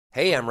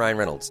Hey, I'm Ryan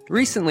Reynolds.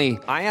 Recently,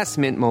 I asked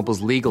Mint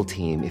Mobile's legal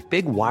team if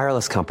big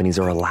wireless companies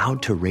are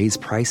allowed to raise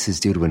prices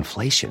due to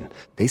inflation.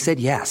 They said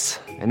yes.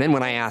 And then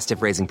when I asked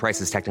if raising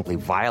prices technically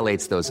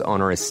violates those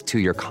onerous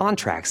two-year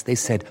contracts, they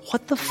said,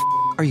 "What the f***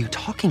 are you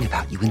talking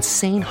about, you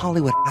insane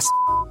Hollywood ass?"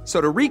 So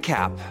to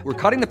recap, we're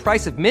cutting the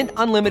price of Mint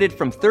Unlimited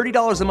from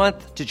 $30 a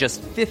month to just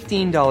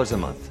 $15 a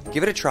month.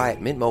 Give it a try at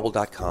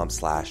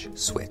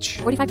mintmobile.com/switch.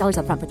 $45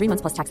 up front for 3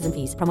 months plus taxes and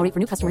fees. Promo rate for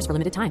new customers for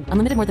limited time.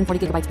 Unlimited more than 40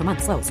 gigabytes per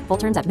month. Slows full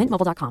terms at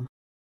mintmobile.com.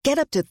 Get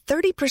up to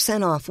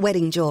 30% off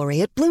wedding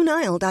jewelry at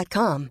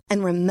BlueNile.com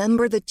and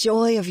remember the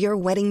joy of your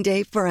wedding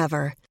day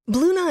forever.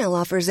 Blue Nile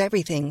offers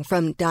everything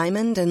from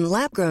diamond and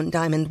lab-grown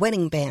diamond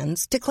wedding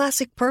bands to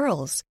classic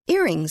pearls,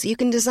 earrings you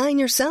can design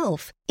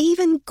yourself,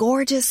 even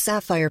gorgeous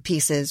sapphire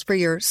pieces for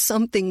your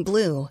something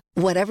blue.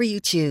 Whatever you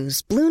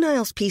choose, Blue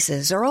Nile's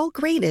pieces are all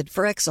graded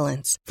for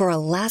excellence, for a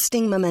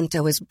lasting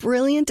memento as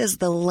brilliant as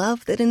the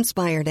love that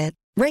inspired it.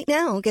 Right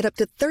now, get up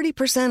to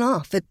 30%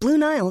 off at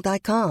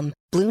BlueNile.com.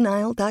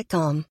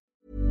 BlueNile.com.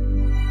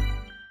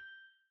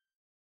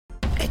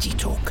 Edgy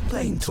talk,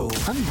 plain talk,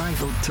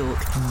 unrivaled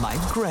talk.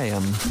 Mike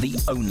Graham, the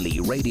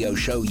only radio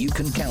show you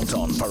can count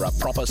on for a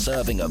proper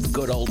serving of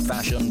good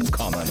old-fashioned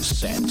common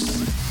sense.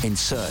 In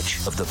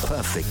search of the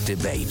perfect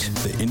debate.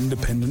 The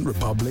Independent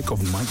Republic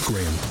of Mike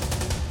Graham.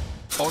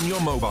 On your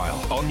mobile,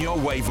 on your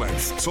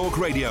wavelength, Talk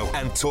Radio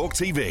and Talk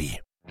TV.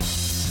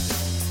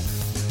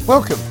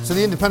 Welcome to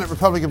the Independent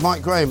Republic of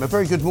Mike Graham. A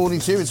very good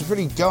morning to you. It's a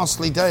pretty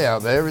ghastly day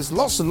out there. There's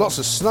lots and lots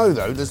of snow,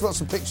 though. There's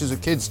lots of pictures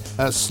of kids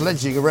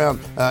sledging around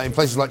in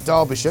places like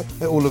Derbyshire.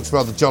 It all looks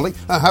rather jolly.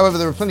 However,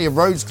 there are plenty of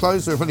roads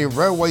closed. There are plenty of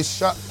railways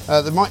shut.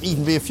 There might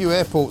even be a few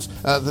airports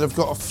that have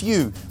got a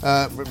few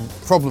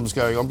problems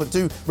going on. But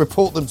do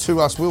report them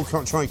to us. We'll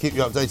try and keep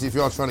you updated if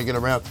you are trying to get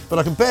around. But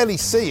I can barely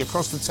see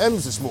across the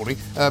Thames this morning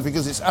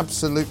because it's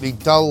absolutely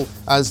dull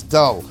as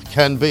dull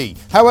can be.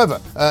 However,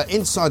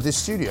 inside this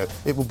studio,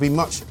 it will be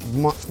much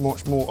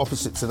more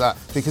opposite to that,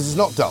 because it's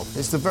not dull.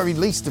 It's the very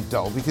least of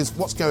dull, because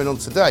what's going on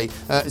today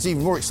is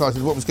even more exciting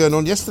than what was going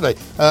on yesterday.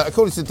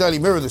 According to the Daily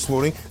Mirror this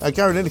morning,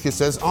 Gary Lineker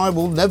says, "I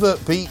will never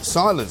be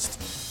silenced."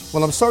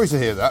 Well, I'm sorry to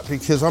hear that,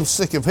 because I'm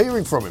sick of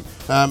hearing from him.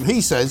 He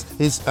says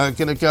he's going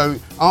to go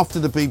after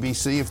the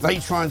BBC. If they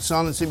try and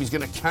silence him, he's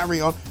going to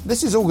carry on.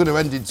 This is all going to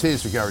end in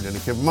tears for Gary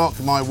Lineker, mark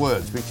my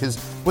words, because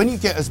when you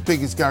get as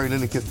big as Gary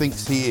Lineker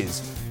thinks he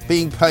is,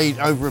 being paid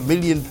over £1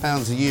 million a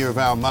year of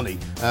our money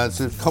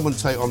to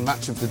commentate on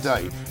Match of the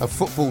Day, a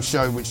football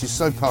show which is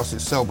so past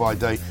its sell-by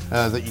date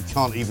that you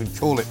can't even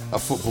call it a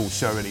football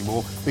show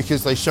anymore,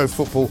 because they show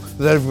football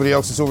that everybody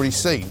else has already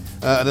seen,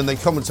 and then they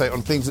commentate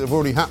on things that have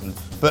already happened,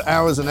 but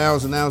hours and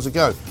hours and hours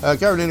ago.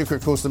 Gary Lineker,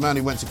 of course, the man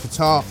who went to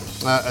Qatar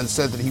and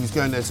said that he was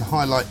going there to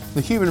highlight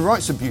the human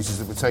rights abuses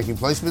that were taking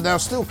place, but now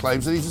still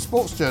claims that he's a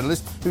sports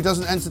journalist who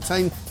doesn't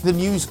entertain the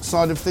news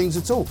side of things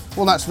at all.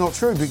 Well, that's not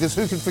true, because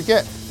who can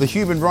forget the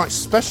Human Rights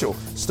Special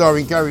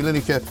starring Gary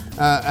Lineker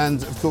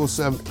and, of course,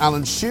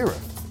 Alan Shearer.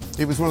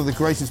 It was one of the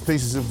greatest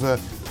pieces of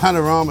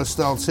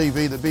panorama-style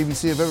TV that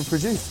BBC have ever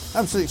produced.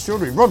 Absolutely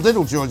extraordinary. Rod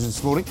Liddell joins us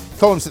this morning,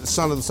 columnist at the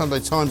Sun and the Sunday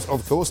Times,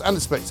 of course, and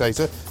the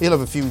Spectator. He'll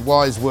have a few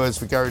wise words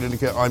for Gary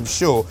Lineker, I'm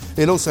sure.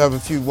 He'll also have a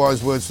few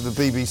wise words for the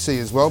BBC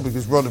as well,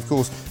 because Rod, of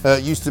course,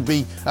 used to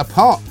be a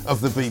part of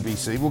the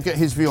BBC. We'll get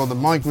his view on the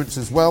migrants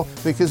as well,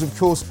 because, of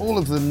course, all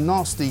of the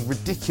nasty,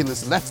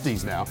 ridiculous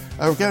lefties now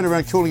are going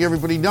around calling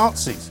everybody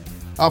Nazis,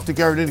 after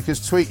Gary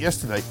Lineker's tweet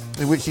yesterday,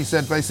 in which he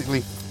said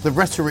basically the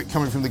rhetoric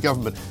coming from the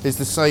government is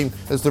the same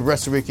as the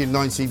rhetoric in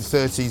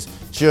 1930s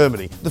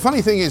Germany. The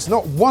funny thing is,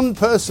 not one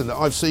person that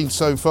I've seen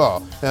so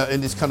far in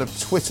this kind of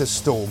Twitter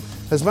storm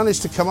has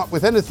managed to come up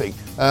with anything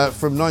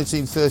from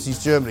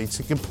 1930s Germany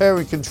to compare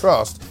and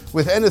contrast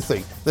with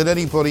anything that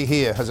anybody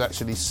here has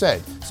actually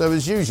said. So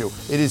as usual,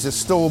 it is a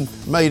storm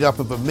made up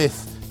of a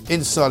myth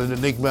inside an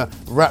enigma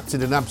wrapped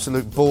in an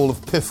absolute ball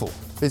of piffle.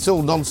 It's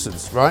all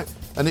nonsense, right?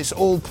 And it's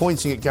all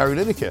pointing at Gary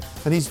Lineker,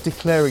 and he's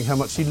declaring how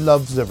much he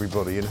loves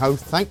everybody and how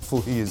thankful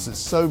he is that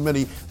so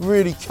many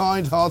really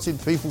kind-hearted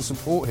people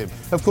support him.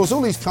 Of course,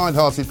 all these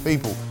kind-hearted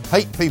people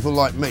hate people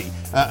like me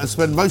and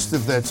spend most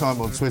of their time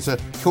on Twitter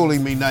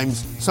calling me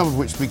names, some of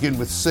which begin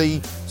with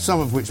C, some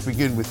of which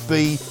begin with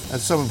B,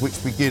 and some of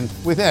which begin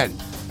with N.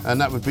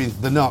 And that would be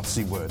the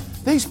Nazi word.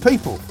 These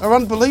people are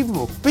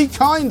unbelievable. Be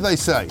kind, they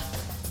say,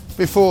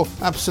 before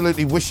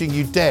absolutely wishing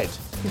you dead.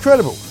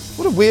 Incredible.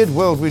 What a weird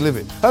world we live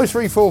in.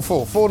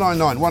 0344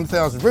 499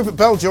 1000. Rupert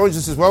Bell joins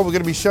us as well. We're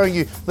going to be showing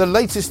you the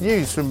latest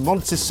news from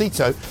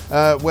Montecito,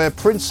 where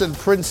Prince and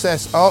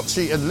Princess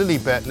Archie and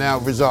Lilibet now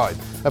reside.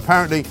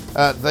 Apparently,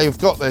 they've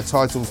got their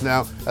titles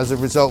now as a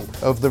result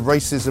of the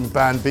racism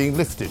ban being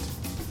lifted.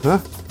 Huh?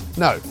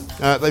 No.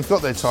 They've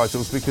got their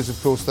titles because,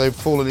 of course, they've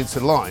fallen into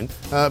line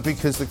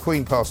because the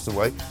Queen passed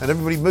away and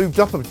everybody moved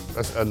up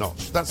a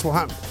notch. That's what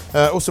happened.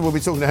 Also, we'll be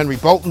talking to Henry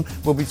Bolton.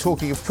 We'll be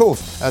talking, of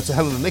course, to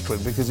Helena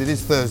Nicklin, because it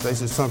is Thursday,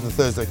 so it's time for the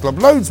Thursday Club.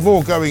 Loads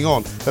more going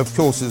on, of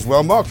course, as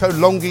well. Marco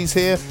Longhi's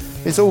here.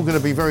 It's all going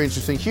to be very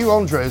interesting. Hugh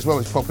Andre as well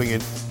is popping in.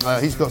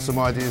 He's got some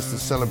ideas to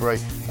celebrate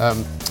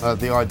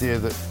the idea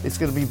that it's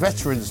going to be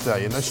Veterans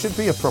Day, and there should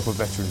be a proper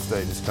Veterans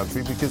Day in this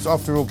country because,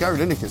 after all, Gary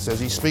Lineker says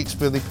he speaks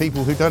for the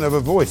people who don't have a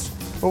voice.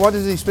 Well, why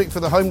does he speak for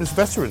the homeless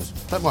veterans?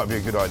 That might be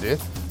a good idea,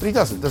 but he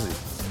doesn't, does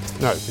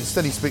he? No,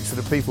 instead he speaks for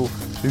the people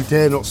who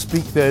dare not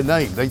speak their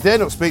name. They dare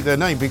not speak their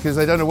name because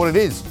they don't know what it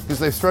is, because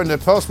they've thrown their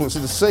passports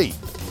in the sea.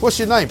 What's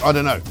your name? I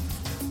don't know.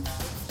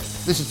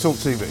 This is Talk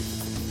TV.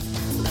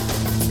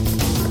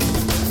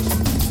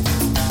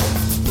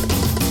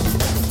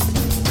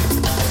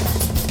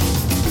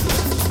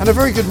 And a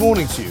very good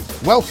morning to you.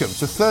 Welcome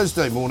to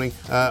Thursday morning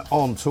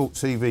on Talk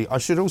TV. I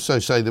should also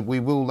say that we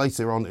will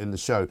later on in the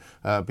show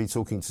be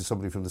talking to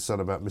somebody from The Sun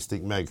about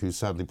Mystic Meg, who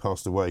sadly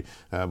passed away.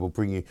 We'll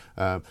bring you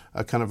a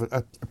kind of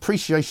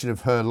appreciation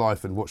of her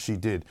life and what she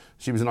did.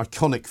 She was an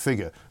iconic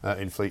figure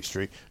in Fleet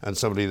Street and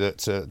somebody that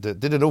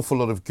did an awful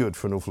lot of good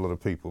for an awful lot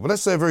of people. But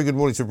let's say a very good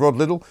morning to Rod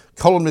Liddle,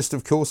 columnist,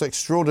 of course,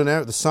 extraordinaire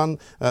at The Sun,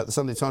 the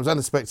Sunday Times and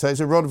The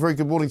Spectator. Rod, a very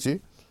good morning to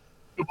you.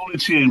 Good morning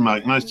to you,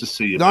 Mike. Nice to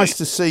see you. Nice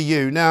to see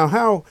you. Now,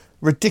 how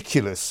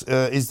ridiculous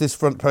is this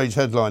front page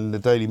headline in the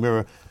Daily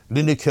Mirror?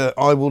 Lineker,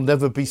 I will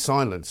never be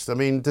silenced. I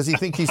mean, does he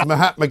think he's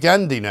Mahatma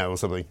Gandhi now or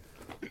something?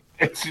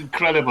 It's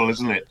incredible,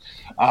 isn't it?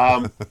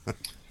 I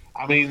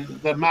mean,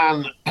 the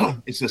man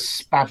is a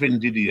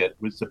spavined idiot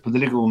with the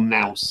political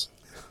nous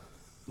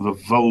of a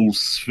vole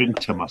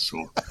sphincter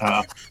muscle.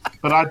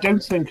 But I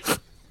don't think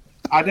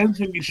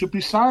he should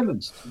be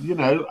silenced. You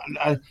know,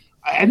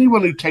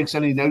 anyone who takes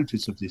any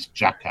notice of this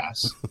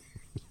jackass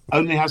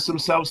only has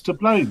themselves to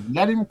blame.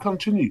 Let him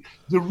continue.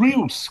 The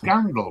real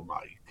scandal,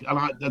 Mike,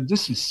 and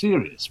this is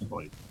serious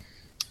point,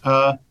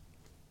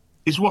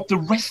 is what the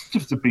rest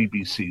of the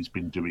BBC's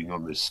been doing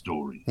on this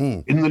story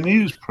in the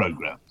news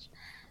programmes,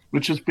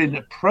 which has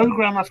been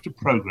programme after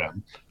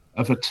programme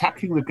of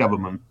attacking the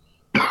government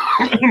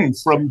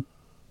from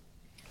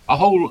a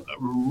whole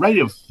array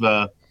of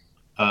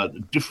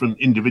different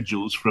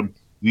individuals, from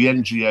the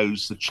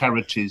NGOs, the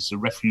charities, the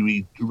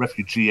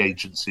refugee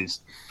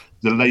agencies,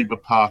 the Labour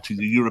Party,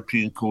 the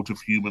European Court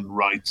of Human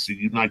Rights, the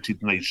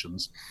United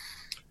Nations.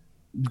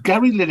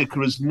 Gary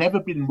Lineker has never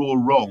been more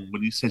wrong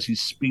when he says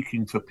he's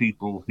speaking for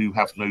people who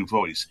have no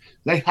voice.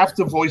 They have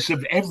the voice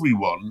of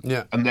everyone,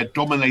 and they're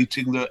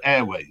dominating the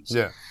airwaves.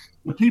 Yeah.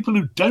 The people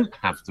who don't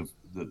have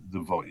the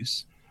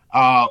voice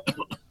are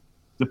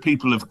the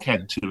people of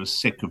Kent who are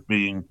sick of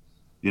being,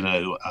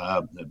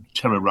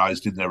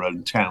 terrorised in their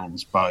own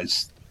towns by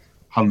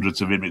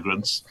hundreds of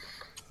immigrants,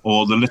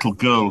 or the little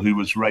girl who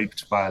was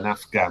raped by an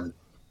Afghan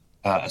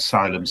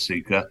asylum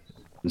seeker,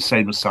 the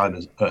same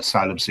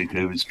asylum seeker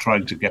who is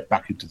trying to get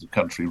back into the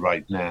country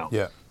right now.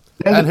 Yeah,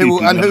 and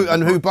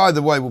who, by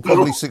the way, will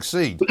probably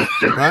succeed,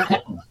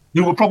 right?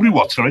 Who will probably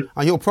what? Sorry,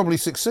 and he'll probably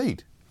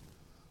succeed.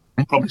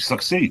 Probably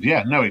succeed.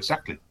 Yeah, no,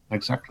 exactly.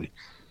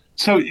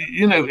 So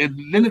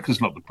Lineker's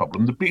not the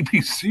problem. The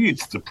BBC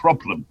is the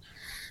problem.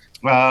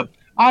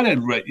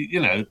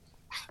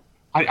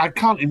 I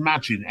can't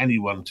imagine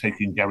anyone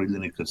taking Gary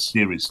Lineker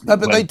seriously. No,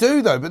 but they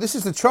do, though. But this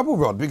is the trouble,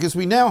 Rod, because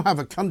we now have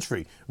a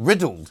country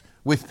riddled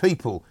with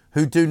people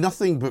who do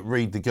nothing but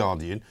read The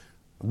Guardian,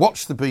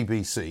 watch the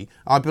BBC.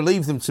 I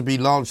believe them to be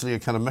largely a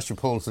kind of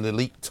metropolitan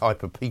elite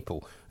type of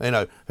people,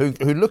 who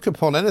look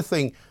upon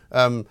anything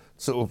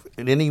sort of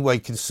in any way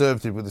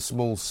conservative with a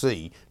small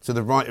c to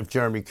the right of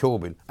Jeremy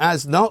Corbyn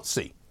as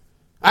Nazi,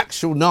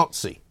 actual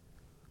Nazi.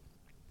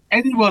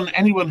 Anyone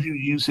who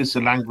uses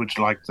a language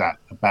like that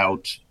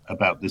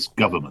about this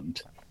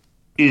government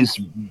is,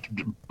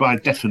 by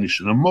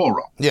definition, a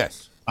moron.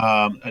 Yes.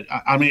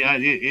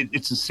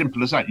 It's as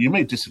simple as that. You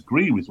may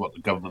disagree with what the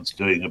government's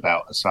doing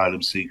about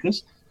asylum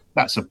seekers.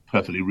 That's a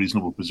perfectly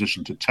reasonable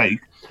position to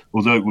take,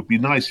 although it would be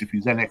nice if you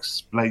then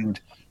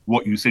explained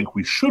what you think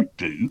we should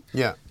do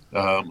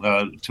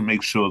to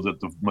make sure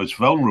that the most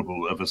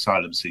vulnerable of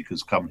asylum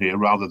seekers come here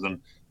rather than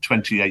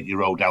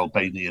 28-year-old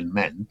Albanian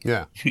men.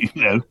 Yeah.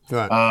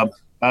 Right.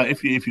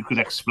 If you could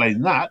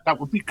explain that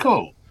would be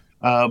cool.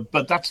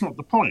 But that's not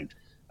the point.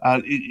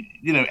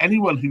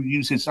 Anyone who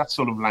uses that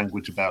sort of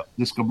language about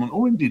this government,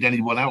 or indeed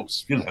anyone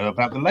else,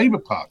 about the Labour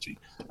Party,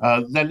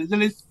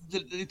 then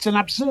it's an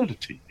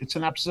absurdity. It's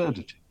an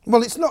absurdity.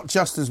 Well, it's not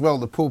just as well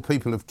the poor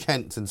people of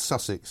Kent and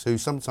Sussex who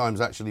sometimes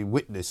actually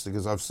witness,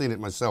 because I've seen it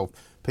myself,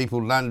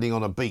 people landing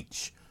on a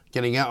beach,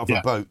 getting out of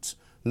a boat,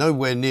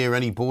 nowhere near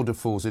any border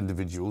force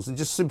individuals, and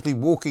just simply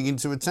walking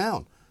into a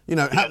town. It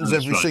happens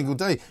every single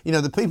day.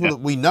 The people that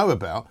we know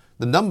about,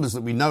 the numbers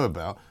that we know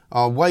about,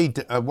 are way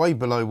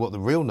below what the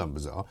real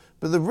numbers are.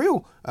 But the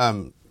real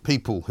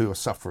people who are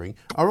suffering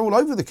are all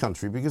over the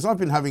country, because I've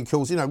been having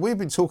calls. We've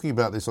been talking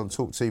about this on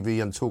Talk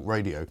TV and Talk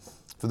Radio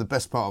for the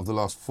best part of the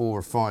last 4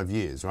 or 5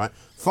 years, right?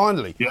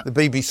 Finally, the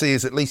BBC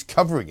is at least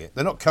covering it.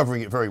 They're not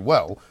covering it very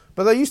well,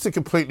 but they used to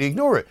completely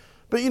ignore it.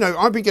 But,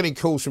 I've been getting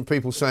calls from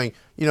people saying,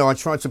 I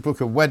tried to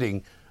book a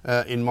wedding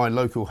in my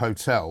local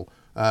hotel,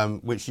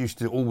 which used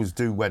to always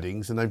do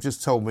weddings, and they've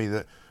just told me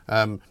that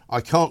I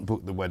can't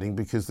book the wedding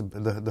because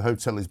the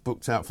hotel is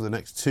booked out for the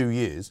next 2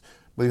 years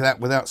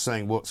without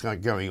saying what's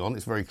going on.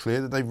 It's very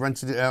clear that they've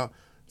rented it out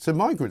to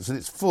migrants, and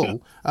it's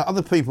full.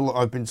 Other people,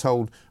 I've been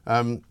told,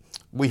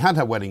 we had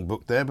a wedding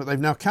booked there, but they've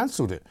now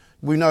cancelled it.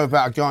 We know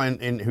about a guy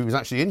who was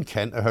actually in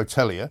Kent, a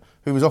hotelier,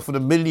 who was offered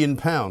 £1 million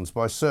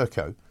by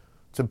Serco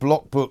to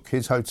block book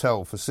his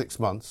hotel for 6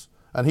 months.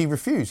 And he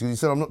refused because he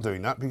said, I'm not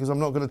doing that because I'm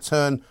not going to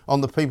turn on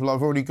the people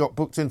I've already got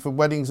booked in for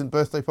weddings and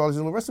birthday parties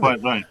and all the rest of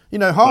it. Right. You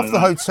know, half the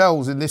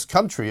hotels in this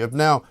country have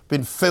now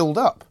been filled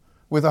up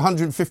with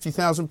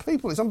 150,000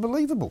 people. It's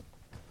unbelievable.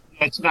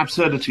 It's an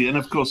absurdity. And,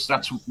 of course,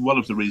 that's one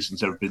of the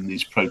reasons there have been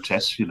these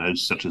protests, you know,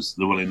 such as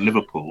the one in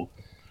Liverpool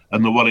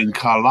and the one in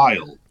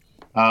Carlisle.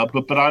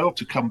 But I ought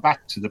to come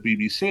back to the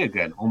BBC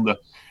again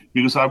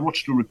because I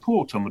watched a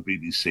report on the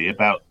BBC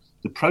about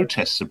the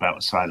protests about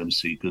asylum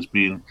seekers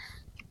being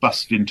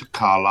bussed into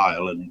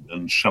Carlisle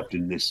and shoved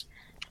in this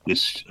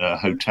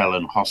hotel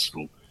and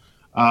hostel.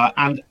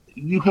 And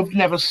you have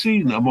never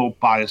seen a more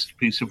biased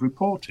piece of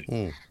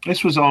reporting.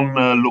 This was on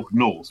Look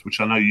North,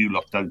 which I know you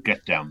lot don't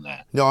get down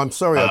there. No, I'm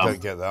sorry I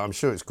don't get that. I'm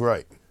sure it's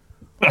great.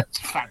 That's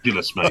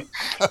fabulous, mate.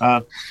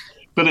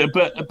 But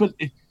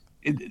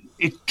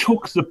it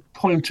took the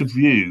point of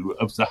view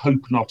of the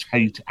Hope Not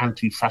Hate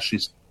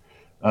anti-fascist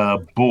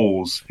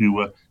boors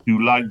who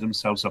lined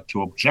themselves up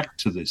to object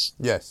to this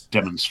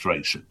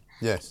demonstration.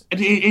 Yes.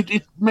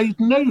 It made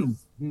no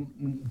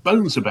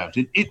bones about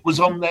it. It was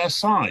on their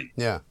side.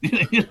 Yeah.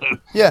 You know?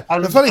 Yeah.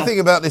 And the funny thing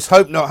about this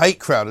Hope Not Hate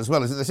crowd as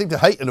well is that they seem to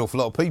hate an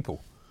awful lot of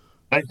people.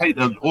 They hate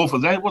an awful.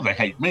 They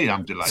hate me.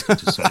 I'm delighted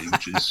to say,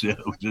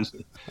 which is.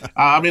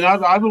 I mean,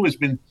 I've always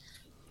been.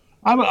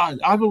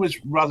 I've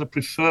always rather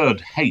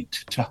preferred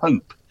hate to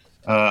hope.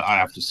 I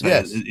have to say,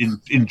 yes.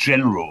 in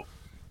general.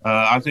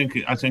 I think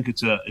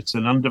it's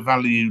an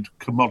undervalued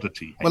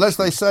commodity. Well, as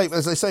they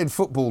say in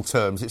football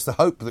terms, it's the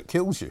hope that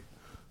kills you.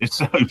 It's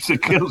the hope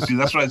that kills you.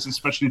 That's right. It's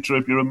especially true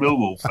if you're a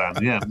Millwall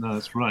fan. Yeah, no,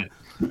 that's right.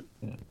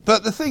 Yeah.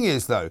 But the thing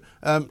is, though,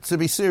 to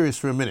be serious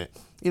for a minute,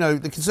 you know,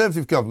 the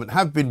Conservative government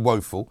have been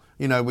woeful.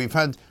 You know, we've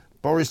had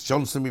Boris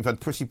Johnson, we've had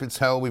Priti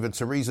Patel, we've had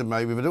Theresa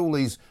May, we've had all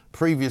these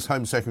previous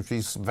Home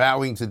Secretaries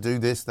vowing to do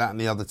this, that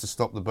and the other to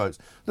stop the boats.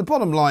 The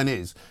bottom line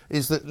is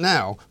that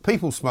now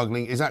people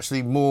smuggling is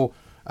actually more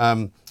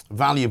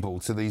valuable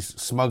to these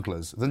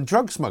smugglers than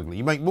drug smuggling.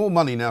 You make more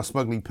money now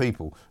smuggling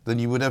people than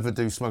you would ever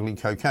do smuggling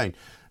cocaine.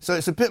 So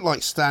it's a bit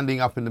like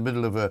standing up in the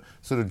middle of a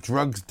sort of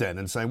drugs den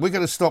and saying, we're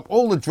going to stop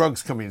all the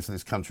drugs coming into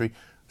this country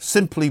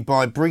simply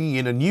by bringing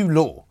in a new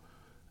law.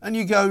 And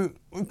you go,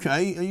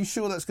 OK, are you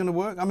sure that's going to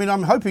work? I mean,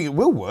 I'm hoping it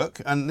will work,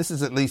 and this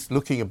is at least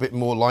looking a bit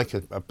more like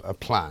a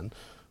plan,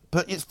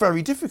 but it's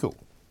very difficult.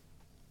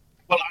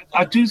 Well,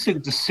 I do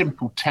think the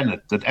simple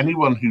tenet that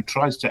anyone who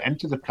tries to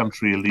enter the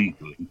country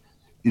illegally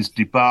is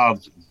debarred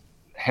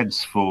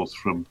henceforth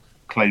from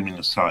claiming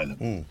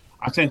asylum.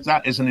 I think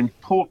that is an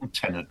important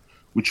tenet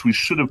which we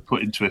should have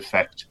put into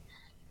effect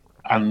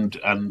and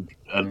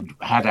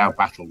had our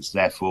battles,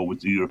 therefore,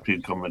 with the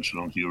European Convention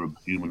on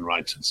Human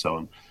Rights and so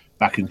on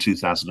back in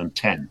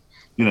 2010.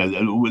 You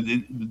know,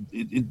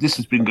 this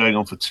has been going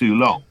on for too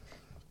long.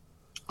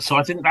 So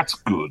I think that's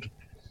good.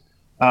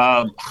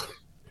 The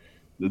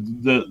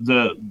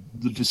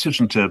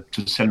decision to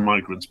send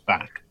migrants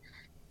back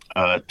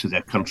to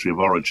their country of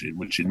origin,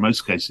 which in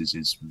most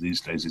cases these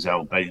days is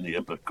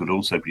Albania, but could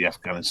also be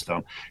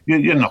Afghanistan.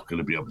 You're not going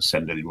to be able to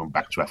send anyone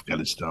back to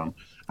Afghanistan.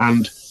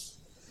 And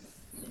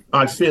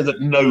I fear that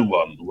no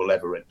one will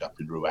ever end up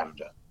in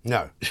Rwanda.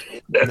 No.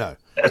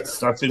 I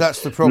think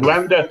that's the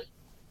problem.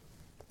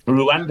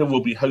 Rwanda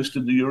will be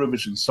hosting the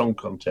Eurovision Song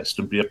Contest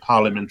and be a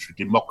parliamentary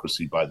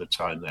democracy by the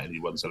time that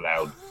anyone's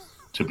allowed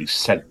to be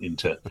sent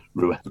into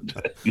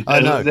Rwanda. You know, I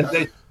know.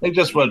 They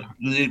just won't.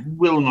 It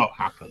will not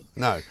happen.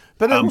 No.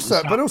 But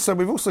also,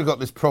 we've also got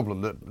this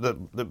problem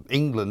that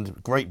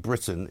England, Great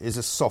Britain, is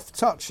a soft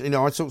touch. You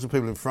know, I talk to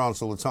people in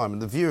France all the time,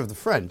 and the view of the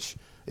French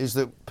is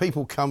that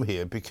people come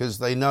here because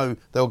they know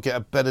they'll get a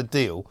better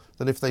deal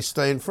than if they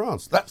stay in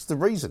France. That's the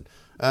reason.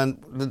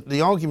 And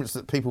the arguments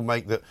that people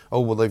make that,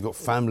 oh, well, they've got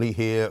family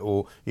here,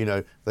 or, you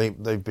know,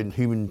 they've been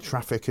human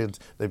trafficked,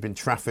 they've been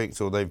trafficked,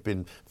 or they've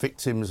been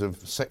victims of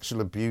sexual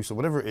abuse, or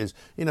whatever it is.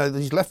 You know,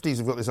 these lefties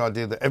have got this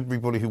idea that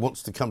everybody who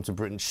wants to come to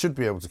Britain should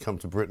be able to come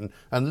to Britain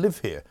and live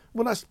here.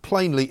 Well, that's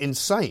plainly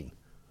insane.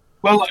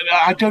 Well,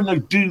 I don't know,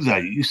 do they?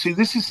 You see,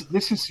 this is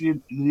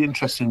the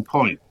interesting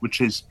point,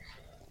 which is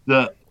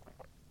that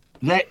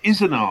there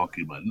is an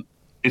argument.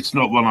 It's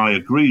not one I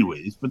agree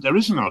with, but there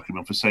is an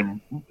argument for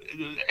saying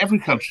every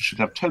country should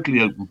have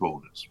totally open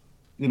borders.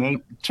 You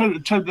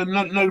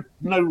know,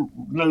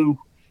 no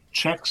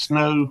checks,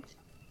 no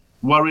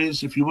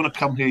worries. If you want to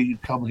come here, you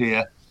come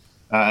here.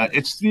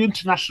 It's the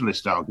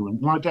internationalist argument.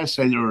 And I dare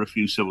say there are a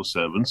few civil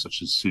servants,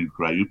 such as Sue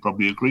Gray, who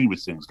probably agree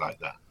with things like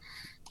that.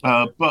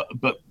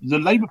 But the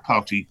Labour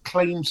Party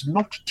claims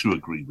not to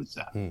agree with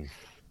that.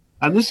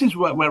 And this is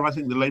where I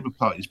think the Labour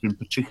Party has been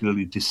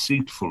particularly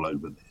deceitful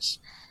over this,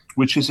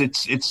 which is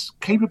it's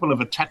capable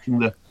of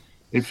attacking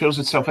it feels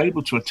itself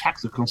able to attack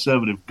the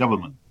Conservative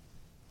government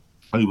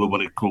over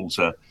what it calls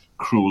a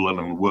cruel and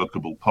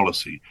unworkable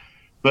policy,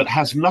 but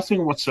has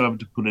nothing whatsoever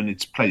to put in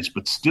its place,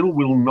 but still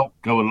will not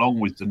go along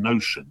with the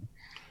notion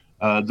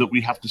that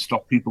we have to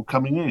stop people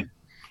coming in.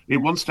 It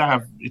wants to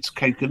have its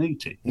cake and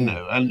eat it,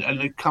 and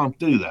it can't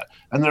do that.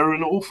 And there are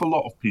an awful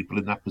lot of people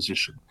in that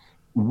position.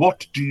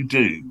 What do you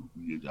do?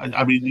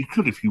 I mean, you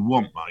could, if you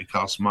want, Mike,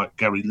 ask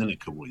Gary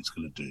Lineker what he's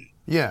going to do.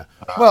 Yeah.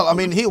 Well, I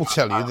mean, he'll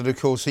tell you that, of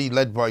course, he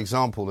led by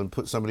example and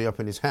put somebody up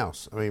in his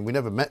house. I mean, we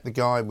never met the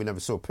guy, we never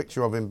saw a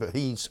picture of him, but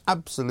he's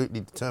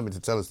absolutely determined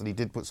to tell us that he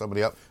did put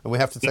somebody up, and we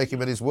have to take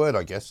him at his word,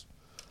 I guess.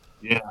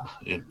 Yeah.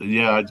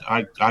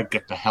 I'd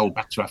get the hell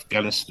back to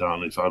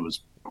Afghanistan if I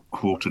was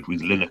quartered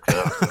with Lineker.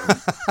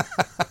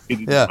 Do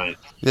you mind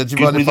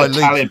if I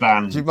leave?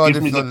 Taliban.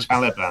 Give me the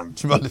Taliban.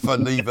 Do you mind if I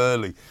leave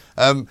early?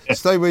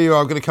 Stay where you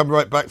are. I'm going to come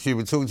right back to you.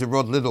 We're talking to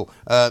Rod Liddle.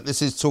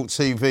 This is Talk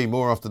TV.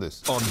 More after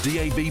this. On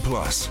DAB+,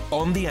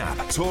 on the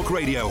app, Talk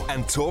Radio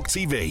and Talk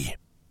TV.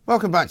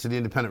 Welcome back to the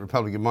Independent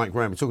Republican, Mike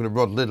Graham. We're talking to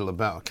Rod Liddle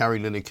about Gary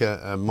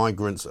Lineker,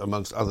 migrants,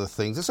 amongst other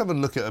things. Let's have a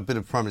look at a bit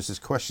of Prime Minister's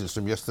questions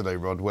from yesterday,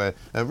 Rod, where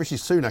Rishi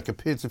Sunak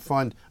appeared to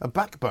find a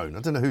backbone.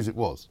 I don't know whose it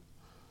was.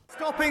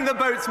 Stopping the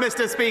boats,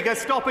 Mr. Speaker,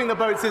 stopping the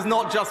boats is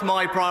not just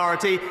my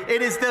priority,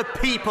 it is the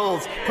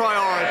people's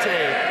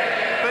priority.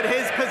 But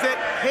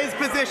his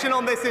position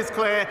on this is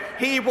clear.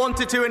 He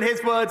wanted to, in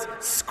his words,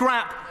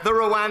 scrap the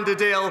Rwanda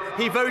deal.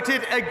 He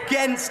voted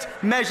against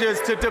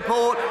measures to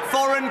deport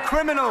foreign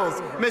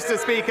criminals, Mr.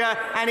 Speaker,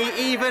 and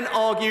he even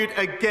argued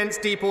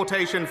against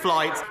deportation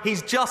flights.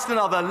 He's just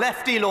another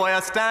lefty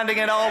lawyer standing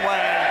in our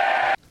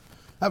way.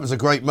 That was a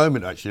great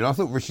moment, actually. I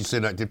thought Rishi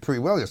Sunak did pretty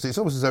well yesterday. It's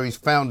almost as though he's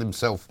found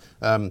himself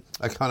a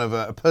kind of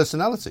a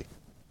personality.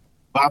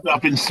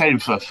 I've been saying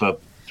for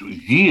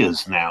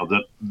years now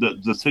that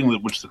the thing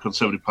which the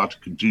Conservative Party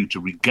can do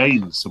to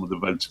regain some of the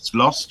votes it's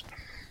lost,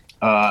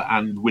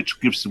 and which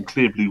gives some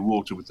clear blue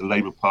water with the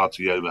Labour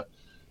Party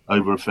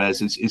over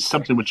affairs, is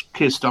something which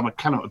Keir Starmer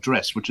cannot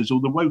address, which is all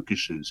the woke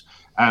issues.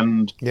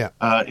 And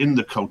in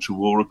the culture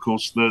war, of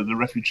course, the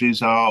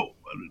refugees are,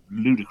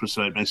 ludicrous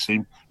though it may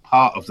seem,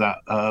 part of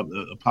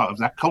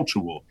that culture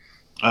war,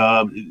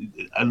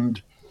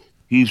 and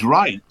he's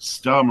right.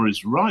 Starmer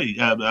is right.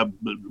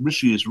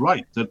 Rishi is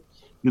right that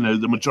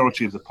the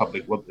majority of the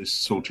public want this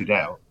sorted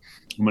out.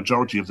 The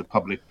majority of the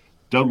public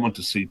don't want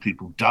to see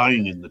people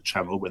dying in the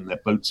Channel when their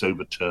boats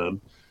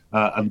overturn,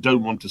 and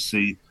don't want to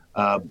see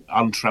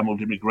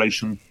untrammeled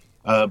immigration,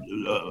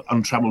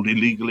 untrammeled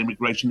illegal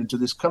immigration into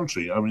this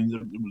country. I mean,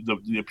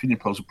 the opinion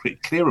polls are pretty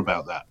clear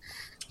about that.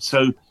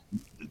 So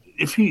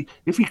if he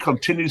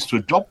continues to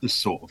adopt this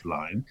sort of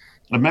line,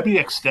 and maybe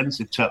extends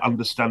it to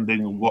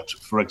understanding what,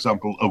 for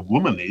example, a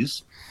woman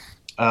is,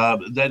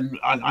 then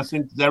I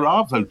think there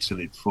are votes in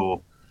it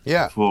for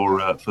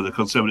the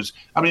Conservatives.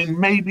 I mean,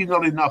 maybe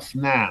not enough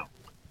now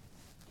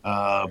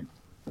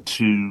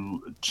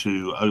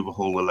to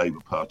overhaul the Labour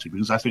Party,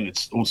 because I think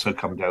it's also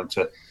come down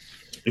to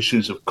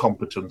issues of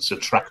competence,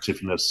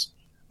 attractiveness,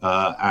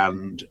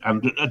 and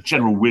a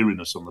general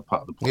weariness on the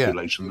part of the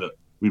population that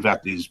we've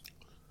had these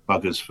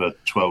buggers for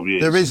 12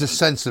 years. There is a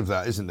sense of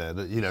that, isn't there?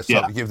 That,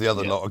 start to give the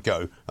other lot a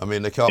go. I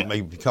mean, they can't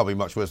be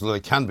much worse, although they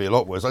can be a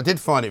lot worse. I did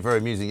find it very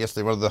amusing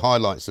yesterday. One of the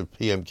highlights of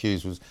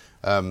PMQs was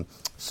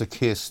Sir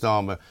Keir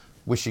Starmer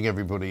wishing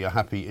everybody a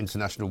happy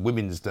International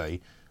Women's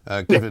Day,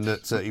 given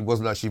that he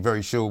wasn't actually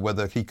very sure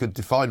whether he could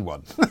define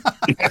one.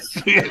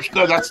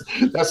 No,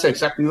 that's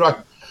exactly right.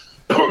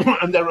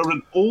 And there are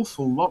an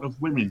awful lot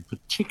of women,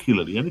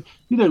 particularly, and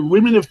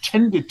women have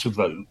tended to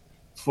vote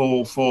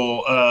for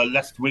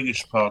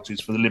left-wingish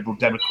parties, for the Liberal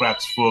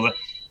Democrats, for the...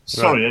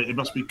 Sorry, it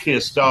must be Keir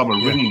Starmer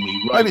ringing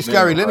me right now. Maybe it's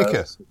Gary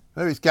Lineker.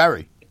 Maybe it's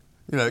Gary.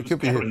 It could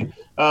be him.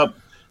 But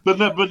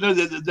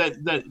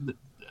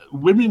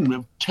women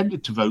have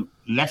tended to vote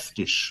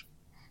leftish.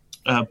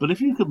 But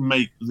if you could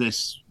make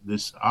this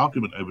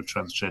argument over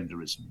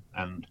transgenderism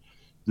and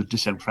the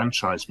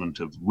disenfranchisement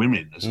of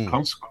women as a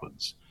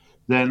consequence,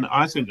 then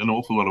I think an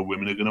awful lot of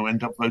women are going to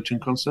end up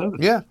voting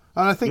Conservative. Yeah,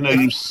 and I think...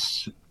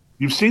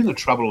 You've seen the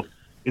trouble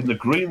in the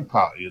Green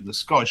Party, in the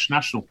Scottish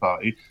National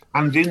Party,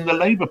 and in the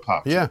Labour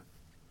Party. Yeah.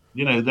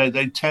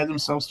 They tear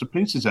themselves to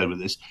pieces over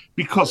this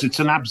because it's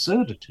an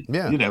absurdity.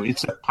 Yeah.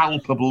 It's a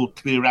palpable,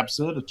 clear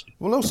absurdity.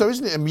 Well, also,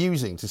 isn't it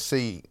amusing to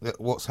see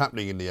what's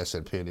happening in the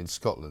SNP and in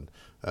Scotland,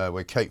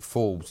 where Kate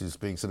Forbes is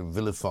being sort of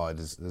vilified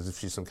as if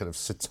she's some kind of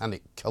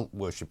satanic cult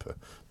worshipper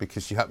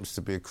because she happens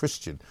to be a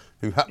Christian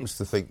who happens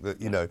to think that,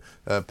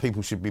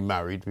 people should be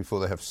married before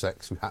they have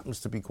sex, who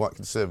happens to be quite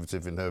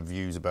conservative in her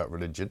views about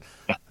religion.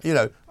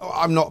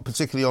 I'm not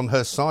particularly on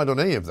her side on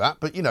any of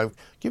that, but,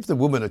 give the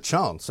woman a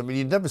chance. I mean,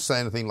 you'd never say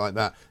anything like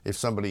that if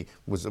somebody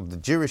was of the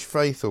Jewish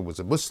faith or was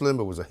a Muslim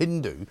or was a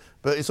Hindu,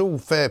 but it's all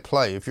fair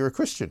play if you're a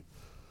Christian.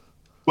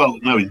 Well,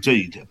 no,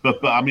 indeed, but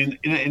I mean,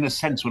 in a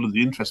sense, one of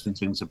the interesting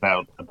things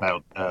about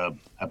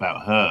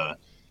her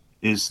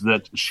is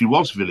that she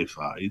was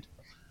vilified,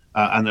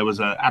 and there was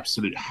an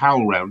absolute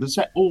howl round, as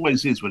there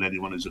always is when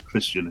anyone is a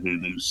Christian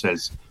who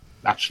says,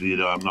 actually,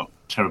 I'm not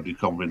terribly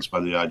convinced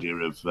by the idea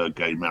of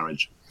gay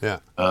marriage. Yeah.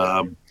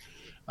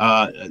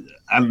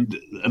 And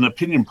an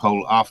opinion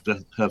poll after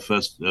her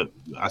first,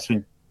 I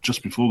think,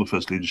 just before the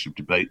first leadership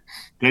debate,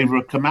 gave her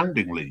a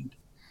commanding lead.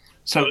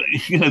 So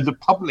the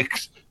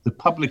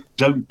public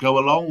don't go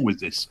along with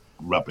this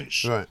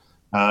rubbish. Right.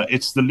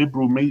 It's the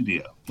liberal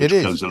media which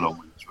goes along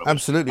with this rubbish.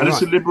 Absolutely, and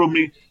right.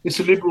 It's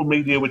a liberal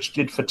media which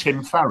did for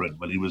Tim Farron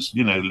when he was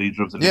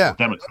leader of the Liberal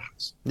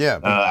Democrats. Yeah.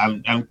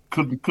 And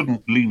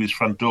couldn't leave his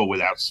front door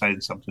without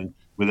saying something.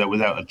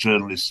 Without a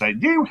journalist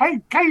saying, "You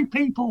hate gay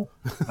people,"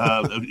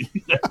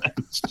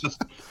 it's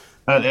just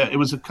it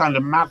was a kind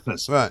of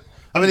madness. Right.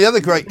 I mean, the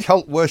other great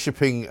cult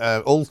worshipping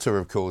altar,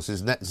 of course,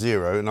 is net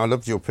zero. And I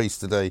loved your piece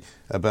today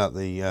about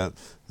the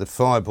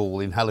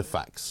fireball in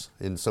Halifax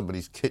in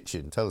somebody's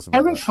kitchen. Tell us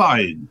about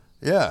Terrifying.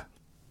 That. Yeah.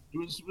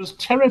 It was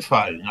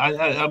terrifying.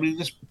 I mean,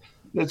 this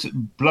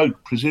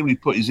bloke presumably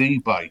put his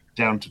e-bike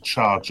down to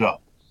charge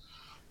up.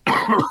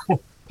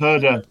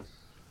 Heard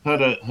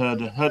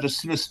a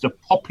sinister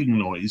popping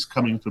noise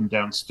coming from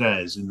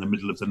downstairs in the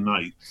middle of the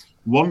night.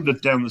 Wandered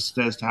down the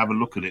stairs to have a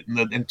look at it, and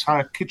the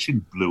entire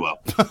kitchen blew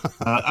up.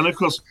 And of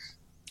course,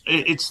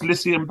 it's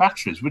lithium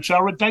batteries, which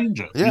are a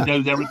danger. Yeah. We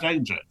know they're a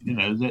danger.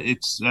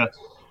 It's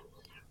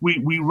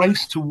we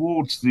race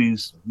towards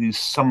these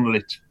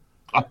sunlit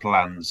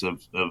uplands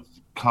of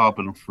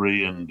carbon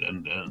free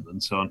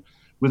and so on,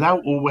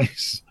 without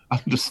always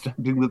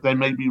understanding that there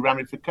may be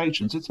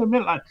ramifications. It's a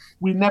bit like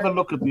we never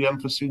look at the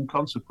unforeseen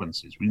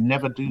consequences. We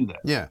never do that.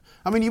 Yeah.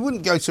 I mean, you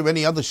wouldn't go to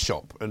any other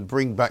shop and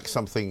bring back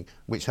something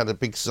which had a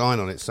big sign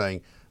on it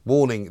saying,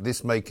 "Warning,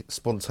 this may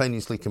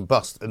spontaneously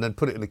combust," and then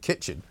put it in the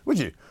kitchen, would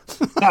you?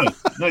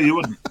 No, you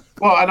wouldn't.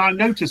 Well, and I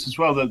noticed as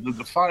well that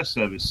the fire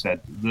service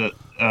said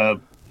that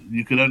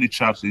you can only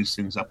charge these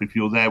things up if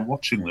you're there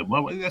watching them.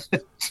 Well,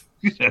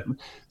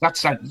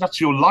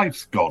 that's your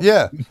life gone.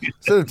 Yeah,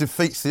 sort of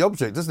defeats the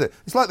object, doesn't it?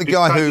 It's like the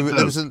guy who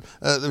there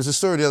was a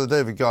story the other day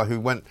of a guy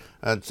who went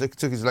and took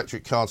his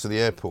electric car to the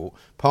airport,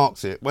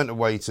 parked it, went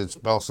away to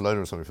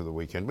Barcelona or something for the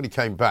weekend. When he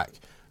came back,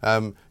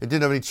 it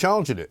didn't have any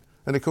charge in it,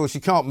 and of course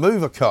you can't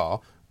move a car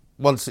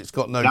once it's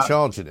got no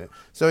charge in it.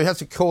 So he had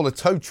to call a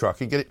tow truck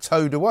and get it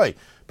towed away.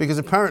 Because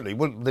apparently,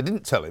 what they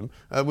didn't tell him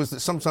was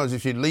that sometimes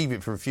if you leave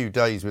it for a few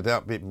days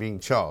without it being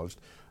charged,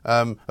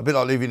 a bit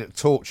like leaving a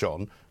torch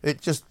on, it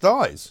just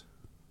dies.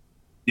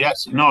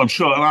 Yes, no, I'm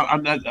sure.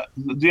 And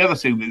the other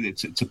thing,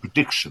 it's a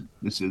prediction.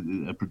 This is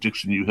a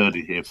prediction. You heard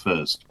it here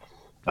first.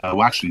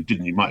 Well, actually, you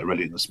didn't. You might have read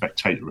it in The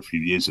Spectator a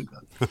few years ago.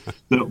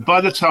 That by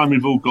the time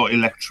we've all got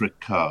electric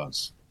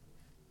cars,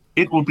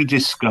 it will be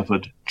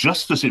discovered,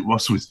 just as it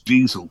was with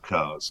diesel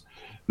cars,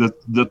 that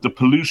the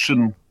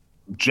pollution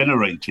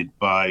generated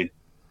by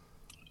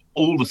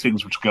all the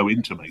things which go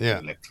into making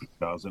electric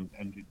cars and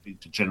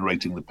into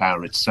generating the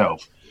power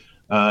itself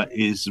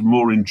is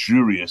more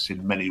injurious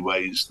in many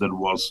ways than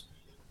was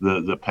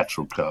the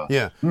petrol car.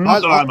 Yeah, I'm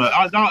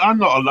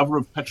not a lover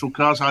of petrol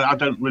cars. I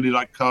don't really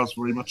like cars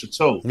very much at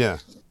all. Yeah,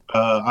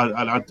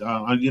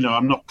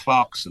 I'm not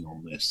Clarkson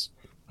on this,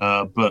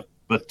 but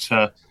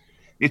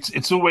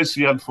it's always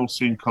the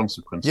unforeseen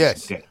consequences.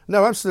 Yes,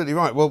 no, absolutely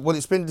right. Well,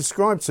 it's been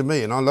described to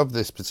me, and I love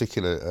this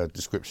particular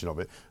description of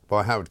it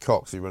by Howard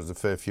Cox, who runs the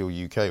Fair Fuel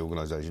UK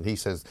organisation. He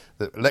says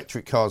that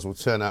electric cars will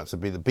turn out to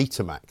be the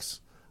Betamax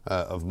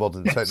of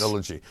modern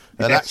technology.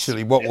 And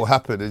actually what will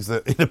happen is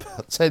that in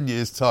about 10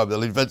 years' time,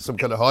 they'll invent some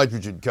kind of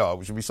hydrogen car,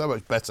 which will be so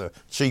much better,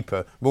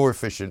 cheaper, more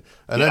efficient.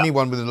 And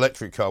anyone with an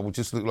electric car will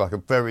just look like a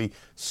very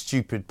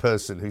stupid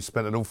person who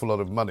spent an awful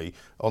lot of money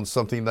on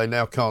something they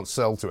now can't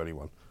sell to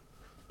anyone.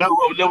 No,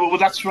 well,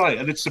 that's right.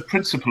 And it's the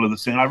principle of the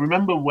thing. I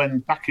remember when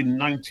back in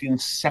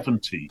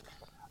 1970,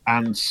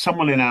 and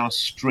someone in our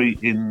street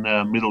in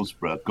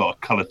Middlesbrough got a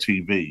colour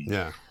TV.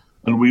 Yeah.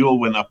 And we all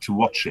went up to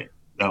watch it.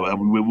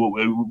 And we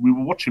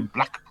were watching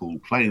Blackpool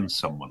playing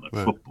someone at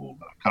football.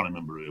 I can't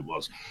remember who it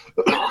was.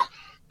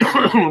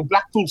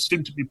 Blackpool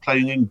seemed to be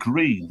playing in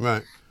green.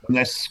 Right. And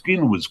their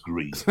skin was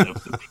green,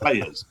 of the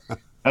players.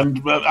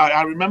 And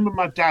I remember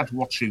my dad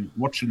watching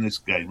this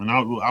game, and I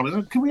was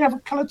like, "Can we have a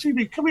colour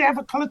TV? Can we have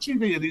a colour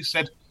TV?" And he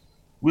said,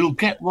 "We'll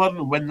get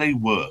one when they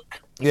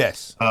work."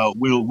 Yes.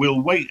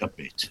 We'll wait a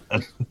bit.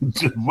 I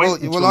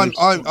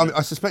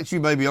suspect you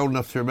may be old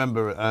enough to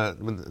remember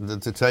the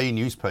Today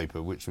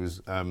newspaper, which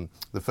was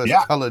the first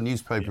colour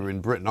newspaper in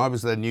Britain. I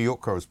was their New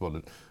York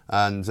correspondent,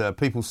 and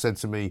people said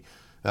to me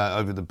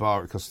over the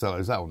bar at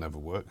Costello's, "That will never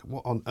work.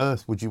 What on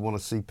earth would you want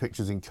to see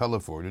pictures in colour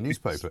for in a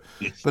newspaper?"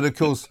 But of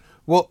course,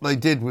 what they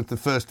did with the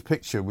first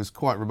picture was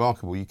quite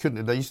remarkable.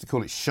 They used to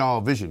call it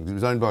Shah Vision, because it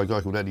was owned by a guy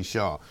called Eddie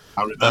Shah.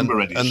 I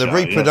remember Eddie Shah. And the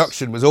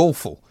reproduction was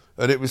awful.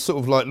 And it was sort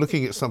of like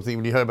looking at something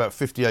when you had about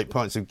 58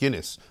 pints of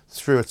Guinness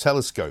through a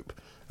telescope.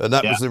 And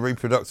that was the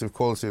reproductive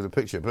quality of the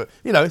picture. But,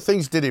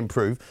 things did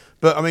improve.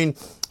 But, I mean,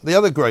 the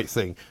other great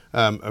thing,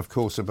 of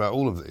course, about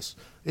all of this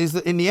is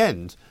that in the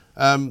end,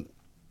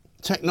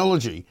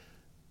 technology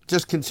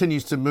just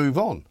continues to move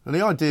on. And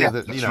the idea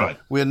that,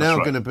 we're now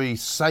going to be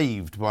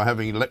saved by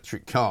having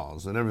electric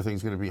cars and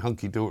everything's going to be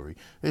hunky-dory,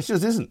 it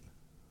just isn't.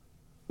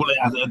 Well,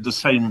 the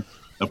same,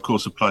 of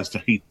course, applies to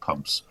heat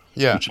pumps.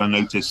 Yeah. Which I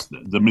noticed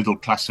the middle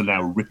class are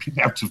now ripping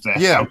out of their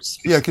houses.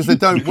 Yeah, because they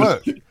don't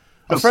work.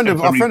 A friend of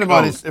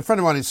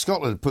mine in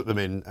Scotland put them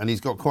in, and he's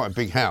got quite a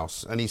big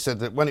house. And he said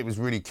that when it was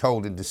really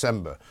cold in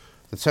December,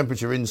 the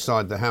temperature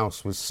inside the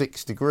house was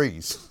 6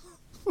 degrees.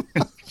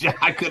 Yeah,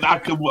 I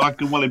can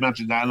well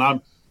imagine that.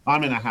 And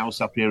I'm in a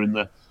house up here in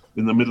the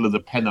middle of the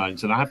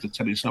Pennines, and I have to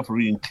tell you, it's not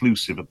very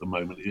inclusive at the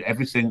moment.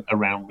 Everything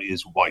around me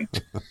is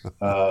white.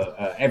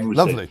 Everything.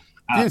 Lovely.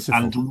 Beautiful.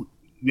 And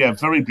yeah,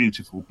 very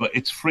beautiful, but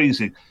it's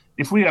freezing.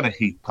 If we had a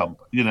heat pump,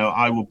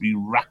 I would be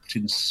wrapped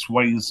in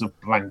swathes of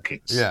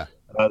blankets. Yeah.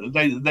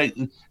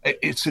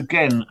 It's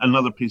again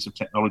another piece of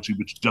technology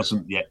which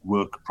doesn't yet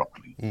work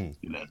properly.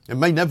 It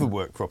may never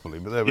work properly,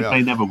 but there we are. It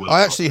may never work.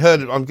 I actually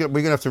heard. We're going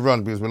to have to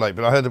run because we're late.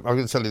 But I'm going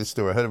to tell you this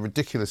story. I heard a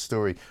ridiculous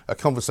story, a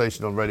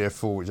conversation on Radio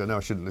 4, which I know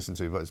I shouldn't listen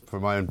to, but it's for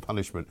my own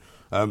punishment,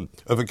 of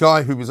a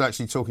guy who was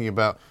actually talking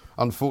about,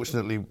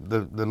 unfortunately,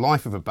 the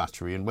life of a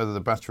battery and whether the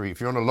battery, if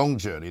you're on a long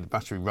journey, the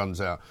battery runs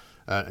out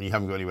and you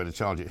haven't got anywhere to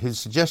charge it. His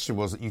suggestion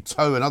was that you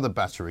tow another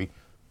battery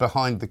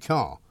behind the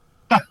car.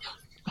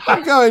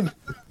 I'm going,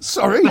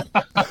 sorry.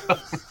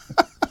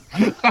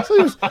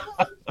 It's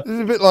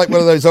a bit like one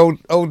of those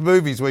old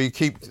movies where you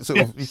keep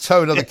you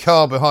tow another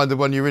car behind the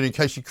one you're in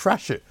case you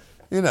crash it.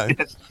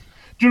 Yes.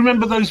 Do you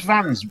remember those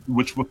vans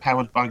which were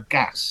powered by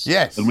gas?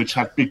 Yes. And which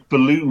had big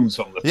balloons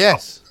on the top?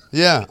 Yes.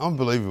 Yeah,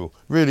 unbelievable.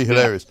 Really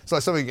hilarious. Yeah. It's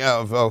like something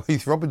out of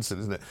Heath Robinson,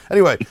 isn't it?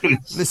 Anyway,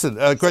 listen,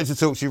 great to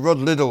talk to you. Rod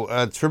Liddell,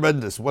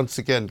 tremendous. Once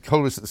again,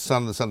 columnist at The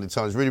Sun, The Sunday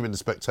Times, reading in The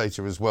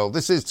Spectator as well.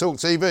 This is Talk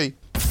TV.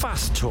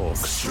 Fast Talk,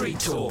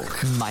 Street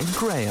Talk. Mike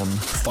Graham.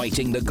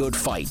 Fighting the good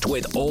fight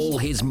with all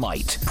his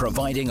might,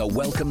 providing a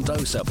welcome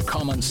dose of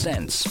common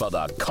sense for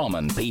the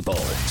common people.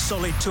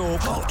 Solid Talk,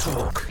 Hot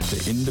Talk.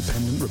 The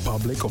Independent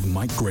Republic of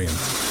Mike Graham.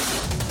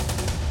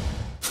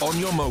 On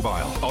your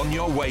mobile, on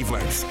your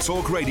wavelength,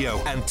 Talk Radio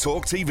and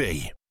Talk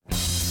TV.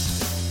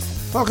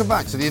 Welcome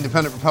back to the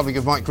Independent Republic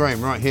of Mike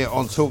Graham right here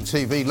on Talk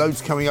TV. Loads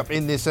coming up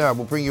in this hour.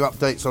 We'll bring you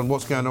updates on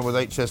what's going on with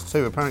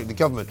HS2. Apparently the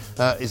government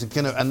is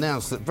going to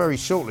announce that very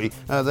shortly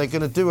they're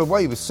going to do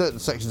away with certain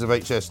sections of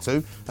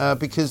HS2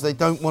 because they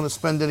don't want to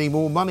spend any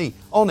more money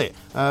on it,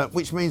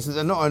 which means that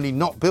they're not only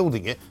not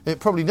building it, it'll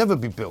probably never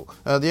be built.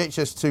 The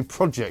HS2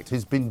 project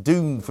has been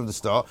doomed from the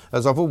start.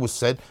 As I've always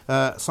said,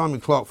 Simon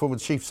Clarke, former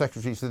Chief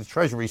Secretary to the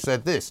Treasury,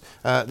 said this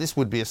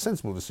would be a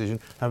sensible decision.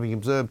 Having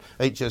observed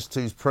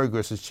HS2's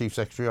progress as Chief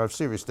Secretary,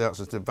 I've serious doubts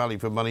as to value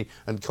for money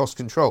and cost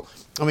control.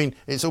 I mean,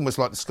 it's almost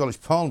like the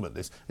Scottish Parliament.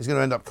 This is going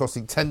to end up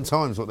costing 10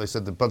 times what they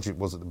said the budget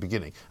was at the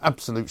beginning.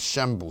 Absolute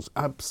shambles.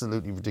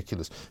 Absolutely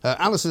ridiculous.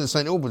 Alison in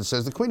St Albans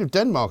says the Queen of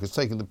Denmark has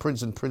taken the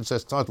Prince and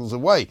Princess titles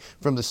away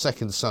from the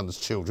second son's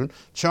children.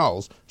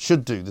 Charles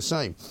should do the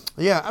same.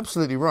 Yeah,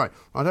 absolutely right.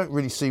 I don't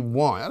really see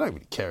why. I don't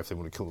really care if they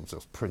want to call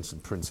themselves Prince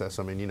and Princess.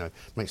 I mean, it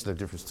makes no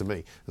difference to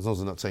me as long as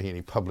they're not taking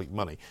any public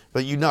money.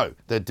 But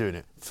they're doing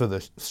it for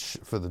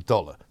the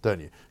dollar, don't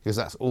you? Because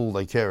that's all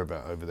they care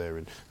about over there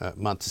in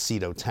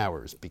Montecito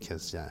Towers,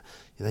 because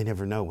they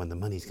never know when the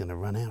money's going to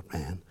run out,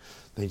 man.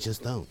 They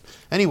just don't.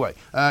 Anyway,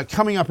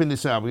 coming up in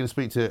this hour, we're going to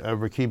speak to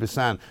Rakib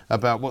Hassan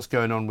about what's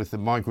going on with the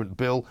migrant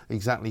bill,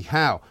 exactly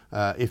how,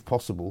 if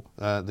possible,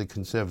 the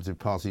Conservative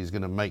Party is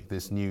going to make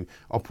this new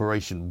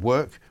operation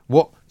work,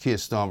 what Keir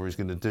Starmer is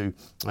going to do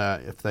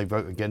if they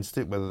vote against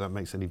it, whether that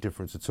makes any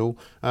difference at all.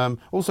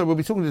 Also, we'll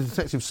be talking to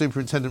Detective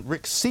Superintendent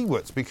Rick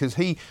Seward, because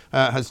he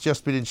has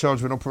just been in charge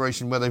of an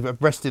operation where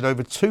they've arrested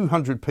over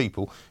 200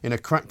 people in a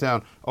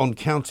crackdown on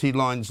county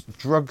lines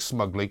drug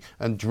smuggling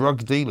and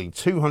drug dealing.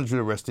 200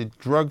 arrested,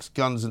 drugs,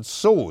 guns and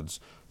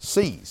swords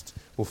seized.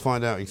 We'll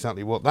find out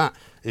exactly what that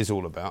is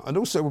all about. And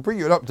also we'll bring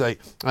you an update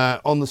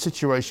on the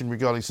situation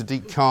regarding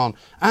Sadiq Khan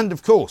and,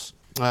 of course,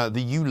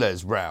 the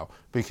ULEZ row,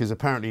 because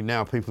apparently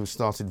now people have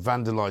started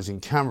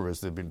vandalising cameras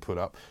that have been put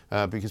up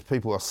because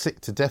people are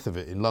sick to death of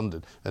it in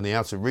London and the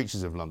outer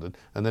reaches of London,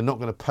 and they're not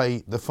going to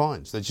pay the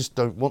fines. They just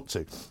don't want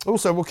to.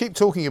 Also, we'll keep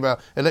talking about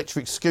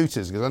electric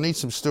scooters because I need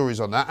some stories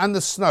on that. And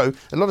the snow.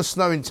 A lot of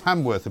snow in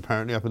Tamworth,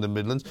 apparently, up in the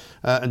Midlands.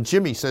 And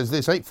Jimmy says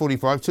this,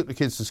 8:45, took the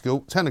kids to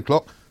school, 10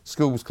 o'clock,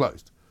 school was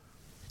closed.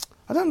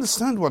 I don't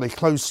understand why they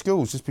close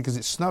schools just because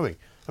it's snowing.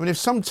 I mean, if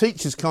some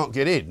teachers can't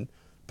get in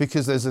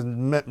because there's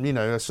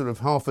a sort of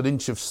half an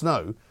inch of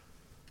snow,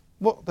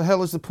 what the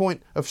hell is the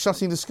point of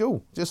shutting the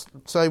school? Just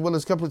say, well,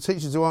 there's a couple of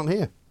teachers who aren't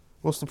here.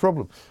 What's the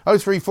problem?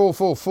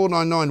 0344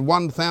 499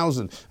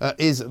 1000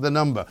 is the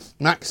number.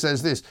 Max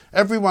says this,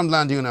 everyone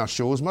landing on our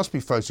shores must be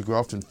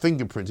photographed and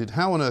fingerprinted.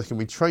 How on earth can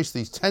we trace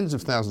these tens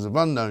of thousands of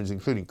unknowns,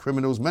 including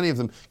criminals? Many of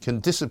them can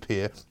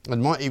disappear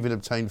and might even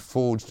obtain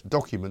forged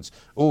documents.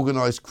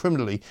 Organised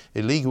criminally,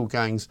 illegal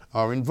gangs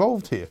are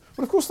involved here.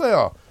 Well, of course they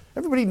are.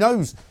 Everybody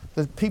knows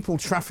the people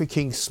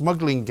trafficking,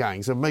 smuggling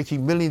gangs are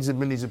making millions and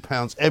millions of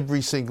pounds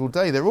every single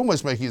day. They're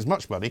almost making as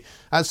much money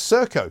as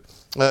Serco,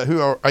 who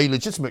are a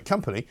legitimate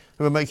company,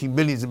 who are making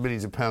millions and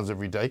millions of pounds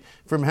every day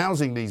from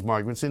housing these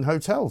migrants in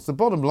hotels. The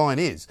bottom line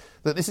is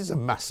that this is a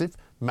massive,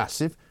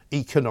 massive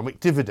economic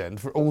dividend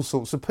for all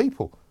sorts of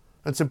people.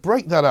 And to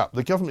break that up,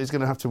 the government is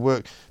going to have to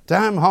work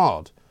damn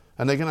hard,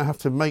 and they're going to have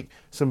to make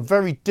some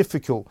very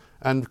difficult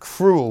and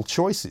cruel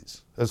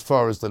choices as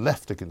far as the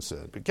left are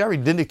concerned. But Gary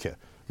Lineker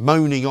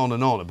moaning on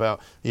and on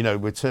about,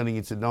 we're turning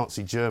into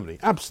Nazi Germany.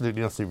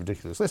 Absolutely utterly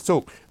ridiculous. Let's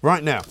talk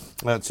right now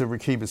to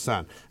Rakib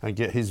Hassan and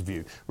get his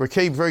view.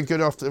 Rakib, very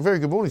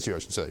good morning to you, I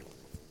should say.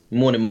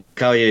 Morning,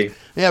 how are you?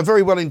 Yeah,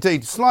 very well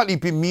indeed. Slightly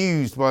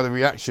bemused by the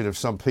reaction of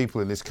some people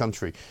in this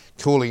country,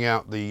 calling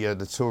out the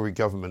Tory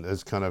government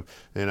as kind of,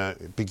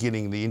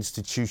 beginning the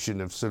institution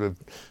of sort of,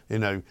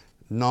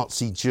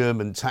 Nazi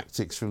German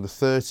tactics from the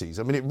 30s.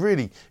 I mean, it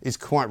really is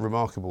quite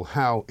remarkable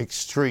how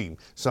extreme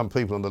some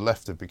people on the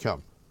left have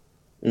become.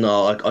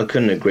 No, I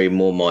couldn't agree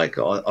more, Mike.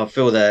 I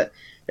feel that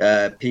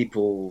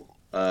people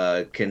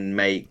can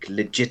make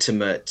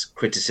legitimate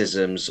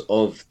criticisms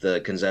of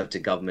the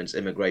Conservative government's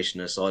immigration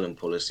and asylum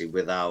policy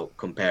without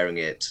comparing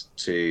it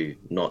to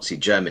Nazi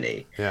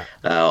Germany. Yeah.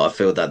 I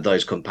feel that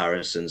those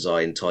comparisons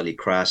are entirely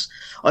crass.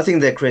 I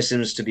think there are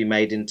criticisms to be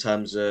made in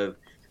terms of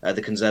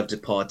the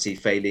Conservative Party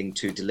failing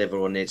to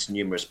deliver on its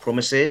numerous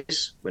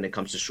promises when it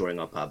comes to shoring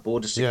up our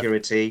border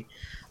security.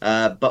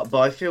 Yeah. But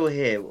I feel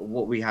here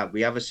what we have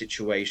a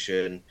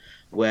situation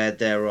where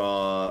there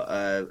are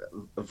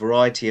a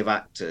variety of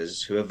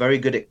actors who are very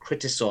good at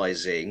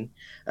criticising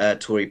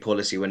Tory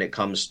policy when it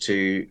comes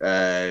to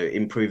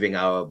improving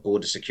our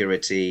border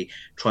security,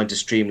 trying to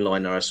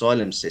streamline our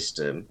asylum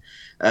system,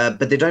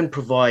 but they don't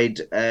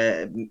provide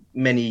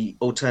many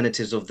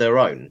alternatives of their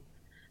own.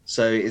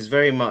 So it's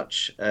very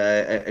much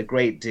a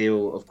great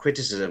deal of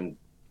criticism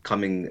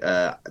coming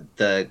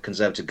the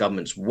Conservative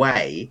government's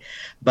way,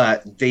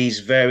 but these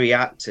very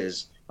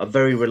actors are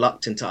very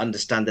reluctant to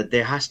understand that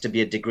there has to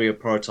be a degree of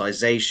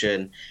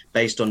prioritisation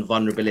based on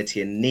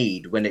vulnerability and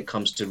need when it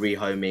comes to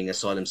rehoming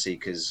asylum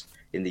seekers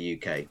in the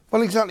UK.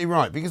 Well, exactly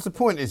right, because the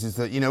point is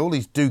that, all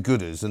these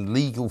do-gooders and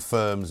legal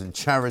firms and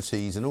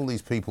charities and all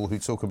these people who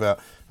talk about,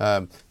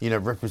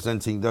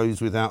 representing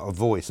those without a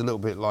voice, a little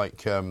bit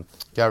like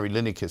Gary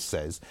Lineker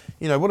says,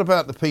 what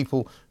about the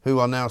people who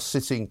are now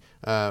sitting,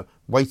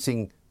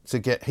 waiting to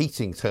get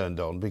heating turned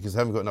on because they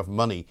haven't got enough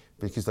money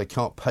because they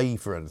can't pay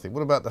for anything?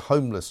 What about the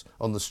homeless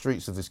on the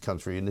streets of this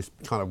country in this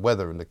kind of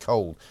weather and the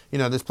cold?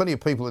 There's plenty of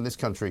people in this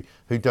country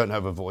who don't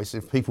have a voice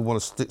if people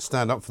want to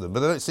stand up for them, but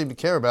they don't seem to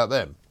care about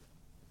them.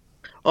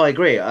 I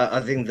agree.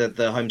 I think that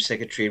the Home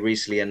Secretary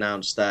recently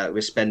announced that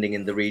we're spending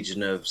in the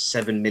region of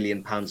 £7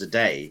 million a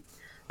day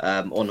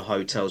on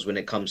hotels when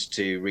it comes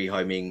to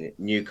rehoming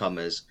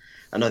newcomers.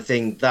 And I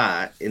think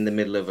that in the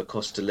middle of a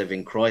cost of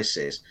living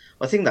crisis,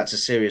 I think that's a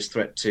serious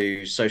threat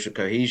to social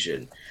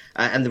cohesion.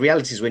 And the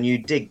reality is when you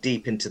dig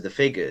deep into the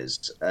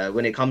figures,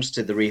 when it comes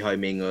to the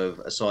rehoming of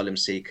asylum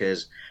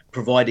seekers,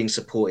 providing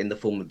support in the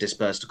form of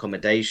dispersed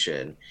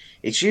accommodation,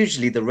 it's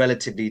usually the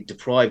relatively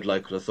deprived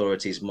local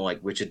authorities, Mike,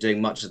 which are doing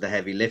much of the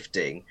heavy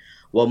lifting,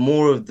 while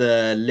more of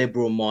the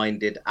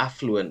liberal-minded,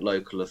 affluent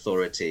local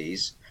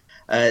authorities,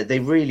 they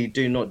really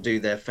do not do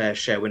their fair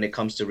share when it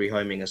comes to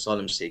rehoming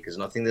asylum seekers.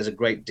 And I think there's a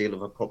great deal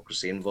of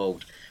hypocrisy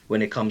involved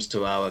when it comes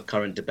to our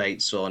current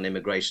debates on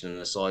immigration and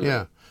asylum.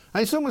 Yeah,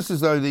 and it's almost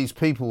as though these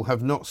people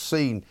have not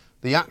seen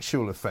the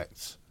actual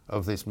effects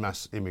of this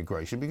mass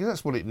immigration, because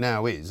that's what it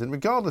now is. And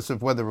regardless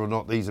of whether or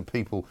not these are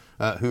people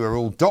who are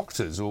all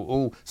doctors or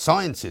all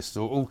scientists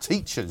or all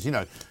teachers,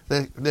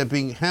 they're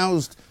being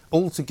housed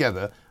all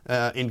together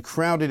in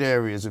crowded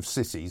areas of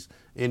cities,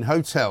 in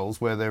hotels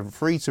where they're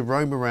free to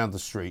roam around the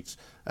streets,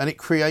 and it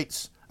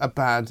creates a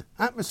bad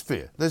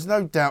atmosphere. There's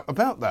no doubt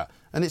about that.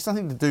 And it's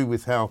nothing to do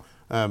with how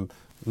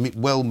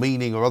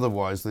well-meaning or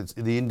otherwise that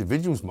the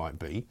individuals might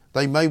be.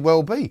 They may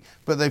well be,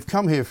 but they've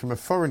come here from a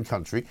foreign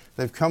country.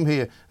 They've come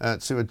here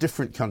to a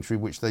different country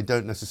which they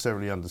don't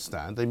necessarily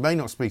understand. They may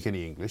not speak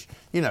any English.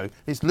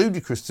 It's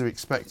ludicrous to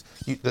expect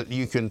that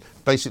you can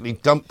basically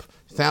dump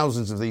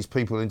thousands of these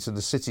people into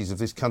the cities of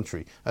this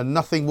country and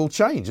nothing will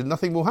change and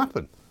nothing will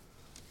happen.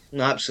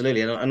 No,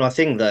 absolutely. And I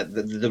think that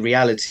the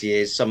reality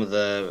is some of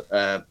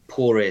the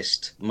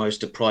poorest,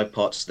 most deprived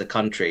parts of the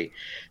country,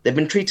 they've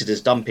been treated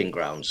as dumping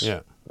grounds. Yeah.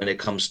 When it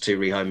comes to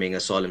rehoming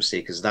asylum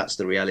seekers. That's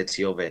the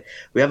reality of it.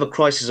 We have a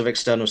crisis of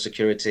external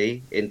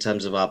security in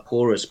terms of our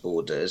porous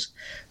borders.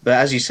 But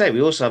as you say, we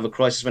also have a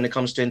crisis when it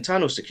comes to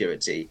internal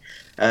security.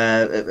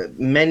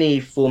 Many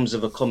forms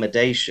of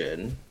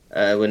accommodation,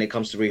 when it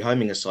comes to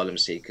rehoming asylum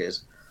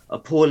seekers, are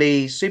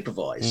poorly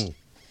supervised.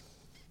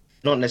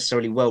 Not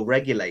necessarily well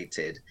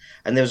regulated.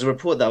 And there was a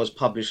report that was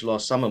published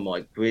last summer,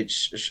 Mike,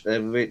 which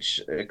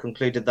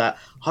concluded that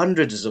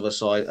hundreds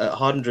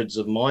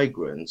of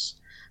migrants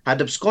had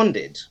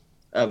absconded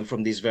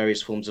from these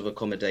various forms of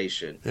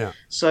accommodation. Yeah.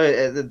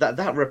 So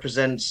that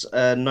represents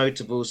a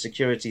notable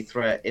security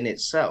threat in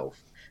itself,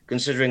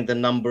 considering the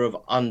number of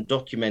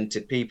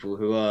undocumented people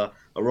who are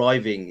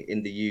arriving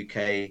in the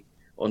UK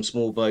on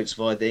small boats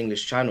via the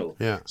English Channel.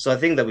 Yeah. So I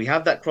think that we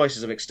have that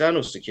crisis of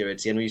external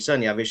security, and we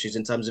certainly have issues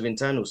in terms of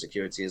internal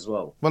security as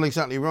well. Well,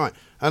 exactly right.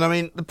 And I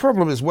mean, the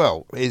problem as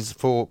well is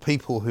for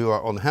people who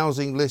are on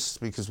housing lists,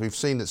 because we've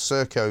seen that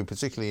Serco,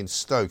 particularly in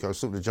Stoke, I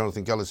was talking to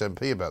Jonathan Gullis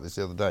MP about this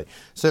the other day,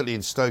 certainly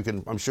in Stoke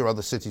and I'm sure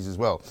other cities as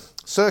well,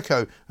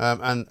 Serco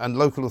and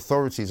local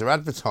authorities are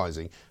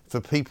advertising for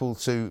people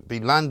to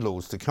be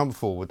landlords to come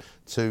forward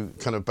to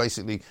kind of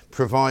basically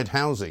provide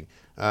housing,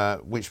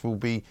 which will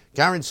be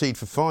guaranteed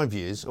for 5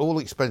 years, all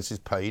expenses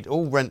paid,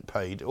 all rent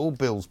paid, all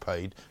bills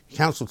paid,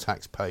 council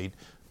tax paid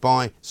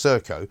by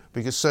Serco,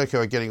 because Serco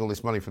are getting all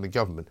this money from the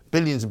government,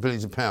 billions and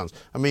billions of pounds.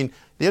 I mean,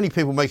 the only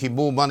people making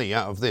more money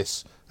out of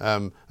this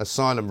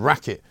asylum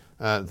racket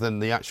than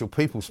the actual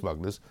people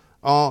smugglers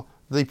are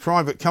the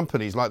private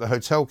companies like the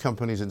hotel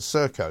companies and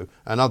Serco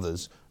and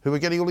others who are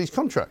getting all these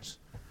contracts.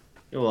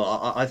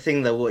 Well, I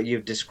think that what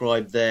you've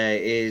described there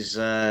is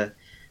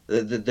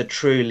the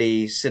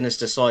truly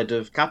sinister side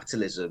of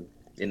capitalism.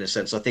 In a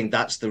sense, I think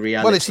that's the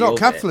reality. Well, it's not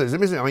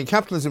capitalism, isn't it? I mean,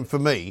 capitalism for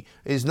me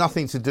is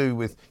nothing to do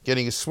with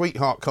getting a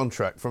sweetheart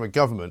contract from a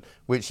government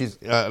which is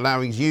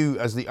allowing you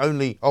as the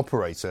only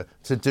operator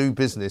to do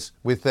business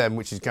with them,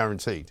 which is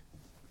guaranteed.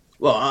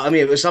 Well, I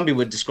mean, some people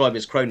would describe it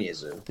as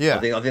cronyism. Yeah,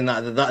 I think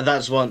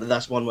that's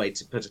one way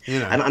to put it. You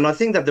know. And I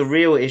think that the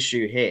real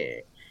issue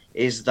here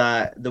is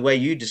that the way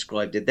you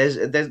described it,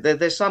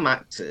 there's some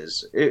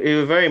actors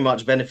who are very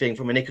much benefiting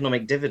from an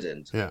economic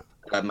dividend. Yeah.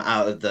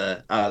 Out of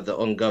the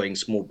ongoing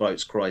small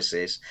boats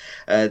crisis,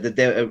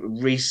 that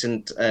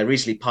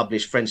recently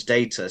published French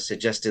data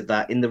suggested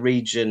that in the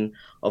region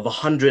of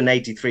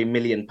 183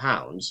 million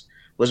pounds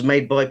was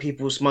made by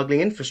people smuggling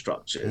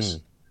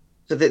infrastructures.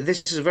 So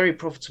this is a very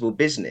profitable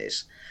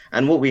business.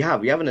 And what we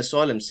have an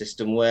asylum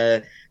system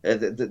where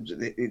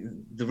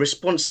the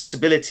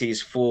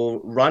responsibilities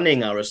for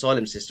running our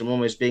asylum system are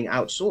almost being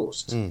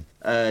outsourced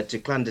to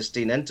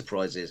clandestine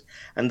enterprises.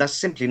 And that's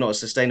simply not a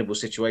sustainable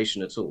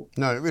situation at all.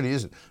 No, it really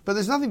isn't. But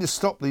there's nothing to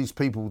stop these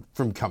people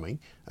from coming.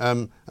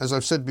 As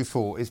I've said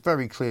before, it's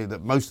very clear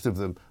that most of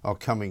them are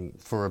coming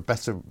for a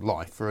better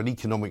life, for an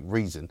economic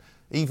reason.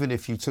 Even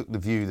if you took the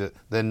view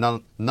that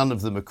none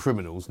of them are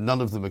criminals, none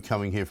of them are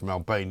coming here from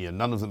Albania,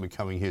 none of them are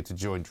coming here to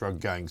join drug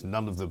gangs,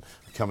 none of them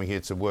are coming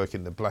here to work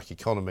in the black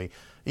economy.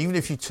 Even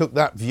if you took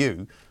that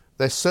view,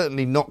 they're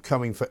certainly not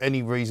coming for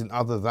any reason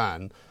other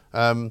than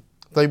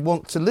they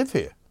want to live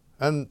here,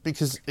 and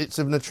because it's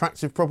an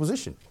attractive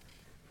proposition.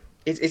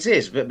 It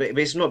is, but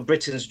it's not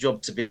Britain's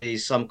job to be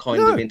some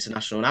kind of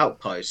international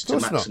outpost to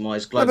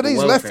maximise global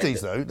welfare. But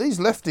these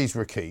lefties, though,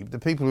 Rakib, the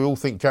people who all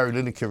think Gary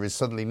Lineker is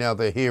suddenly now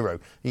their hero,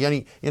 he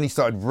only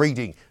started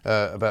reading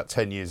about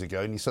 10 years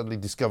ago, and he suddenly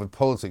discovered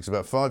politics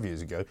about 5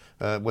 years ago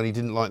when he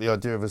didn't like the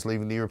idea of us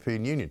leaving the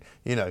European Union,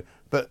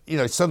 But,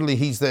 suddenly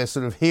he's their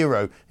sort of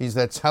hero, he's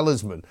their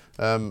talisman,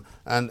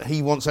 and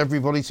he wants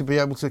everybody to be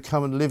able to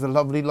come and live a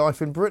lovely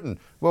life in Britain.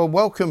 Well,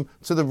 welcome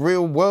to the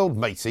real world,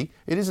 matey.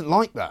 It isn't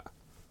like that.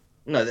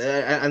 No,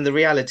 and the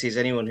reality is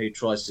anyone who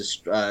tries to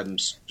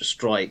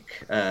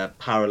strike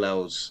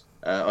parallels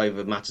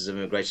over matters of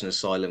immigration and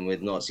asylum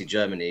with Nazi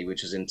Germany,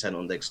 which is intent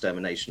on the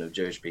extermination of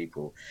Jewish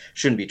people,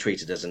 shouldn't be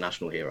treated as a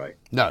national hero.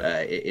 No.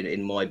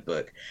 In my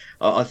book.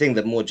 I think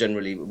that more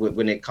generally,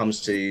 when it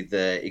comes to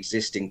the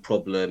existing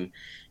problem,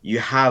 you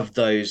have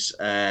those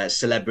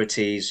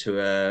celebrities who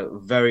are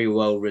very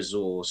well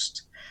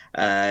resourced.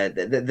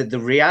 The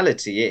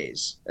reality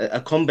is a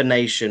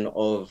combination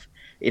of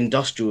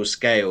industrial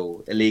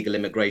scale illegal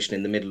immigration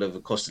in the middle of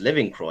a cost of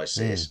living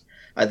crisis,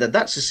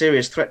 that's a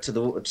serious threat to the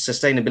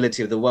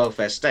sustainability of the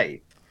welfare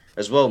state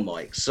as well,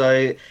 Mike.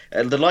 So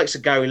the likes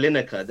of Gary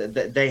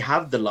Lineker, they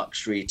have the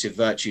luxury to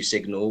virtue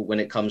signal when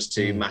it comes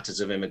to matters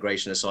of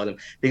immigration and asylum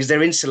because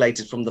they're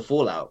insulated from the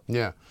fallout.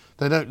 Yeah.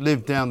 They don't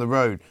live down the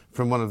road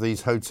from one of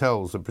these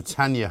hotels, the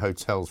Britannia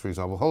hotels, for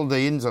example.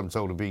 Holiday Inns, I'm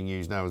told, are being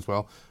used now as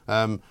well,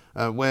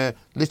 where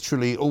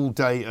literally all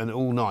day and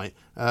all night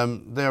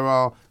there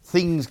are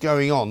things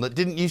going on that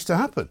didn't used to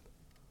happen.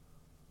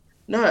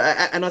 No,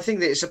 and I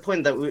think that it's a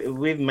point that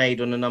we've made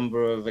on a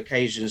number of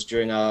occasions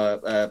during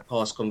our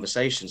past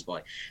conversations,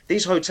 Mike.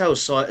 These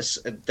hotels,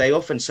 they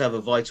often serve a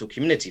vital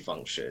community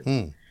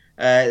function.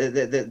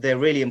 They're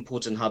really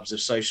important hubs of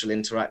social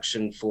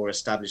interaction for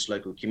established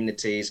local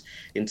communities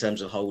in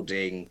terms of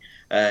holding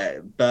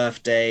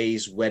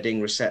birthdays, wedding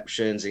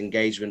receptions,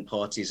 engagement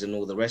parties, and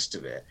all the rest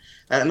of it.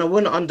 And I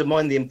wouldn't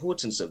undermine the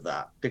importance of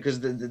that because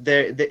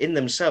they're in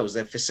themselves,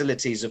 they're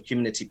facilities of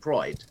community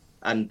pride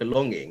and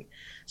belonging.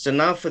 So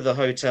now for the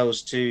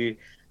hotels to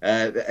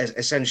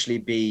essentially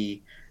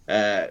be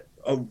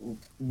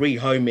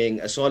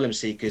rehoming asylum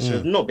seekers who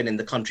have not been in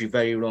the country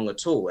very long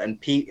at all, and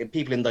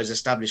people in those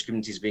established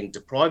communities being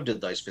deprived of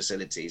those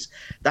facilities,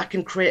 that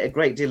can create a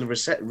great deal of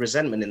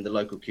resentment in the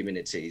local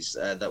communities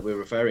that we're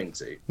referring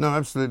to. No,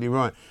 absolutely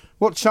right.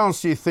 What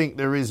chance do you think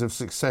there is of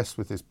success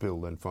with this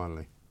bill then,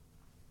 finally?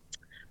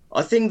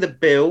 I think the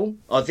bill,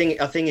 I think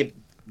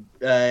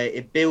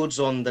it builds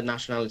on the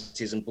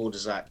Nationalities and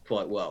Borders Act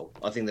quite well.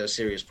 I think there are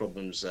serious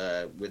problems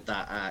with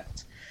that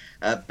act.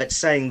 But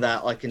saying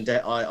that, I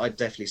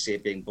definitely see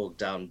it being bogged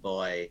down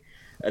by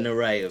an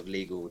array of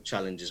legal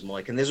challenges,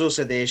 Mike. And there's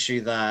also the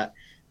issue that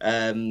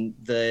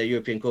the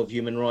European Court of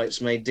Human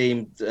Rights may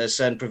deem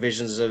certain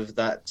provisions of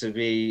that to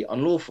be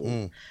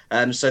unlawful.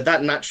 So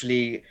that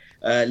naturally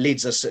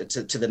leads us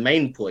to the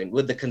main point.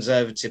 Would the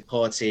Conservative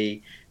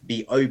Party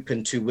be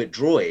open to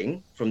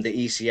withdrawing from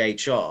the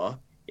ECHR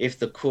if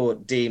the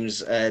court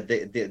deems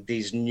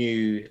these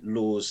new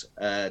laws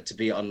to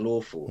be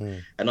unlawful.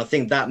 And I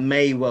think that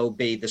may well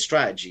be the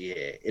strategy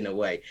here, in a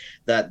way,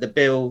 that the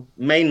bill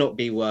may not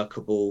be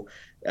workable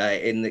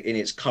in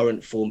its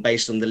current form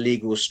based on the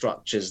legal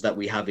structures that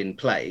we have in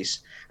place.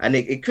 And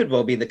it could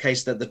well be the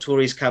case that the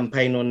Tories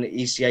campaign on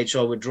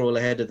ECHR withdrawal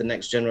ahead of the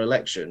next general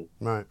election.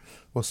 Right.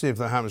 We'll see if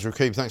that happens.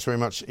 Rakib, thanks very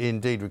much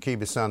indeed. Rakib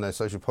Hassan, their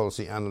social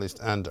policy analyst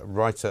and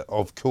writer,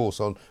 of course,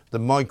 on the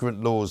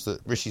migrant laws that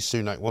Rishi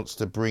Sunak wants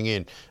to bring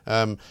in.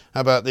 How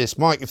about this?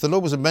 Mike, if the law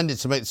was amended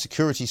to make the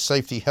security,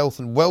 safety, health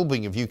and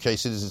well-being of UK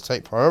citizens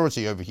take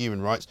priority over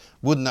human rights,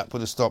 wouldn't that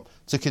put a stop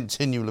to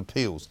continual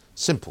appeals?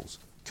 Simples.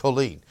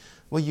 Colleen.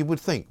 Well, you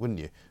would think, wouldn't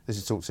you? This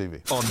is Talk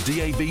TV. On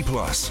DAB+,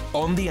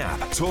 on the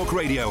app, Talk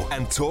Radio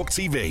and Talk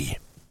TV.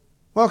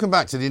 Welcome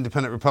back to the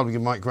Independent Republic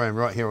of Mike Graham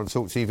right here on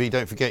Talk TV.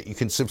 Don't forget you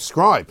can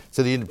subscribe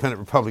to the Independent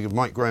Republic of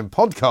Mike Graham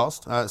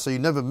podcast so you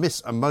never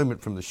miss a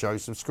moment from the show.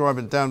 Subscribe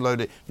and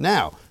download it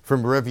now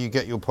from wherever you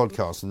get your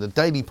podcast. And the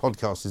daily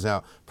podcast is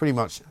out pretty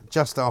much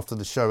just after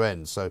the show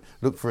ends. So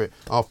look for it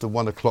after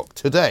 1 o'clock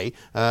today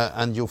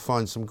and you'll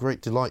find some great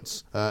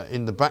delights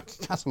in the back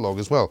catalogue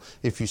as well,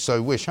 if you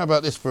so wish. How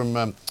about this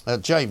from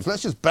James?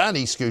 Let's just ban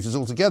e-scooters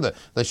altogether.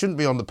 They shouldn't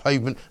be on the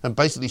pavement and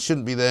basically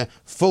shouldn't be there,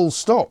 full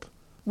stop.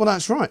 Well,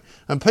 that's right.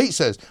 And Pete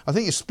says, I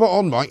think you're spot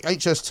on, Mike.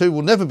 HS2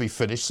 will never be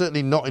finished,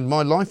 certainly not in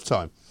my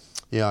lifetime.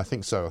 Yeah, I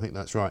think so. I think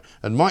that's right.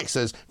 And Mike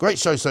says, great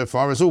show so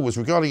far. As always,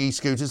 regarding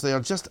e-scooters, they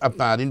are just a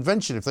bad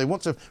invention. If they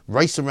want to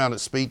race around at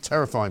speed,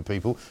 terrifying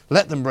people,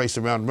 let them race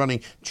around running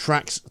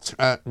tracks,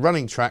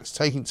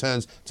 taking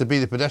turns to be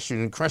the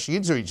pedestrian and crashing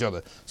into each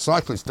other.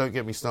 Cyclists, don't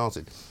get me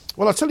started.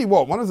 Well, I'll tell you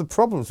what, one of the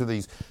problems with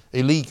these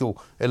illegal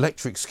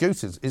electric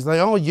scooters is they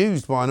are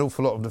used by an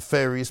awful lot of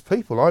nefarious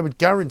people. I would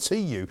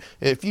guarantee you,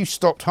 if you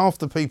stopped half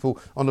the people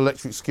on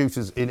electric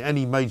scooters in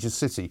any major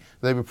city,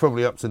 they were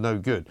probably up to no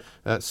good.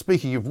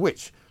 Speaking of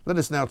which, let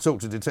us now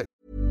talk to Detective...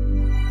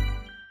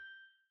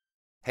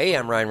 Hey,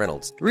 I'm Ryan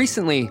Reynolds.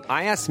 Recently,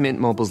 I asked Mint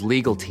Mobile's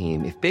legal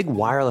team if big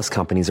wireless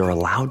companies are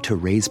allowed to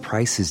raise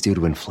prices due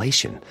to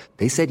inflation.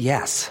 They said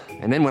yes.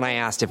 And then when I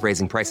asked if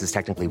raising prices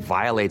technically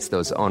violates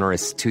those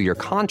onerous 2-year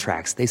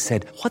contracts, they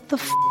said, what the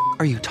f***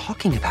 are you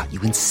talking about,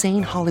 you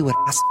insane Hollywood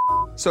ass f-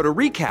 So to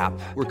recap,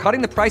 we're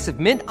cutting the price of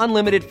Mint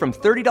Unlimited from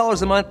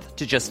 $30 a month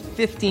to just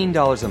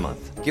 $15 a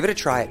month. Give it a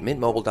try at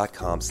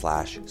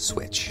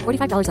mintmobile.com/switch.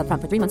 $45 up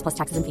front for 3 months plus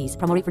taxes and fees.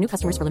 Promo rate for new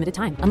customers for limited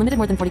time. Unlimited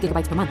more than 40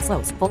 gigabytes per month.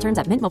 Slows full terms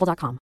at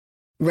mintmobile.com.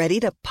 Ready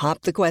to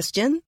pop the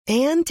question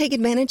and take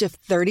advantage of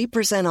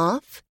 30%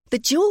 off? The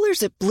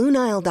jewelers at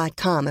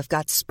BlueNile.com have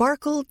got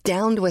sparkle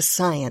down to a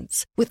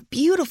science with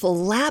beautiful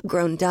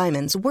lab-grown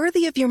diamonds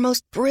worthy of your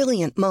most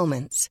brilliant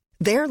moments.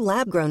 Their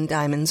lab-grown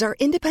diamonds are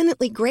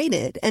independently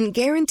graded and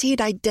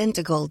guaranteed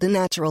identical to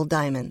natural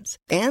diamonds.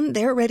 And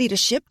they're ready to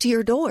ship to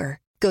your door.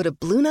 Go to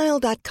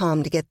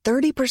BlueNile.com to get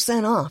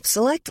 30% off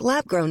select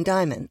lab-grown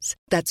diamonds.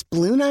 That's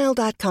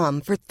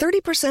BlueNile.com for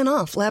 30%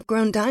 off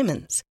lab-grown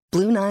diamonds.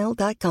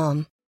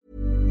 BlueNile.com.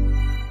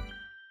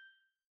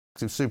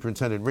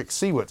 Superintendent Rick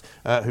Seward,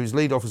 who's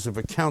lead officer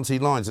for County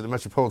Lines at the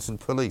Metropolitan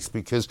Police,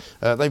 because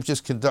they've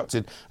just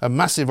conducted a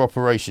massive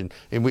operation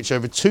in which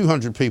over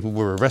 200 people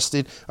were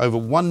arrested, over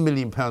 £1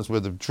 million worth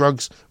of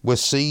drugs were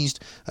seized,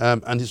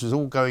 and this was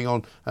all going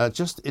on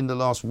just in the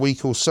last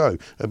week or so,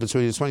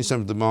 between the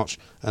 27th of March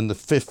and the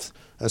 5th.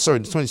 The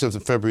 27th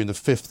of February and the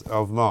 5th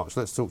of March.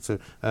 Let's talk to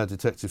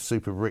Detective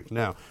Super Rick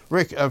now.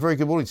 Rick, very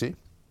good morning to you.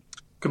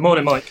 Good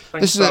morning, Mike.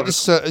 Thanks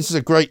This is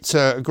a great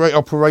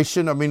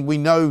operation. I mean, we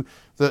know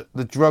that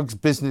the drugs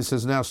business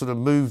has now sort of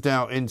moved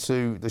out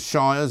into the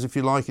shires, if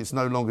you like. It's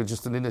no longer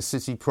just an inner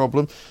city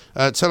problem.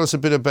 Tell us a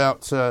bit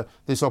about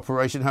this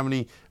operation. How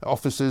many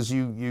officers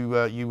you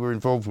were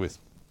involved with?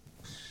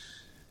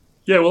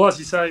 Yeah, well, as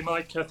you say,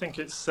 Mike, I think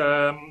it's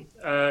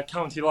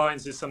County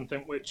Lines is something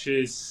which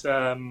is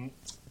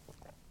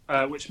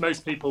which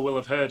most people will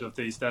have heard of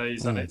these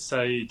days, and it's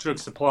a drug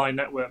supply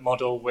network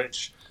model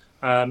which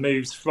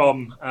moves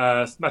from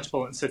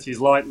metropolitan cities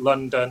like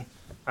London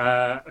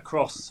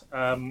across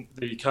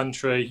the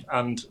country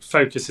and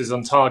focuses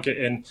on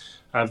targeting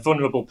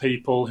vulnerable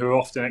people who are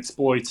often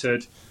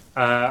exploited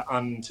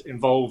and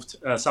involved,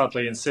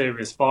 sadly, in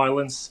serious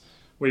violence.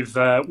 We've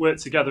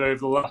worked together over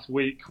the last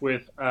week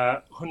with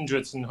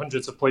hundreds and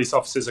hundreds of police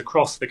officers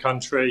across the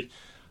country.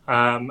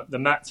 The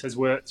Met has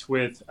worked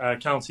with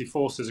county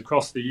forces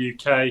across the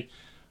UK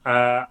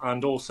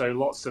and also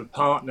lots of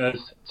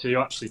partners to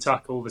actually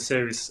tackle the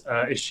serious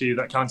issue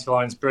that County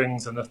Lines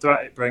brings and the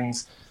threat it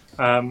brings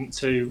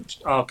to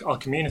our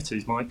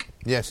communities, Mike.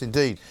 Yes,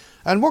 indeed.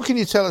 And what can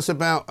you tell us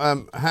about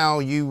how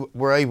you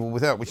were able,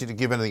 without wishing to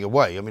give anything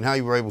away, I mean, how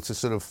you were able to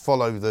sort of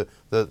follow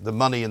the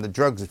money and the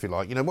drugs, if you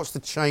like? You know, what's the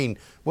chain?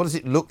 What does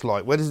it look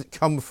like? Where does it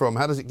come from?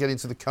 How does it get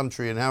into the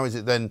country? And how is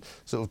it then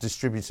sort of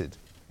distributed?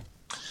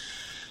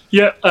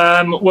 Yeah,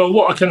 well,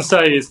 what I can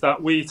say is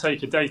that we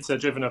take a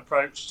data-driven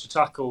approach to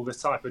tackle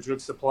this type of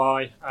drug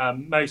supply.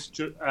 Most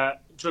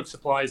drug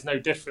supply is no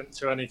different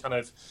to any kind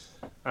of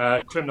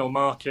criminal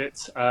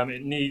market. They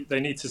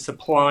need to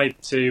supply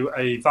to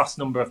a vast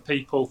number of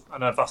people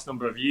and a vast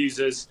number of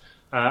users,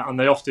 and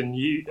they often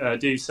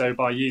do so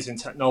by using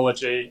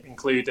technology,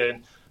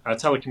 including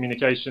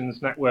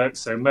telecommunications networks,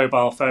 so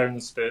mobile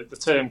phones. The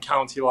term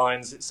county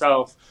lines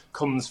itself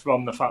comes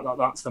from the fact that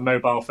that's the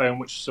mobile phone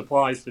which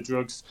supplies the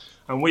drugs.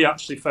 And we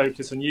actually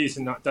focus on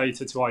using that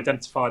data to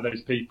identify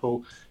those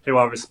people who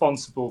are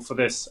responsible for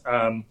this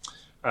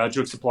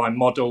drug supply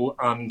model.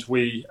 And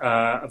we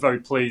are very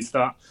pleased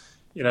that,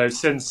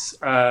 since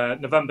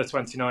November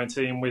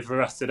 2019, we've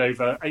arrested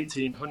over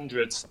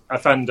 1,800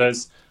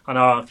 offenders, and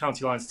our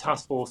County Lines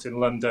Task Force in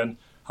London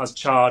has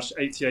charged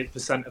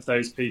 88% of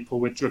those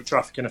people with drug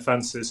trafficking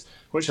offences,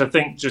 which I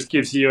think just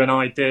gives you an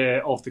idea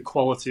of the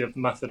quality of the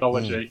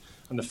methodology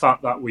and the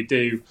fact that we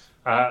do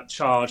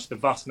charge the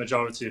vast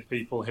majority of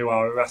people who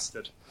are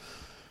arrested.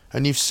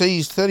 And you've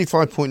seized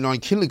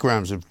 35.9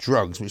 kilograms of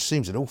drugs, which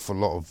seems an awful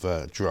lot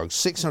of drugs,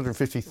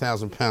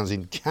 £650,000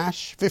 in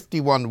cash,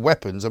 51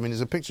 weapons. I mean,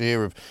 there's a picture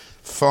here of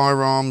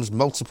firearms,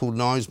 multiple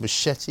knives,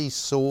 machetes,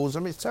 saws. I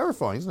mean, it's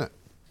terrifying, isn't it?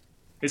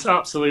 It's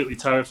absolutely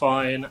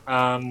terrifying,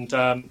 and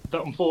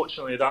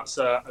unfortunately that's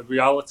a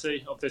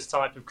reality of this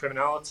type of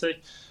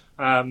criminality.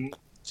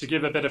 To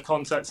give a bit of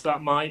context to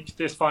that, Mike,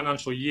 this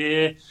financial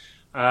year,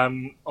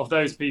 of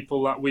those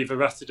people that we've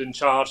arrested and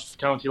charged for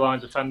county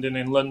lines offending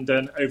in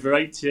London, over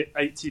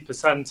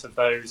 80% of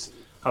those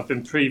have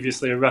been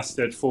previously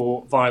arrested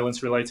for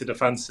violence-related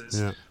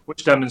offences,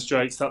 which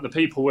demonstrates that the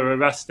people we're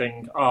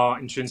arresting are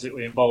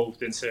intrinsically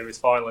involved in serious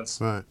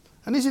violence. Right.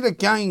 And is it a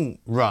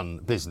gang-run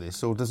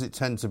business, or does it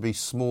tend to be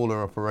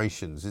smaller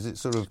operations?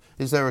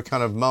 Is there a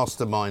kind of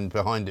mastermind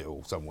behind it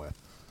all somewhere?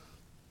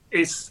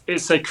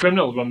 It's a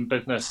criminal-run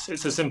business.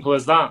 It's as simple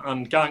as that.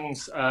 And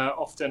gangs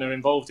often are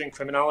involved in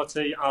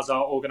criminality, as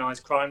are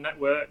organised crime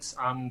networks.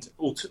 And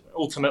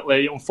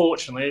ultimately,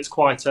 unfortunately, it's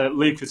quite a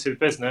lucrative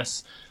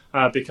business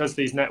because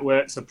these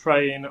networks are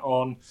preying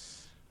on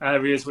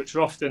areas which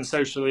are often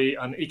socially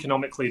and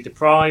economically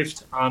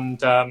deprived. And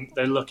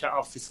they look at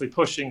obviously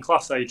pushing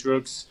Class A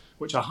drugs,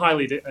 which are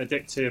highly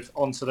addictive,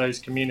 onto those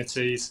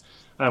communities,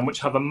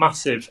 which have a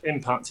massive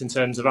impact in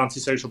terms of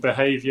antisocial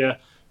behaviour,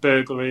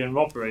 burglary and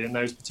robbery in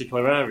those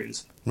particular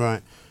areas.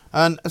 Right.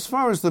 And as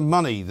far as the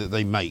money that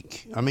they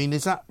make, I mean,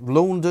 is that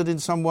laundered in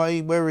some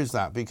way? Where is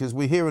that? Because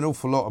we hear an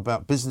awful lot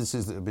about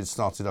businesses that have been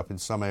started up in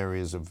some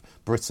areas of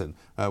Britain,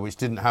 which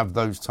didn't have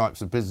those types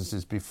of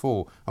businesses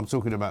before. I'm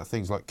talking about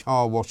things like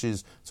car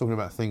washes, talking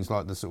about things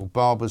like the sort of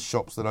barbers'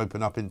 shops that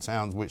open up in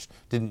towns which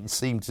didn't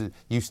seem to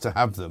used to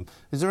have them.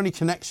 Is there any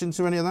connection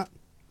to any of that?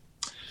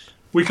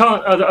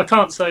 I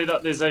can't say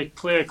that there's a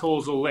clear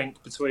causal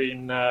link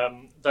between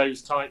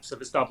those types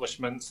of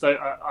establishments.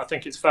 I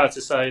think it's fair to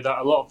say that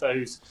a lot of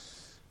those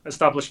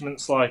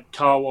establishments, like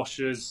car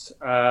washers,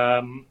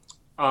 are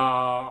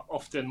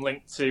often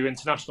linked to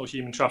international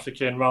human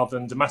trafficking rather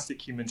than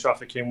domestic human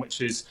trafficking, which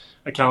is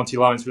a county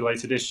lines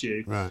related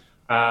issue. Right.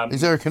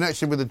 Is there a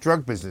connection with the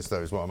drug business,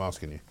 though, is what I'm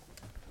asking you?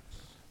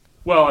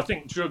 Well, I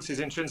think drugs is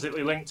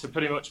intrinsically linked to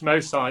pretty much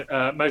most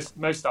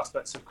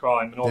aspects of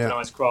crime and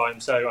organised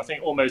crime. So I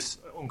think almost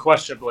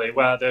unquestionably,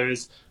 where there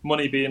is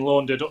money being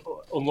laundered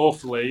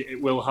unlawfully,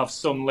 it will have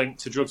some link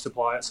to drug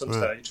supply at some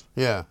stage.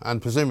 Yeah,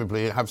 and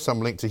presumably it have some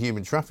link to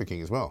human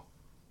trafficking as well.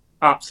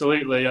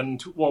 Absolutely,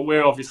 and what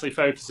we're obviously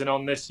focusing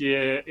on this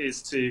year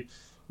is to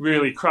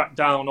really crack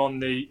down on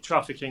the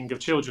trafficking of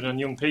children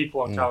and young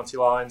people on county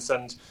lines.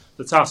 And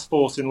the task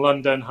force in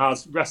London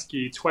has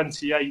rescued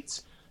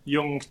 28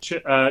 young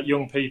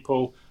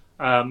people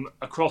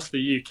across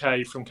the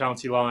UK from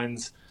county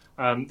lines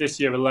this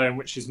year alone,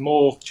 which is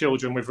more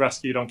children we've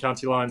rescued on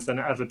county lines than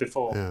ever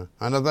before. Yeah.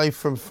 And are they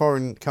from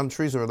foreign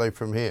countries or are they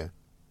from here?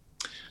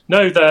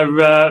 No,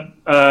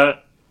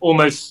 they're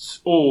almost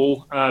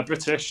all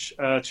British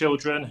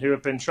children who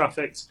have been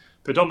trafficked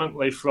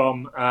predominantly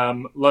from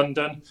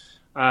London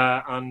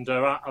and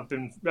have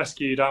been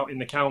rescued out in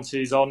the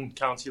counties on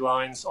county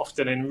lines,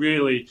 often in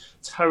really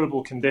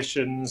terrible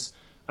conditions,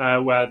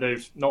 where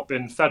they've not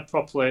been fed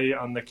properly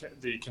and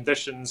the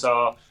conditions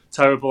are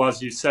terrible,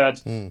 as you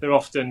said. They're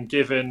often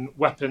given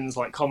weapons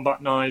like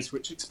combat knives,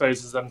 which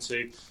exposes them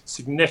to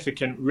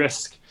significant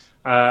risk,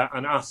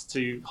 and asked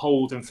to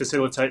hold and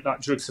facilitate that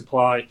drug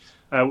supply,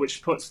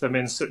 which puts them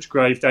in such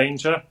grave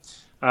danger.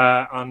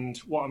 And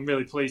what I'm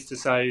really pleased to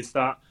say is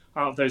that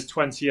out of those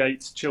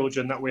 28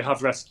 children that we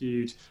have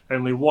rescued,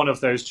 only one of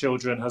those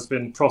children has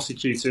been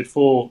prosecuted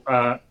for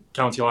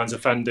county lines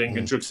offending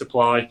and drug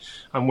supply,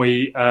 and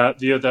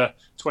the other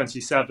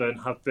 27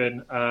 have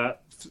been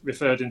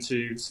referred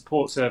into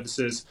support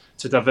services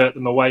to divert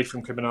them away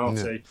from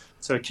criminality.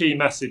 So a key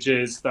message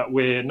is that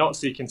we're not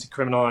seeking to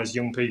criminalise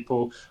young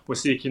people, we're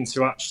seeking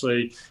to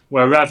actually,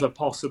 wherever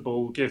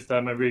possible, give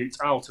them a route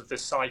out of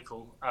this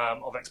cycle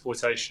of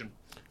exploitation.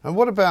 And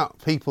what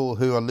about people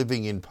who are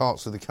living in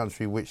parts of the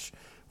country which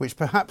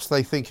perhaps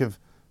they think of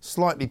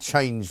slightly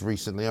changed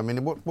recently? I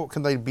mean, what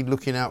can they be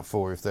looking out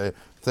for if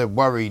they're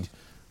worried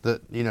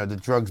that, you know, the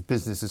drugs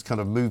business is kind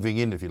of moving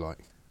in, if you like?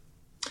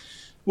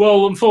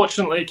 Well,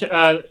 unfortunately,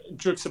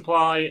 drug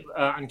supply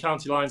and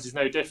county lines is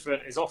no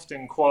different. It's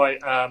often quite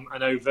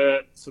an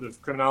overt sort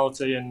of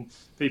criminality, and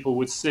people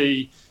would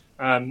see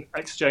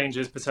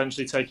exchanges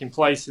potentially taking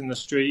place in the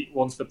street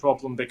once the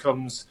problem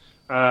becomes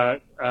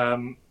sort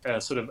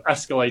of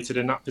escalated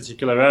in that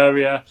particular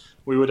area.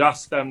 We would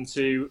ask them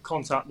to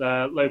contact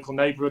their local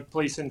neighbourhood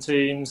policing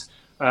teams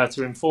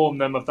to inform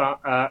them of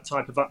that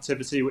type of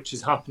activity which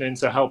is happening,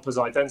 to help us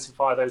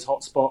identify those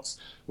hotspots.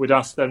 We'd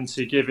ask them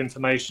to give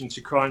information to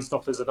Crime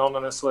Stoppers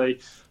anonymously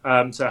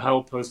to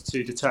help us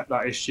to detect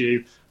that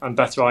issue and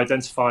better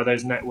identify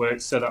those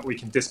networks so that we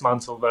can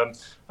dismantle them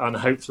and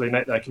hopefully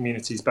make their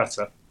communities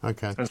better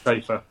and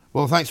safer.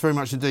 Well, thanks very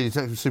much indeed.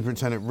 Detective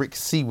Superintendent Rick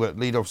Seward,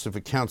 Lead Officer for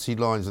County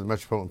Lines of the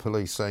Metropolitan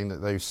Police, saying that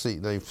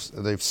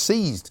they've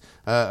seized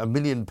 £1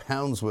 million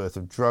worth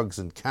of drugs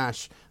and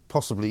cash,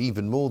 possibly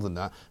even more than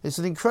that. It's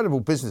an incredible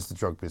business, the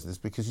drug business,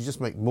 because you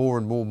just make more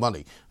and more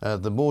money.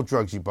 The more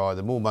drugs you buy,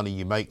 the more money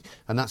you make,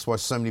 and that's why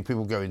so many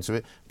people go into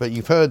it. But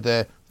you've heard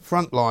there,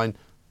 frontline,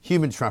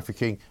 human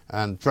trafficking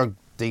and drug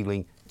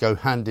dealing go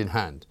hand in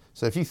hand.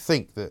 So if you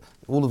think that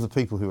all of the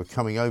people who are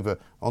coming over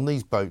on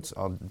these boats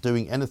are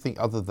doing anything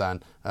other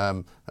than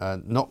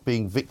not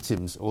being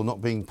victims or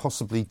not being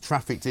possibly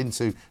trafficked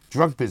into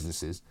drug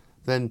businesses,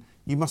 then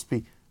you must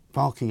be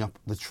barking up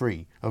the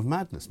tree of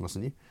madness,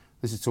 mustn't you?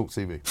 This is Talk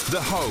TV.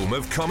 The home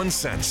of common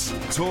sense.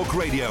 Talk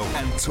Radio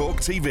and Talk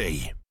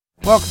TV.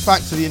 Welcome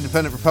back to the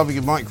Independent Republic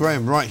of Mike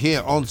Graham, right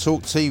here on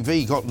Talk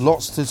TV. Got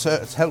lots to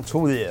tell.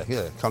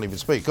 Can't even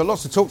speak. Got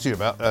lots to talk to you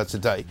about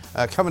today.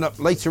 Coming up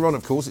later on,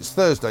 of course, it's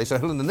Thursday, so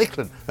Helen and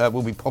Nicklin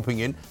will be popping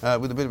in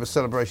with a bit of a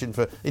celebration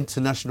for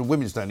International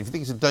Women's Day. And if you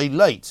think it's a day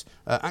late,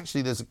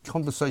 actually there's a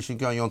conversation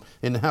going on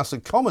in the House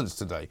of Commons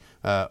today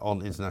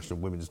on International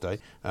Women's Day.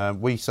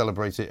 We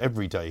celebrate it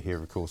every day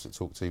here, of course, at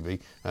Talk TV,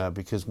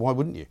 because why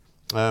wouldn't you?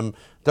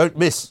 Don't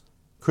miss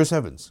Chris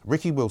Evans,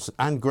 Ricky Wilson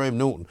and Graham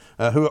Norton,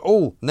 who are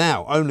all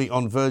now only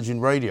on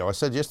Virgin Radio. I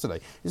said yesterday,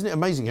 isn't it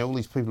amazing how all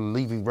these people are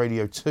leaving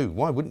Radio 2?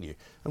 Why wouldn't you?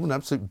 And what an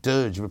absolute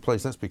dirge of a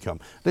place that's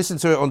become. Listen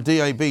to it on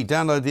DAB,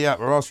 download the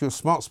app or ask your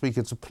smart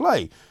speaker to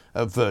play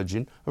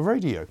Virgin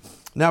Radio.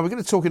 Now, we're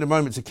going to talk in a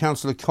moment to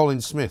Councillor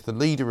Colin Smith, the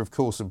leader, of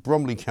course, of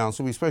Bromley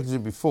Council. We've spoken to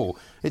him before.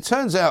 It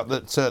turns out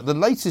that the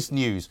latest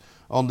news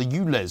on the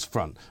ULEZ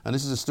front, and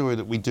this is a story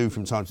that we do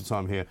from time to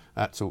time here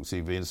at Talk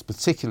TV, and it's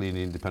particularly in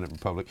the Independent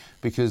Republic,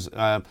 because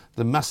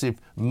the massive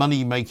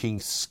money-making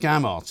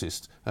scam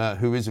artist,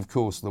 who is, of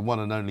course, the one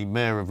and only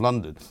Mayor of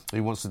London,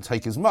 who wants to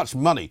take as much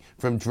money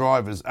from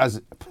drivers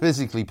as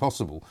physically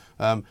possible,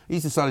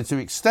 he's decided to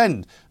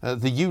extend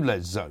the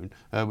ULEZ zone,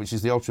 which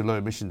is the ultra-low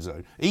emission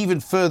zone, even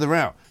further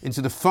out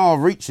into the far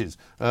reaches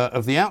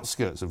of the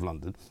outskirts of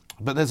London.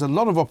 But there's a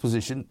lot of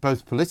opposition,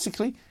 both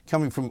politically,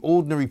 coming from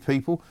ordinary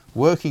people,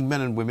 working men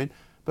and women,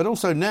 but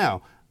also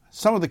now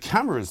some of the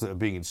cameras that are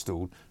being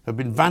installed have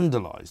been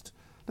vandalised.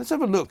 Let's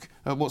have a look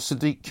at what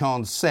Sadiq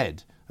Khan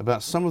said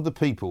about some of the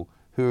people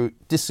who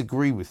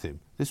disagree with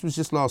him. This was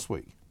just last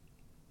week.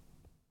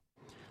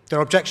 There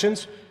are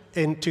objections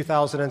in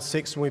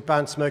 2006 when we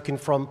banned smoking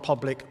from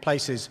public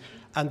places,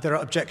 and there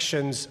are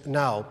objections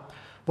now.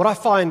 What I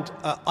find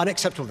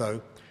unacceptable,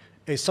 though,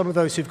 is some of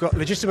those who've got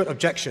legitimate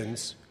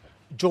objections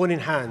joining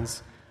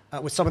hands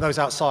with some of those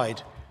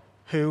outside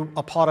who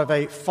are part of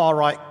a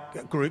far-right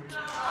group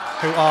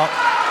who are...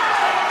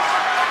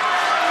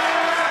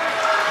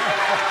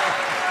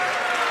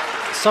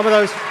 Some of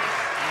those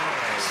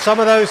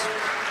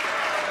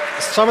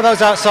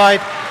outside...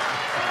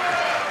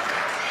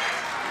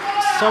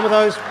 Some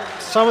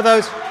of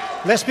those,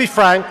 let's be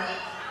frank,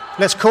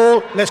 let's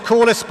call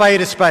a spade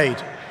a spade.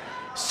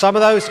 Some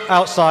of those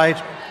outside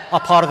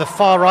are part of the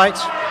far right.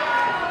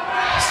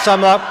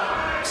 Some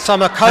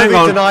are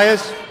COVID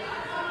deniers,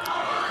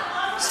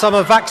 some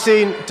are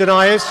vaccine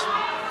deniers,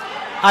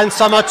 and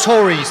some are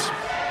Tories.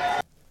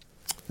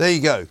 There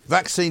you go.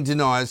 Vaccine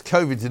deniers,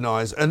 COVID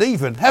deniers, and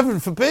even, heaven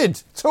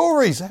forbid,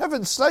 Tories.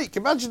 Heaven's sake,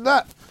 imagine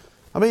that.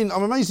 I mean,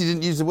 I'm amazed he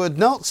didn't use the word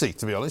Nazi,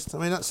 to be honest. I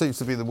mean, that seems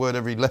to be the word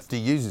every lefty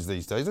uses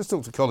these days. Let's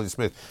talk to Colin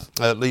Smith,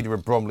 leader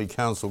of Bromley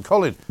Council.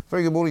 Colin,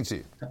 very good morning to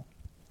you.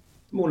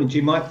 Morning to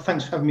you, Mike.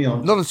 Thanks for having me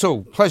on. Not at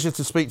all. Pleasure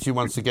to speak to you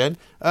once again.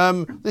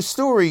 This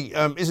story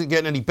isn't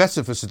getting any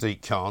better for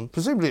Sadiq Khan.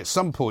 Presumably at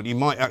some point you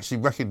might actually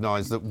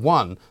recognise that,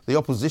 one, the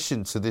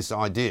opposition to this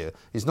idea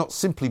is not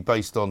simply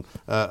based on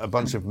a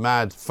bunch of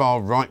mad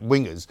far-right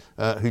wingers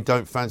who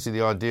don't fancy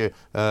the idea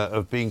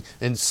of being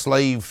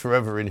enslaved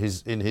forever in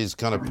his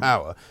kind of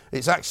power.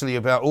 It's actually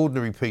about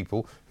ordinary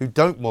people who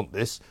don't want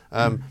this.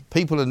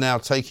 People are now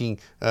taking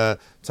sort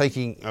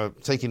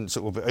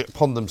of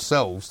upon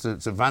themselves to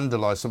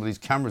vandalise some of these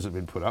cameras that have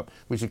been put up,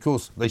 which of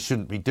course they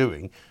shouldn't be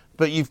doing.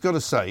 But you've got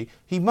to say,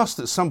 he must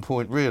at some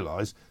point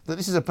realise that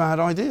this is a bad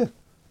idea.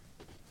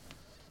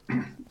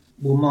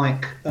 Well,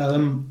 Mike,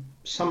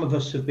 some of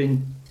us have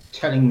been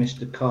telling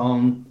Mr.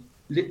 Khan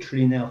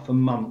literally now for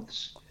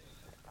months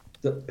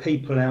that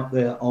people out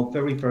there are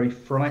very, very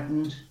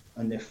frightened,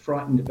 and they're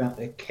frightened about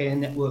their care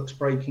networks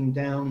breaking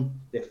down.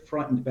 They're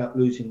frightened about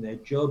losing their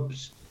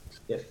jobs.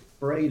 They're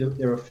afraid of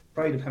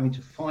having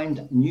to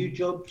find new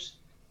jobs,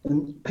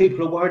 and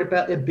people are worried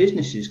about their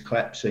businesses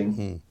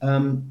collapsing.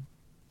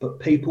 But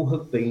people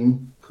have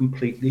been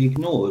completely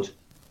ignored.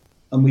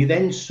 And we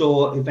then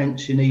saw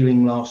events in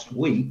Ealing last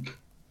week,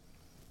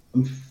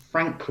 and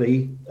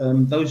frankly,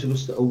 those of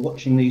us that are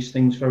watching these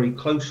things very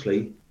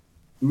closely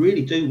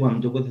really do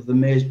wonder whether the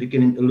mayor's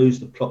beginning to lose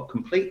the plot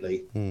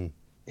completely.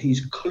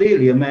 He's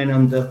clearly a man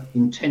under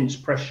intense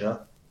pressure,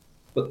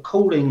 but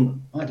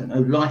calling, I don't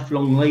know,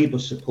 lifelong Labour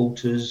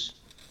supporters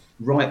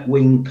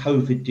right-wing,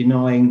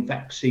 COVID-denying,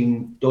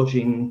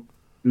 vaccine-dodging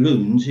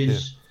loons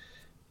is,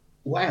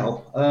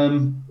 wow,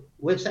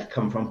 where's that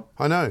come from?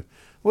 I know.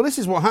 Well, this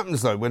is what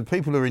happens, though, when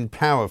people are in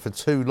power for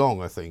too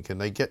long, I think, and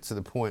they get to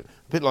the point,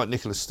 a bit like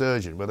Nicola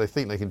Sturgeon, where they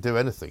think they can do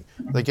anything.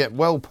 They get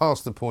well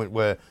past the point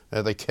where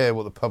they care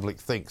what the public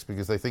thinks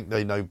because they think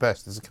they know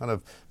best. It's a kind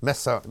of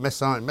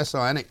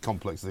messianic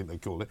complex, I think they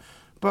call it.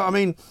 But, I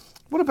mean,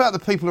 what about the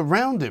people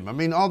around him? I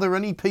mean, are there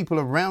any people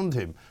around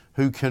him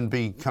who can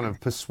be kind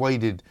of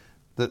persuaded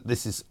that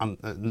this is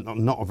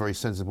not a very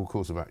sensible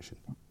course of action?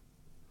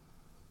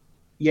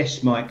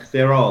 Yes, Mike,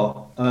 there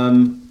are.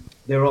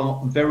 There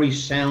are very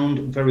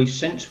sound, very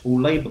sensible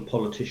Labour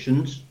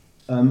politicians.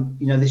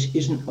 This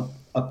isn't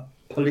a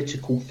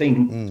political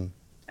thing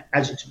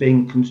as it's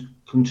being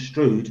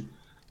construed.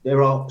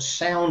 There are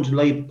sound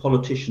Labour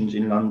politicians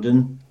in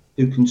London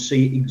who can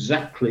see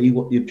exactly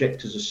what the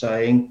objectors are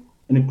saying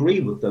and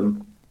agree with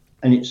them.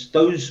 And it's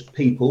those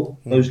people,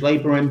 those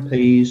Labour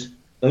MPs,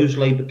 those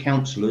Labour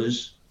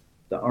councillors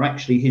that are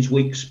actually his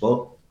weak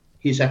spot,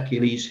 his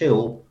Achilles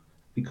heel,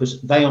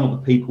 because they are the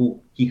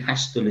people he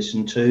has to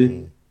listen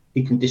to.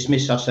 He can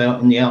dismiss us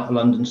out in the outer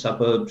London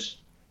suburbs,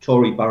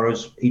 Tory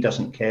boroughs, he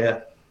doesn't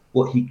care.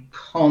 What he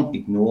can't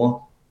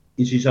ignore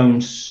is his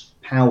own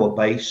power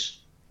base,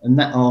 and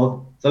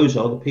those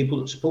are the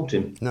people that support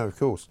him. No, of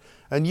course.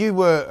 And you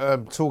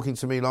were talking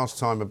to me last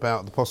time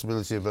about the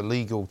possibility of a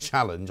legal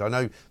challenge. I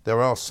know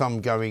there are some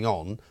going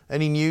on.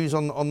 Any news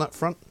on that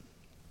front?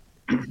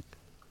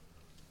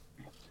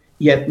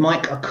 Yeah,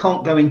 Mike, I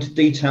can't go into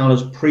detail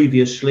as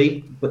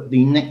previously, but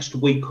the next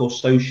week or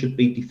so should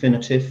be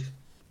definitive.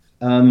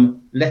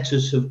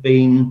 Letters have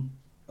been,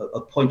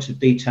 points of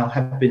detail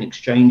have been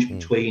exchanged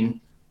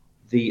between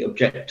the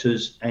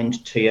objectors and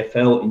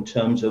TfL in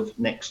terms of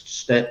next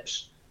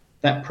steps.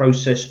 That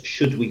process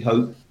should, we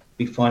hope,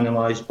 be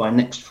finalised by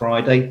next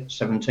Friday,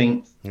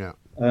 17th,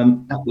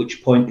 at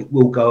which point it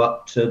will go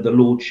up to the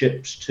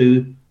Lordships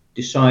to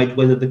decide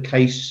whether the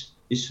case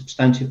is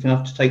substantive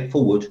enough to take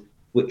forward,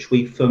 which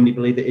we firmly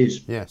believe it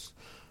is. Yes.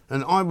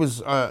 And I was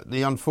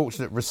the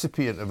unfortunate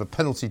recipient of a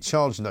penalty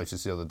charge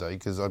notice the other day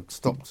because I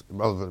stopped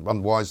rather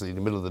unwisely in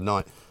the middle of the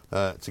night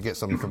to get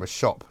something from a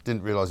shop.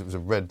 Didn't realise it was a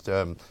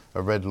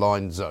red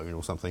line zone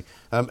or something.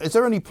 Is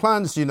there any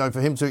plans,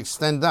 for him to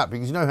extend that?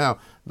 Because you know how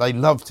they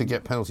love to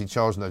get penalty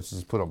charge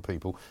notices put on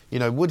people.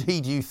 Would he,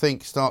 do you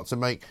think, start to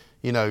make,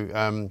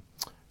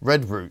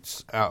 red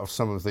routes out of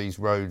some of these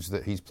roads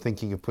that he's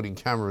thinking of putting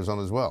cameras on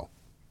as well?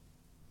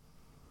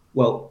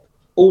 Well,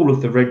 all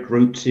of the red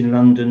routes in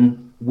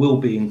London will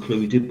be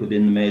included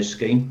within the mayor's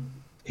scheme.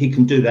 He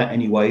can do that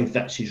anyway.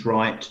 That's his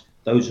right.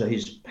 Those are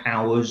his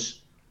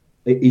powers.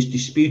 It is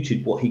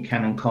disputed what he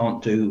can and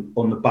can't do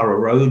on the borough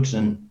roads,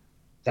 and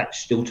that's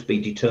still to be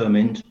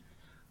determined.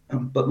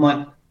 But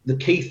Mike, the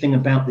key thing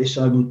about this,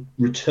 I would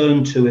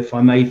return to, if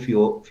I may, for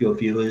your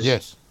viewers.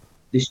 Yes.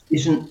 This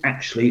isn't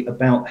actually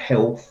about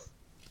health,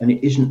 and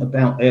it isn't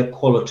about air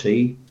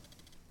quality.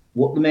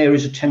 What the mayor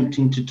is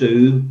attempting to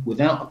do,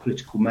 without a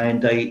political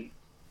mandate,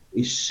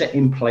 is set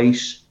in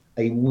place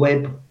a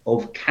web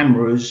of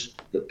cameras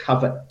that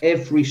cover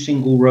every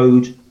single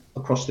road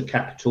across the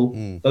capital.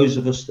 Those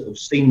of us that have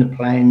seen the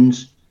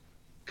plans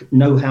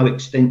know how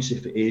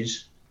extensive it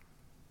is,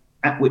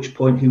 at which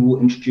point he will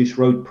introduce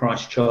road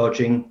price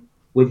charging,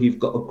 whether you've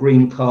got a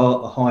green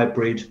car, a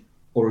hybrid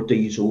or a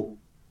diesel.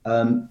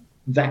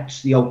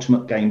 That's the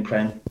ultimate game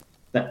plan.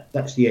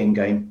 That's the end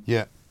game.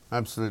 Yeah.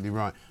 Absolutely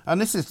right.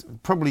 And this is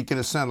probably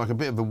going to sound like a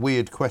bit of a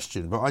weird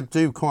question, but I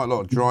do quite a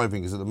lot of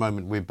driving because at the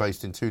moment we're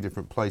based in two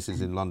different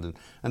places in London.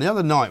 And the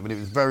other night when it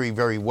was very,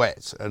 very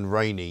wet and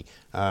rainy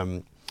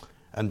and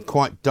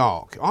quite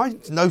dark, I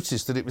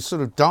noticed that it was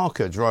sort of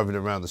darker driving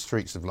around the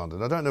streets of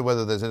London. I don't know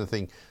whether there's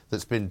anything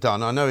that's been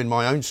done. I know in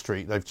my own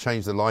street they've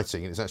changed the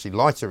lighting and it's actually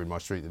lighter in my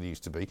street than it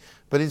used to be.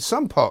 But in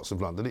some parts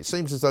of London it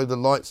seems as though the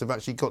lights have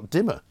actually got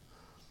dimmer.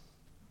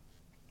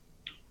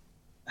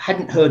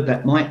 Hadn't heard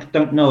that, Mike.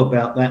 Don't know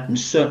about that. And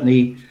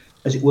certainly,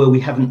 as it were, we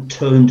haven't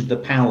turned the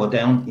power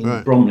down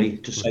in Bromley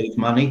to save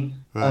money.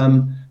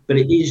 But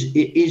it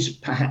is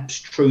perhaps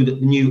true that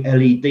the new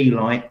LED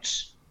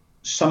lights,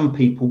 some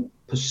people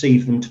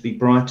perceive them to be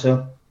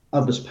brighter,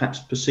 others perhaps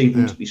perceive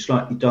them to be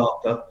slightly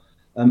darker.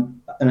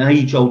 An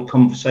age-old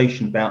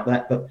conversation about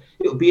that, but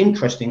it would be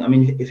interesting. I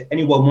mean, if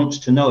anyone wants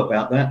to know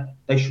about that,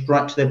 they should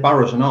write to their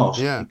boroughs and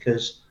ask,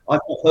 because I've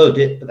not heard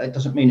it, but that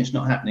doesn't mean it's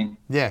not happening.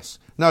 Yes.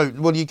 No,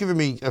 well, you're giving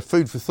me a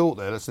food for thought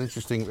there. That's an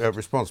interesting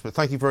response. But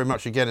thank you very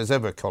much again, as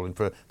ever, Colin,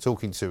 for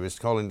talking to us.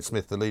 Colin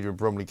Smith, the leader of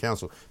Bromley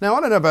Council. Now,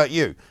 I don't know about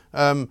you,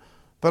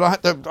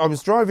 but I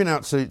was driving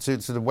out to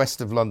the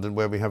west of London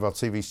where we have our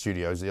TV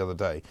studios the other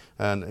day,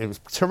 and it was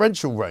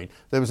torrential rain.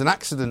 There was an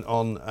accident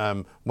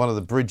on one of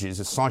the bridges.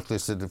 A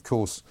cyclist had, of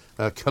course,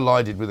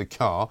 collided with a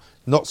car,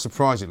 not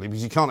surprisingly,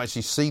 because you can't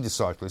actually see the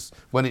cyclist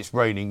when it's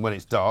raining, when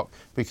it's dark,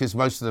 because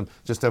most of them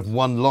just have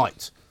one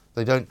light.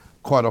 They don't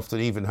quite often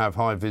even have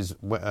high-vis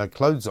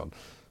clothes on.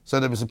 So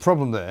there was a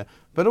problem there.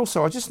 But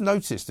also, I just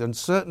noticed in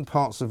certain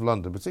parts of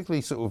London,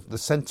 particularly sort of the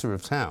centre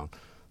of town,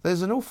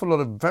 there's an awful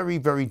lot of very,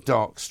 very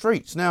dark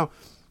streets. Now,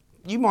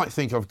 you might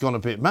think I've gone a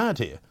bit mad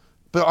here,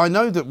 but I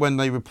know that when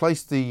they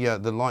replaced the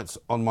lights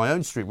on my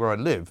own street where I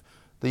live,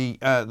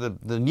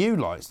 the new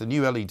lights, the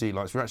new LED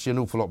lights, were actually an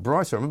awful lot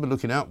brighter. I remember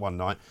looking out one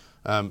night,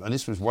 and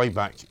this was way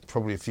back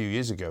probably a few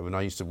years ago when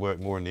I used to work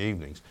more in the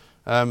evenings,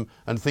 and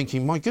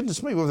thinking, my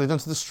goodness me, what have they done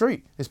to the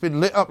street? It's been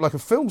lit up like a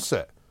film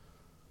set.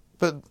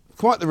 But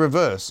quite the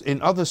reverse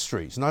in other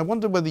streets. And I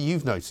wonder whether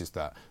you've noticed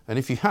that. And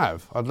if you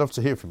have, I'd love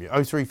to hear from you.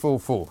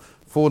 0344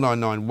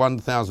 499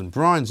 1000.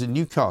 Brian's in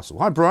Newcastle.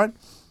 Hi, Brian.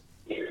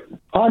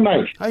 Hi,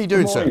 mate. How are you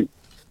doing, sir?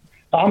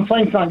 I'm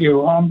fine, thank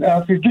you.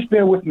 If you just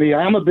bear with me,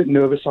 I am a bit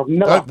nervous. I've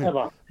never,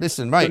 ever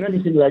listen, mate, done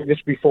anything like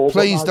this before.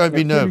 Please don't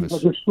be nervous.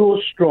 Because it's so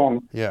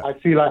strong, yeah. I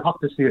feel I have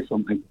to say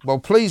something. Well,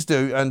 please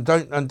do, and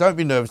don't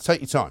be nervous.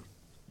 Take your time.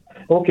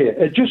 Okay,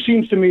 it just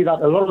seems to me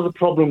that a lot of the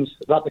problems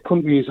that the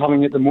country is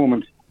having at the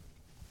moment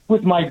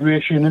with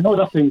migration and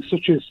other things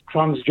such as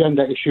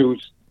transgender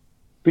issues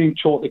being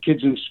taught to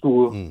kids in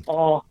school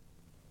are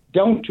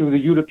down to the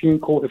European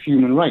Court of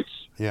Human Rights.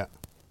 Yeah.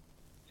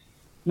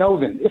 Now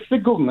then, if the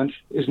government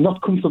is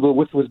not comfortable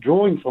with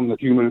withdrawing from the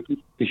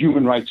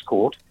Human Rights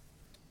Court,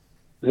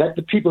 let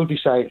the people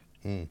decide.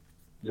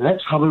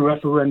 Let's have a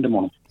referendum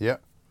on it. Yeah.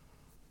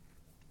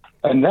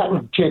 And that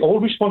would take all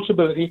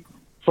responsibility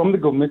from the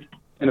government.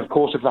 And of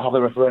course, if they have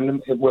a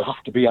referendum, it will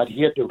have to be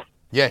adhered to.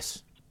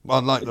 Yes.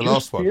 Unlike the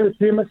last one.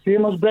 Same as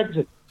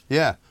Brexit.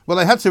 Yeah. Well,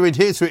 they had to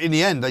adhere to it in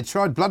the end. They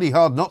tried bloody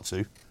hard not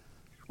to.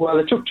 Well,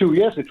 it took 2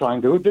 years to try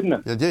and do it, didn't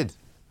it? They did.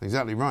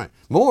 Exactly right.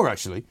 More,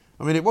 actually.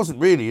 I mean, it wasn't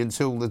really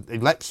until the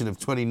election of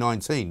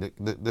 2019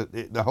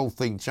 that the whole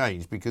thing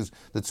changed, because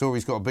the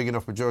Tories got a big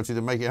enough majority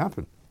to make it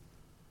happen.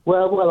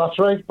 Well, that's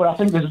right. But I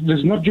think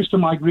there's not just a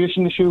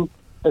migration issue.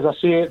 As I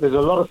say, there's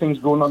a lot of things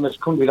going on in this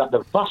country that the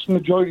vast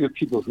majority of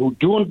people who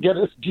don't get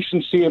a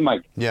decent say,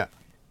 Mike. Yeah.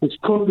 This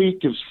country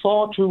gives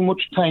far too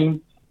much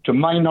time to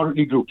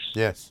minority groups.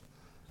 Yes.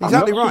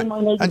 Exactly right.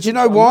 And do you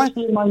know why? I'm not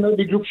saying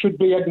minority groups should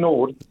be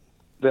ignored.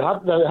 They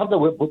have their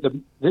work, but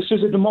this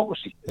is a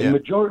democracy. The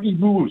majority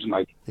rules,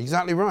 Mike.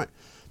 Exactly right.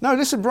 No,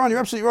 listen, Brian, you're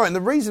absolutely right. And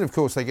the reason, of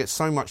course, they get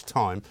so much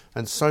time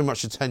and so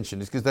much attention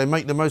is because they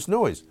make the most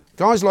noise.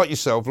 Guys like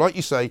yourself, like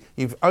you say,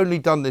 you've only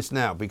done this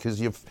now because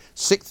you're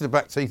sick to the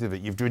back teeth of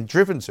it. You've been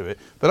driven to it.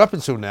 But up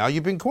until now,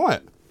 you've been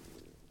quiet.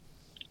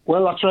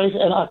 Well, that's right.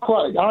 And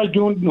I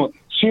don't know.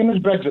 Same as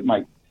Brexit,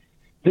 Mike.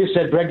 They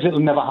said Brexit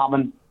will never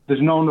happen.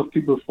 There's not enough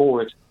people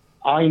for it.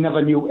 I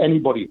never knew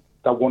anybody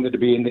that wanted to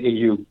be in the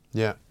EU.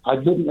 Yeah. I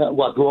didn't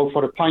go out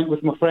for a pint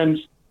with my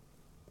friends.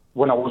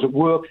 When I was at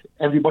work,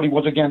 everybody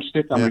was against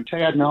it. I'm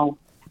retired now.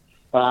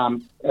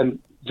 And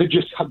they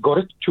just got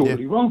it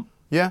totally wrong.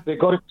 Yeah. They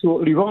got it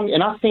totally wrong.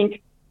 And I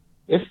think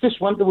if this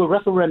went to a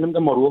referendum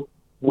tomorrow,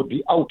 would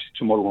be out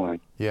tomorrow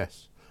night.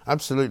 Yes.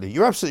 Absolutely.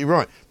 You're absolutely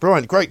right.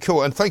 Brian, great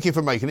call, and thank you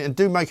for making it, and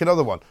do make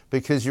another one,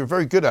 because you're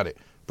very good at it.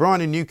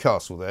 Brian in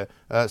Newcastle there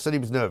said he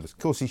was nervous. Of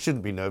course, he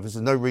shouldn't be nervous.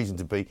 There's no reason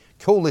to be.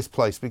 Call this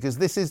place, because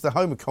this is the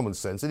home of common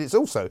sense, and it's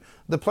also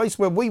the place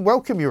where we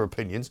welcome your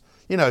opinions.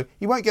 You know,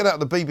 you won't get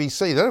out of the BBC.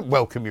 They don't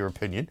welcome your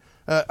opinion.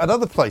 At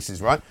other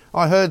places, right?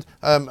 I heard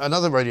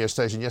another radio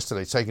station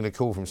yesterday taking a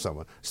call from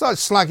someone. Started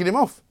slagging him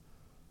off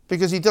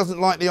because he doesn't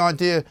like the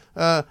idea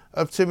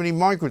of too many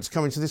migrants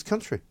coming to this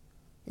country.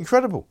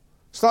 Incredible.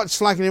 Started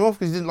slagging him off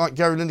because he didn't like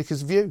Gary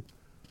Lineker's view.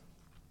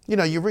 You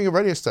know, you ring a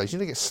radio station,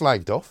 you don't get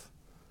slagged off.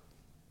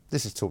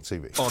 This is Talk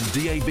TV. On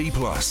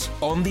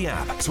DAB+, on the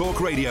app, Talk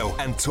Radio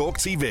and Talk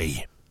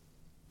TV.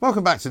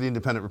 Welcome back to the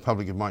Independent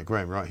Republic of Mike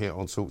Graham right here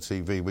on Talk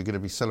TV. We're going to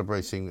be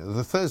celebrating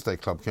the Thursday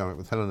Club coming up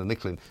with Helena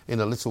Nicklin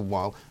in a little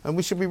while. And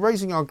we should be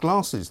raising our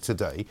glasses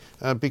today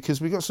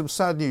because we got some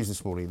sad news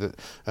this morning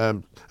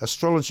that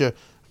astrologer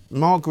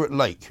Margaret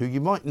Lake, who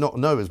you might not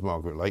know as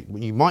Margaret Lake,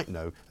 you might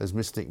know as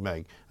Mystic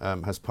Meg,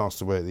 has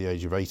passed away at the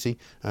age of 80.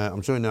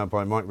 I'm joined now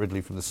by Mike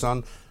Ridley from The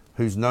Sun,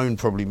 who's known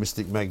probably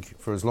Mystic Meg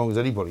for as long as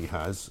anybody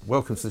has.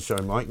 Welcome to the show,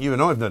 Mike. You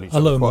and I have known each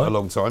other quite a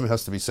long time, it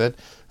has to be said.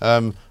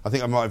 I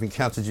think I might have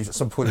encountered you at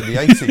some point in the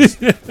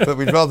 80s, but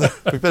we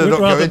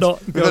better not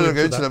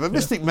go into that. But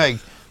Mystic Meg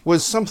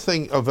was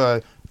something of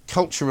a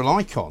cultural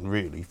icon,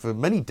 really, for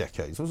many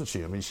decades, wasn't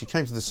she? I mean, she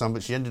came to the Sun,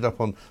 but she ended up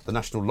on the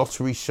National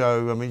Lottery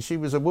show. I mean, she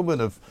was a woman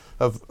of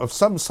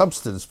some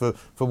substance for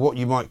what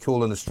you might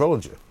call an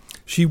astrologer.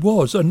 She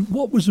was, and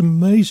what was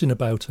amazing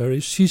about her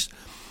is she's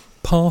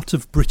part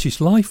of British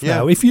life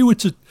now. If you were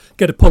to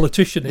get a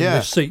politician in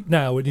this seat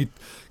now and you'd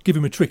give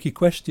him a tricky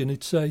question,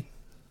 he'd say,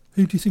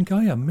 who do you think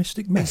I am,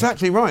 Mystic Meg?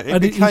 Exactly right.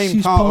 It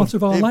became part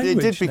of our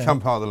language. It did become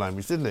part of the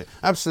language, didn't it?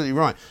 Absolutely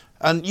right.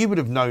 And you would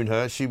have known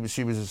her. She was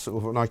a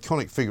sort of an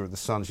iconic figure at the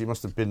Sun. She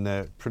must have been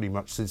there pretty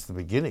much since the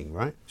beginning,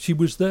 right? She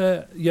was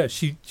there. Yeah.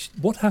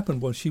 What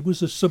happened was she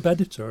was a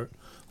sub-editor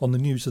on the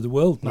News of the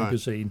World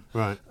magazine.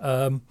 Right.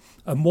 And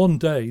one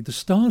day the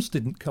stars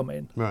didn't come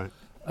in. Right.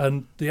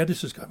 And the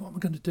editor's going, what am I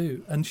going to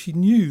do? And she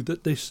knew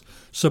that this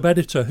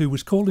sub-editor, who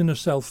was calling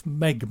herself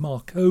Meg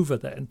Markova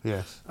then,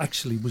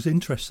 actually was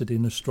interested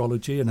in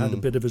astrology and had a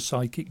bit of a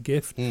psychic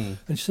gift. And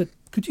she said,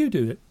 could you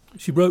do it?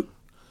 She wrote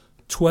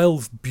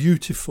 12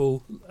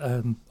 beautiful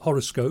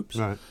horoscopes.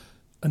 Right.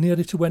 And the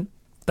editor went,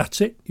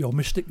 that's it, you're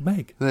Mystic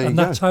Meg. And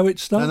that's how it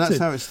started. And that's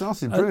how it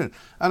started, brilliant.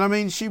 And I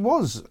mean, she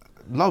was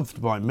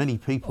loved by many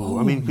people.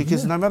 I mean,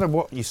 because no matter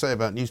what you say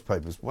about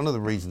newspapers, one of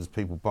the reasons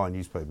people buy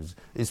newspapers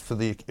is for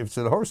the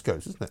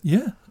horoscopes, isn't it?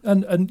 Yeah,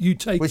 and you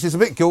take... Which is a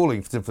bit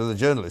galling for the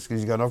journalist,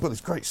 because you're going, I've got this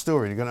great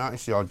story, and you're going,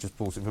 actually, I just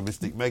bought it for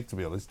Mystic Meg, to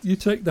be honest. You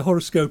take the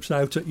horoscopes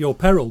out at your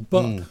peril.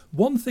 But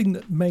one thing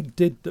that Meg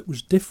did that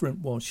was different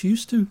was she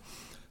used to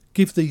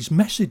give these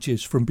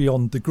messages from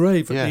beyond the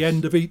grave at the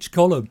end of each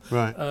column.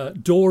 Right.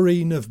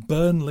 Doreen of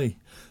Burnley,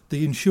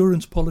 the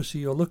insurance policy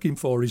you're looking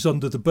for is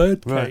under the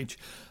birdcage. Right.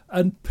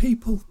 And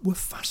people were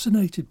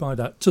fascinated by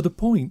that, to the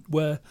point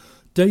where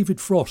David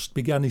Frost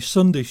began his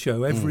Sunday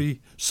show every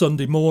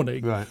Sunday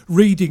morning,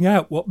 reading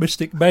out what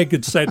Mystic Meg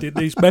had said in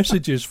these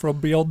messages from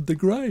beyond the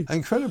grave.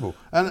 Incredible.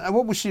 And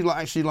what was she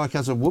actually like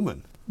as a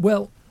woman?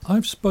 Well,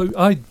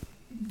 I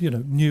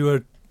knew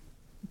her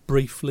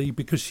briefly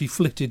because she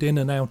flitted in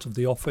and out of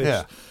the office.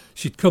 Yeah.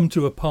 She'd come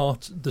to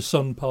the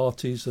Sun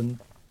parties and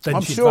then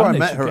I'm she'd sure I vanish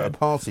met her again. at a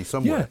party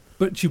somewhere. Yeah,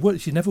 but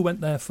she never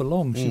went there for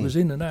long. She was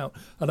in and out.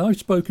 And I've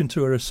spoken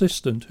to her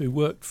assistant who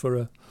worked for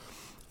her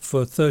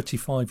for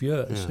 35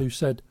 years who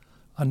said,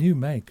 I knew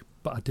Meg,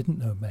 but I didn't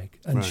know Meg.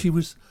 And she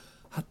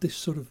had this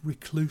sort of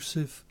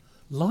reclusive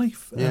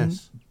life.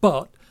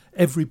 But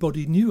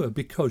everybody knew her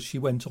because she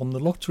went on the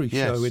lottery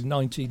show in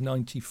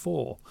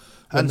 1994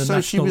 when the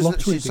National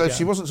Lottery began. So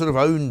she wasn't sort of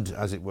owned,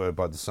 as it were,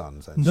 by the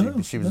Sun.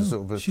 No, she was a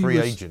sort of a free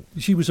agent.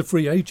 She was a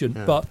free agent,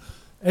 but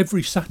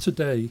every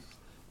Saturday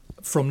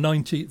from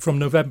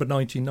November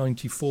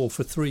 1994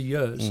 for 3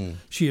 years,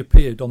 she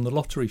appeared on the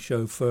lottery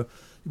show for,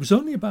 it was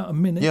only about a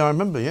minute. Yeah, I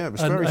remember, it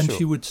was very short. And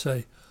she would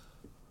say,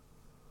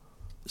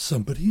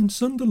 somebody in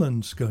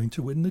Sunderland's going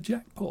to win the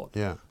jackpot.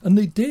 Yeah. And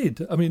they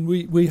did. I mean,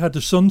 we had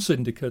a Sun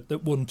syndicate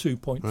that won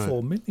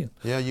 2.4 million.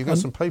 Yeah, you got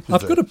some papers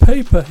I've got a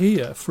paper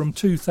here from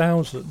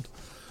 2000,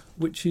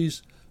 which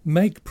is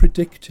Meg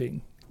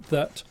predicting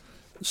that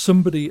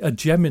a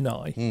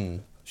Gemini,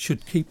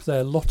 should keep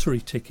their lottery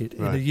ticket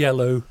in a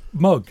yellow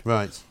mug.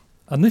 Right.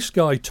 And this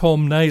guy,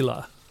 Tom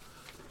Naylor,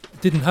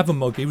 didn't have a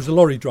mug. He was a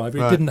lorry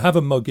driver. He didn't have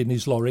a mug in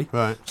his lorry.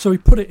 Right. So he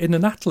put it in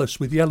an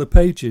atlas with yellow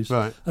pages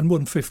and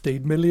won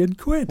 15 million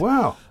quid.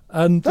 Wow.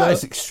 And that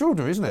is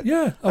extraordinary, isn't it?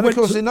 Yeah. And of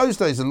course, in those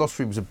days, the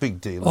lottery was a big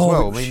deal as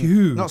well. It was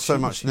huge. Not so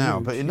much now,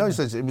 but in those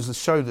days, it was a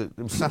show that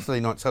it was Saturday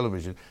night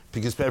television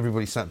because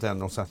everybody sat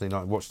down on Saturday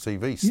night and watched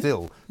TV.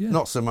 Still,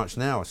 not so much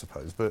now, I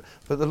suppose. But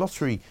the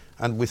lottery,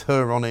 and with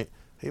her on it,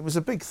 it was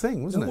a big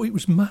thing, wasn't it? It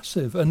was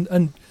massive.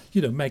 And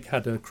Meg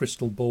had her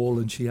crystal ball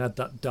and she had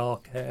that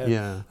dark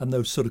hair and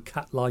those sort of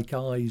cat-like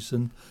eyes.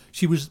 And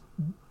she was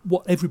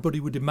what everybody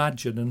would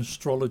imagine an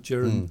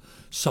astrologer and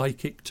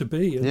psychic to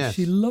be. And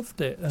she loved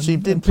it. And, she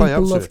did play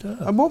up to loved it.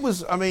 her.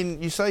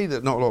 And you say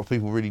that not a lot of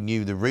people really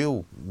knew the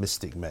real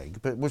Mystic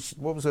Meg, but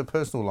what was her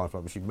personal life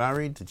like? Was she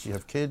married? Did she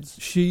have kids?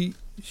 She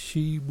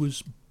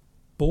was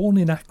born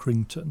in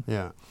Accrington.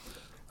 Yeah.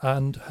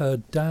 And her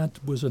dad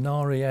was an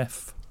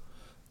RAF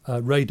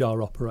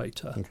radar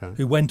operator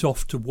who went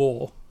off to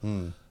war,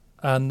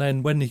 and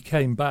then when he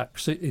came back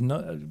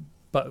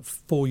about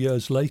 4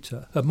 years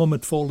later, her mum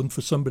had fallen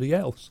for somebody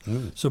else.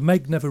 So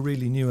Meg never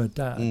really knew her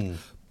dad,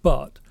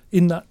 but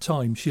in that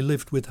time she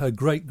lived with her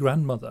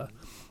great-grandmother,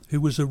 who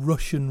was a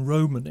Russian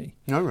Romany,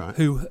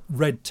 who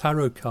read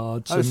tarot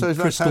cards and so that's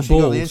crystal how she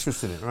balls. got the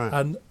interest in it,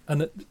 right?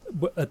 And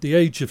at the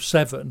age of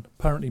 7,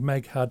 apparently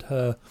Meg had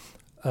her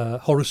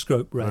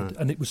horoscope read,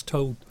 and it was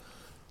told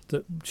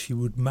that she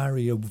would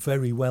marry a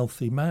very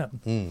wealthy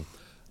man.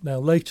 Now,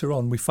 later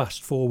on, we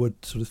fast forward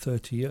sort of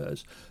 30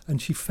 years, and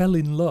she fell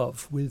in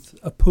love with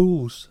a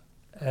Pools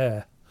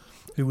heir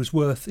who was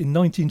worth, in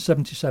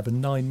 1977,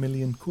 9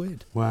 million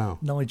quid. Wow.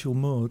 Nigel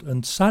Moore.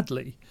 And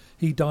sadly,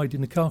 he died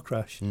in a car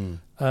crash,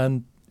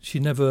 and she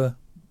never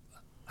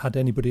had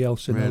anybody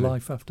else in her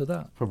life after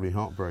that. Probably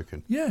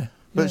heartbroken. Yeah.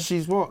 But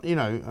she's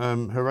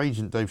her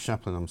agent, Dave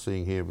Chaplin, I'm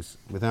seeing here, was,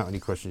 without any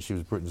question, she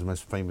was Britain's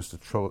most famous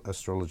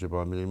astrologer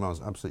by a million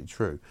miles. Absolutely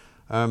true.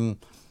 And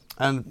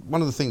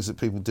one of the things that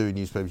people do in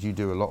newspapers, you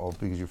do a lot of,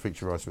 because you're a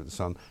feature writer at The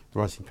Sun,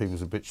 writing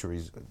people's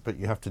obituaries, but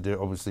you have to do it,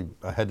 obviously,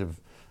 ahead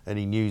of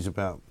any news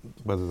about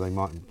whether they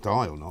might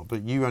die or not.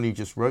 But you only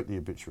just wrote the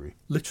obituary.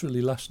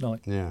 Literally last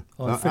night. Yeah.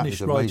 I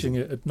finished writing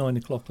it at 9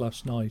 o'clock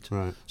last night.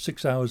 Right.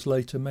 6 hours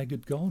later, Meg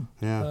had gone.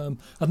 Yeah.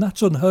 And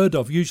that's unheard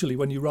of. Usually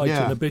when you write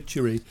an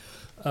obituary,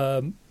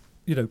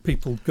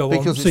 people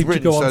seem to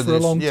go on for a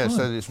long time. Yeah,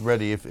 so that it's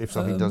ready if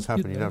something does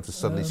happen. You don't have to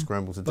suddenly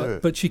scramble to do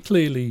it. But she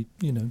clearly,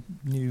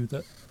 knew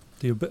that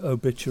the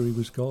obituary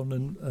was gone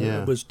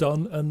and was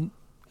done, and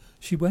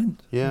she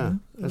went. Yeah,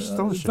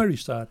 astonishing. Very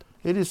sad.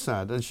 It is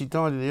sad, and she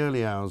died in the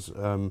early hours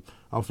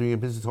after being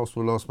admitted to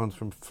hospital last month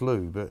from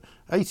flu. But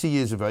 80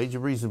 years of age, a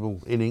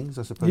reasonable innings,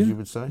 I suppose you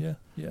would say.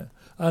 Yeah.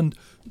 And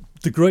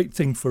the great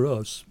thing for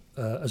us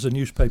as a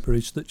newspaper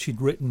is that she'd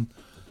written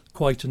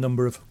quite a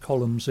number of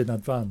columns in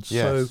advance.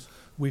 Yes. So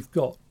we've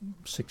got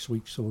 6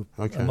 weeks or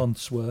a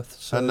month's worth.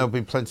 So. And there'll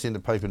be plenty in the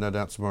paper, no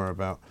doubt, tomorrow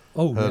about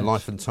her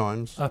life and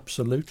times.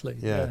 Absolutely.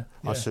 Yeah.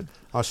 I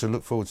should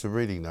look forward to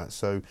reading that.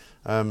 So,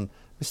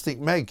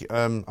 Mystic Meg,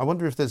 I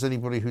wonder if there's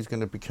anybody who's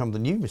going to become the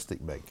new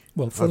Mystic Meg.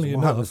 Well, funnily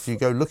enough, what happens if you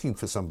go looking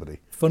for somebody?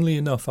 Funnily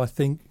enough, I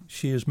think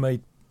she's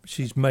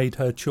made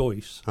her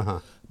choice.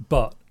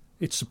 But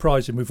it's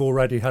surprising. We've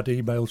already had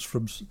emails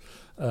from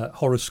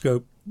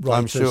horoscope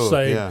writers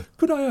saying,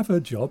 "Could I have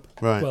her job?"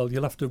 Right. Well,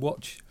 you'll have to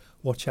watch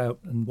out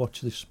and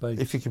watch this space.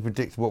 If you can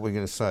predict what we're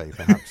going to say,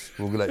 perhaps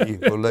we'll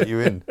let you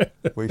in.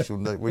 We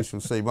shall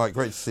see. Mike,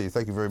 great to see you.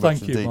 Thank you very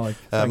much indeed. Mike.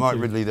 Mike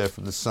Ridley there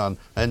from The Sun.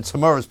 And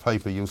tomorrow's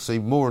paper, you'll see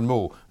more and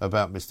more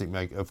about Mystic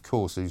Meg, of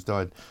course, who's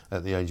died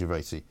at the age of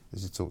 80.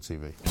 This is Talk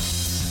TV.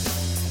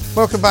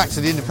 Welcome back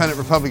to the Independent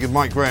Republic of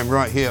Mike Graham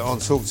right here on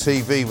Talk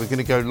TV. We're going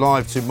to go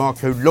live to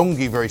Marco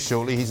Longhi very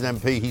shortly. He's an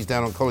MP. He's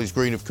down on College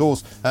Green, of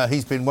course.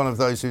 He's been one of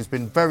those who's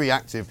been very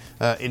active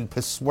in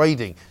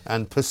persuading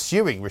and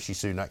pursuing Rishi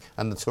Sunak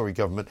and the Tory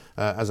government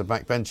as a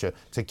backbencher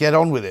to get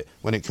on with it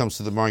when it comes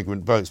to the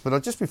migrant votes.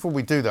 But just before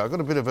we do that, I've got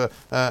a bit of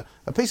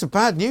a piece of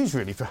bad news,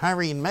 really, for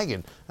Harry and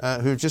Meghan,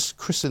 who have just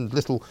christened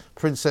little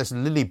Princess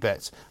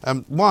Lilibet.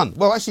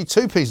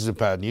 Two pieces of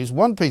bad news.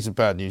 One piece of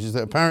bad news is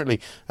that apparently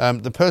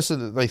the person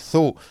that they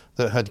thought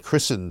that had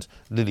christened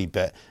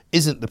Lilibet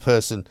isn't the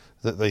person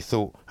that they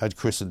thought had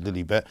christened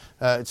Lilibet.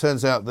 It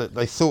turns out that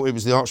they thought it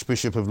was the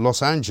Archbishop of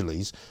Los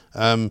Angeles,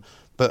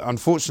 but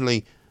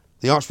unfortunately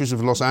the Archbishop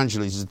of Los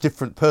Angeles is a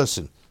different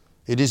person.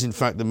 It is in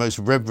fact the Most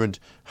Reverend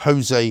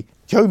Jose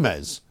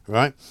Gomez,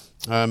 right,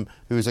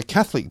 who is a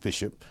Catholic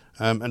bishop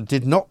and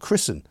did not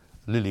christen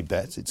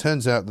Lilibet. It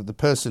turns out that the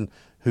person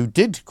who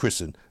did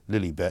christen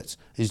Lilibet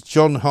is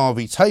John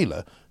Harvey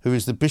Taylor, who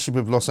is the Bishop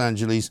of Los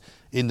Angeles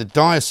in the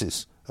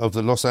Diocese of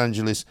the Los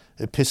Angeles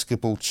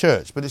Episcopal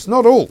Church. But it's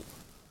not all,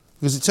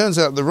 because it turns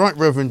out the Right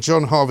Reverend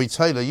John Harvey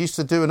Taylor used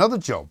to do another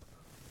job.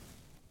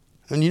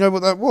 And you know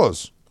what that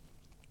was?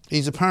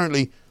 He's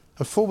apparently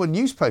a former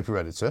newspaper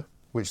editor,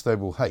 which they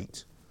will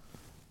hate,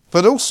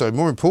 but also,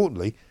 more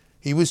importantly,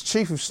 he was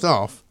Chief of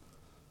Staff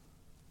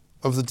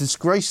of the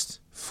disgraced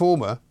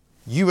former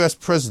US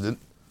President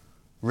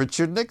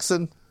Richard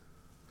Nixon.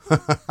 They're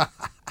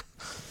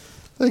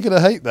going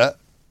to hate that.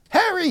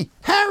 Harry,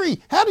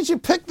 how did you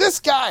pick this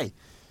guy?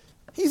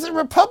 He's a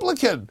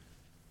Republican.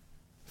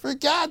 For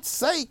God's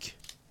sake.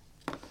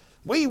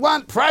 We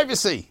want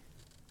privacy.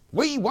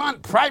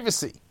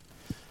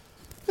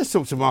 Let's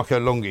talk to Marco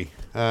Longhi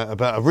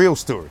about a real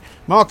story.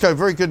 Marco,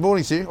 very good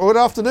morning to you. Or good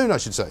afternoon, I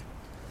should say.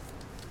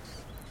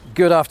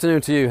 Good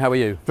afternoon to you. How are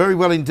you? Very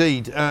well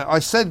indeed. I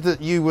said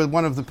that you were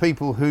one of the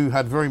people who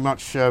had very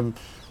much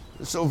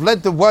sort of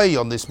led the way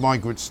on this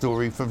migrant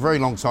story for a very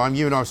long time.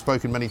 You and I have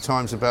spoken many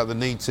times about the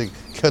need to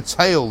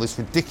curtail this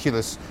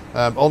ridiculous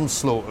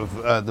onslaught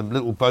of the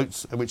little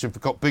boats, which have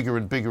got bigger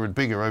and bigger and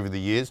bigger over the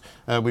years.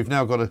 We've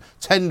now got a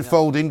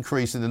tenfold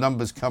increase in the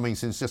numbers coming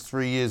since just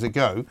 3 years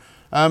ago.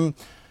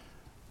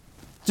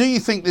 Do you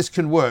think this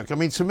can work? I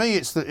mean, to me,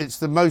 it's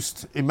the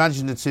most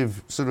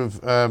imaginative sort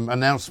of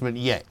announcement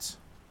yet.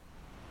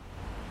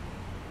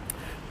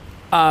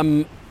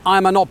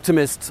 I'm an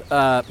optimist,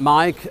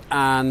 Mike,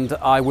 and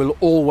I will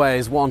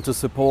always want to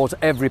support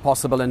every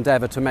possible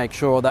endeavour to make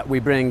sure that we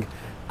bring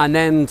an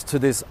end to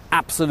this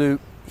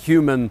absolute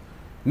human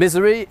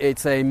misery.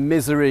 It's a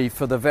misery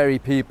for the very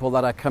people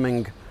that are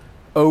coming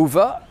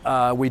over.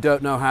 We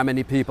don't know how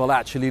many people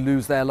actually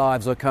lose their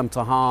lives or come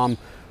to harm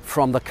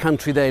from the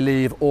country they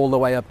leave all the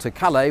way up to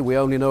Calais. We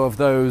only know of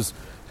those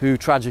who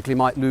tragically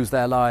might lose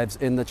their lives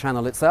in the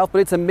Channel itself. But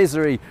it's a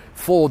misery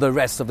for the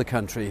rest of the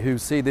country who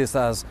see this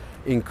as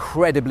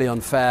incredibly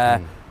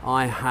unfair.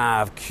 I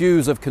have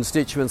queues of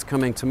constituents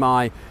coming to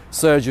my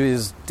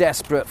surgeries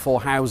desperate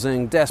for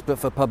housing, desperate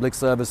for public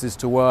services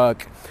to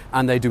work,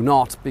 and they do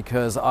not,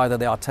 because either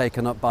they are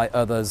taken up by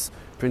others,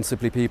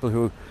 principally people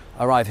who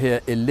arrive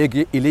here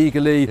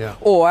illegally,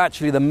 or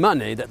actually the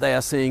money that they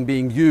are seeing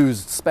being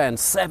used, spent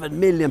 £7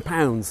 million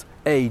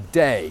a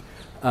day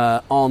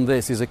on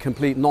this is a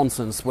complete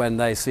nonsense when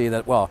they see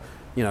that, well,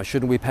 you know,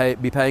 shouldn't we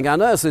be paying our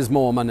nurses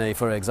more money,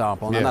 for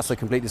example? And that's a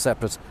completely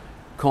separate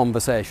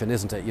conversation,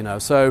 isn't it? You know,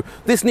 so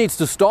this needs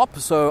to stop.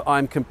 So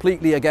I'm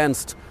completely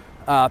against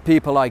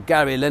people like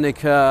Gary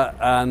Lineker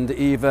and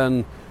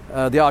even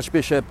the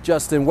Archbishop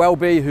Justin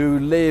Welby, who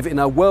live in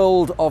a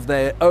world of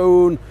their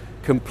own,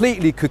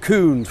 completely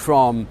cocooned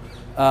from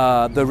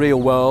the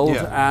real world,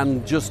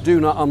 and just do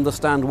not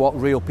understand what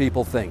real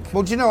people think.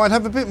 Well, do you know, I'd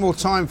have a bit more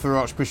time for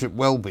Archbishop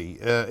Welby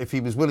if he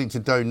was willing to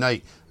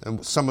donate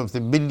some of the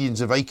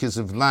millions of acres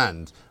of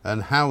land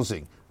and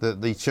housing that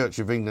the Church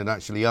of England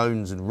actually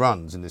owns and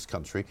runs in this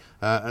country,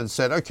 and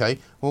said, OK,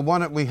 well, why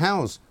don't we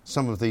house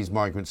some of these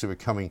migrants who are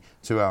coming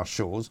to our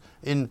shores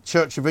in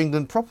Church of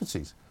England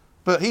properties?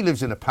 But he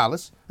lives in a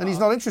palace, and he's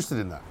not interested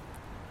in that.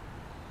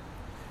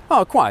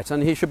 Oh, quite.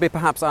 And he should be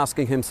perhaps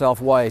asking himself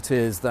why it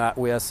is that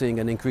we are seeing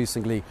an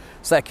increasingly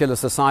secular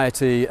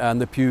society and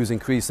the pews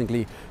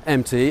increasingly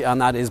empty. And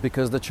that is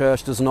because the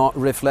church does not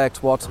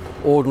reflect what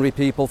ordinary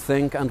people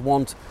think and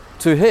want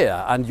to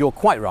hear. And you're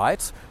quite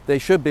right. They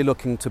should be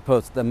looking to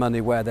put their money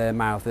where their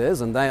mouth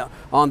is. And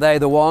aren't they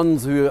the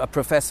ones who are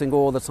professing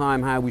all the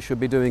time how we should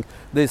be doing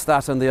this,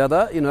 that and the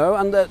other, you know,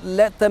 and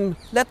let them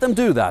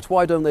do that.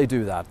 Why don't they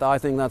do that? I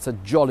think that's a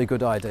jolly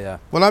good idea.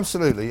 Well,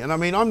 absolutely. And I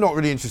mean, I'm not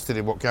really interested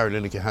in what Gary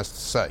Lineker has to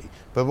say,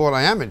 but what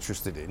I am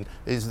interested in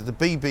is that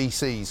the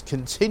BBC's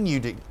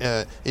continued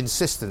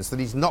insistence that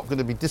he's not going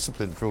to be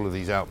disciplined for all of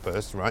these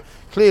outbursts, right?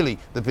 Clearly,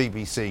 the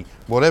BBC,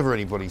 whatever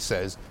anybody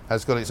says,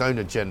 has got its own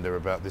agenda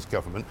about this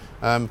government.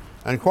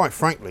 And quite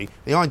frankly,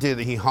 the idea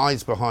that he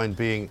hides behind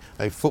being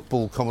a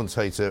football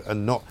commentator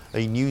and not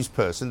a news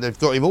person, they've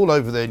got him all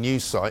over their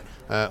news site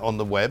on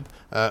the web,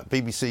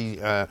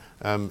 BBC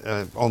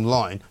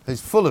Online.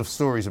 It's full of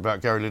stories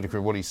about Gary Lineker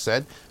and what he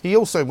said. He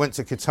also went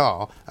to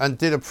Qatar and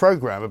did a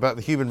programme about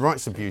the human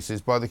rights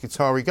abuses by the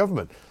Qatari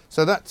government.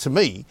 So that, to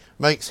me,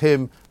 makes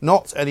him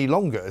not any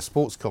longer a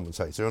sports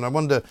commentator. And I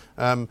wonder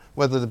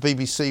whether the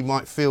BBC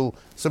might feel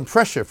some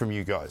pressure from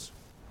you guys.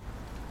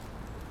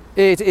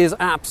 It is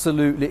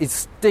absolutely, it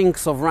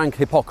stinks of rank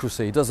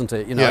hypocrisy, doesn't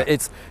it? You know,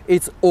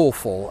 it's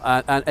awful,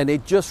 and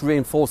it just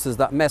reinforces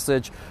that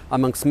message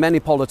amongst many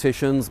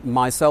politicians,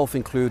 myself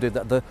included,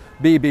 that the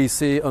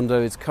BBC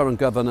under its current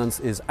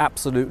governance is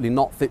absolutely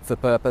not fit for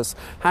purpose.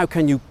 How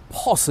can you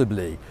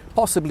possibly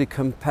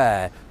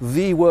compare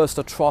the worst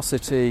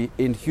atrocity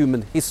in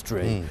human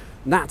history,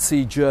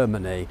 Nazi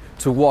Germany,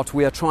 to what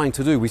we are trying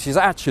to do, which is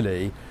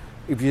actually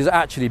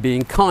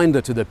being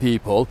kinder to the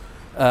people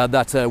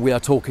that we are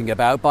talking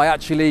about, by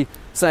actually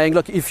saying,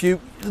 look,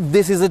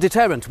 this is a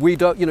deterrent. We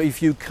don't, you know,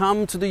 if you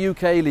come to the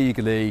UK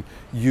legally,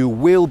 you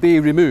will be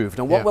removed.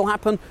 And what will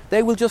happen?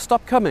 They will just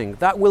stop coming.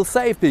 That will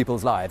save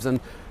people's lives.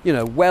 And, you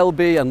know,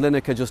 Welby and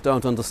Lineker just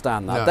don't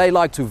understand that. No. They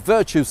like to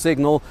virtue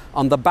signal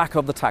on the back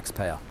of the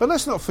taxpayer. But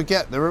let's not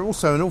forget, there are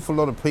also an awful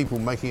lot of people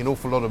making an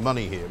awful lot of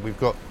money here. We've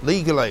got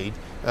legal aid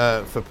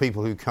for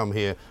people who come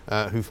here,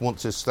 who want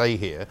to stay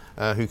here,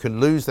 who can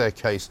lose their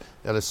case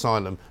at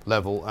asylum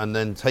level and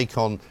then take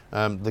on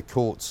the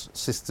courts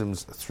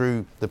systems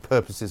through the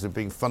purposes of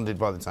being funded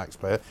by the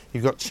taxpayer.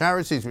 You've got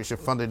charities which are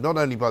funded not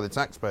only by the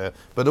taxpayer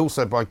but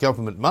also by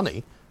government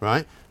money,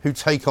 right, who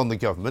take on the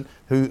government,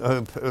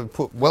 who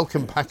put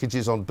welcome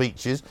packages on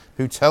beaches,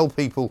 who tell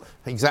people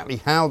exactly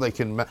how they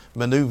can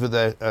manoeuvre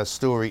their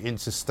story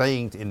into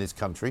staying in this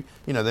country.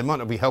 You know, they might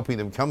not be helping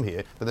them come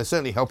here, but they're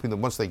certainly helping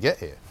them once they get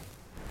here.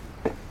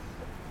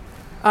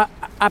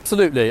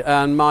 Absolutely,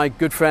 and my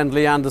good friend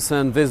Lee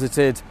Anderson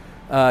visited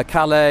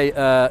Calais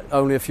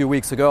only a few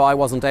weeks ago. I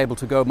wasn't able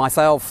to go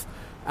myself,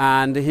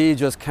 and he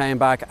just came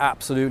back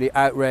absolutely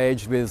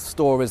outraged with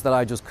stories that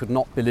I just could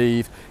not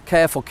believe.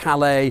 Care for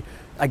Calais,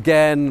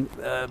 again,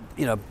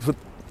 you know,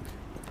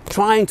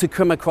 trying to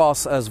come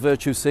across as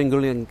virtue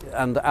signaling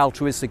and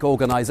altruistic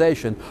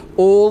organisation.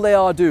 All they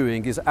are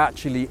doing is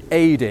actually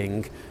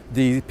aiding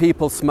the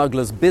people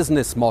smugglers'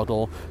 business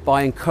model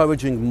by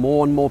encouraging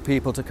more and more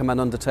people to come and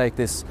undertake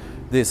this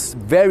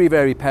very,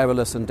 very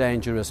perilous and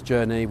dangerous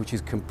journey, which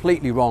is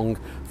completely wrong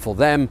for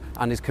them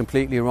and is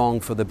completely wrong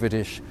for the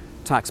British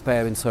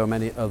taxpayer in so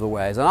many other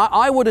ways. And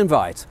I would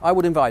invite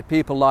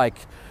people like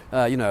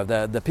you know,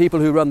 the people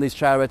who run these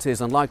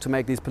charities and like to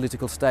make these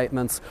political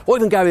statements, or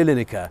even Gary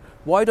Lineker.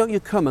 Why don't you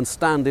come and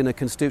stand in a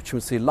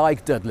constituency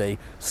like Dudley,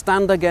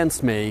 stand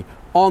against me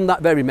on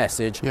that very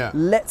message? Yeah.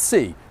 Let's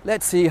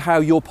see how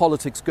your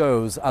politics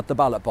goes at the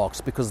ballot box,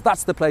 because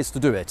that's the place to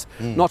do it,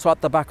 not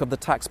at the back of the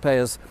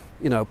taxpayers',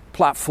 you know,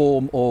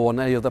 platform or on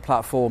any other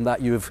platform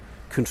that you've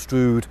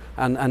construed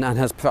and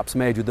has perhaps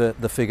made you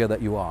the figure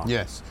that you are.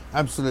 Yes,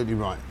 absolutely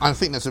right. I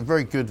think that's a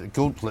very good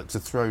gauntlet to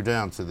throw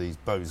down to these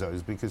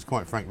bozos, because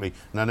quite frankly,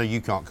 and I know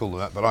you can't call them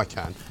that, but I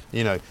can,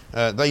 you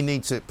know, they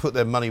need to put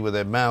their money where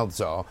their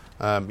mouths are.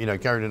 You know,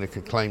 Gary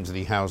Lineker claims that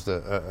he housed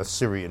a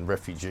Syrian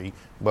refugee.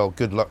 Well,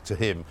 good luck to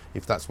him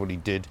if that's what he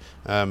did.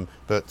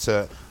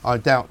 But I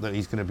doubt that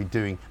he's going to be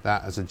doing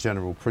that as a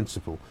general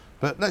principle.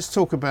 But let's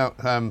talk about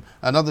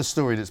another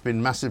story that's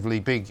been massively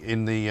big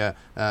in the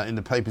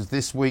papers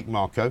this week,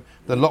 Marco.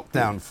 The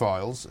lockdown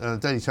files.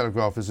 Daily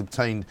Telegraph has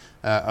obtained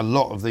a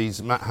lot of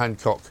these Matt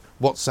Hancock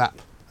WhatsApp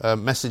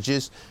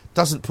messages.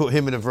 Doesn't put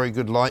him in a very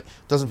good light.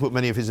 Doesn't put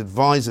many of his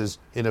advisors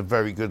in a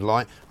very good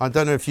light. I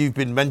don't know if you've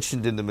been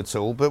mentioned in them at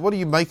all, but what do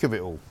you make of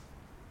it all?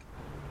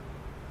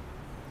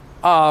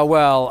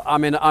 Well, I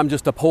mean, I'm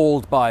just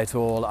appalled by it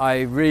all.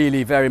 I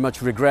really very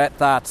much regret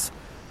that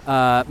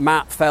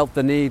Matt felt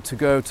the need to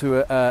go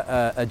to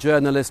a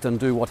journalist and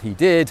do what he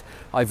did.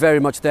 I very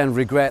much then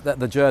regret that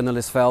the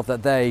journalist felt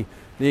that they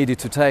needed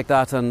to take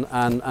that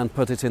and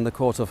put it in the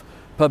court of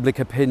public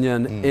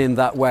opinion in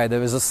that way.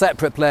 There is a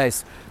separate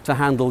place to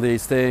handle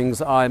these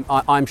things.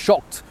 I'm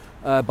shocked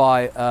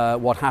by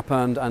what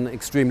happened and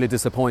extremely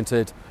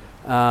disappointed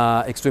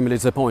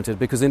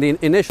because in the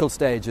initial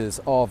stages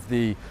of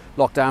the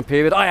lockdown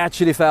period, I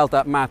actually felt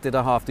that Matt did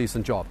a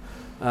half-decent job.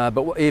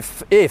 But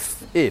if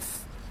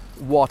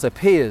what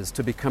appears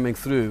to be coming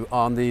through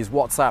on these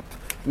WhatsApp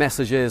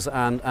messages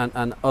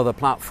and other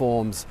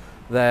platforms,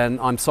 then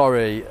I'm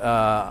sorry,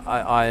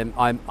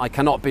 I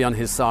cannot be on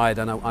his side,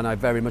 and I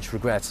very much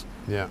regret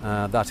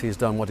that he's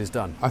done what he's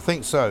done. I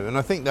think so, and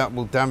I think that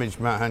will damage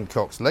Matt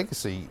Hancock's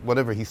legacy,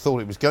 whatever he thought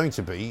it was going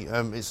to be.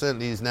 It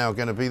certainly is now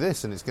going to be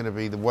this, and it's going to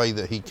be the way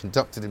that he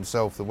conducted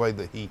himself, the way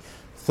that he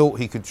thought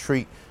he could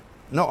treat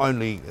not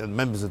only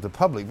members of the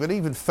public, but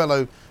even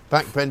fellow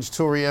backbench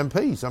Tory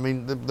MPs. I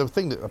mean, the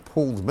thing that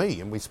appalled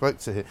me, and we spoke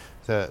to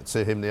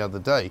him the other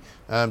day,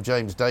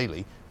 James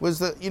Daly, was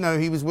that,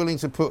 he was willing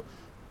to put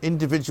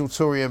individual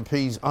Tory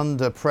MPs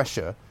under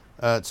pressure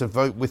to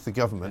vote with the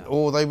government,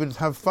 or they would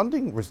have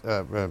funding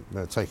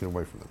taken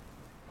away from them.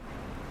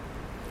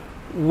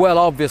 Well,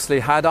 obviously,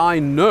 had I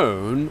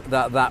known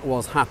that that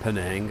was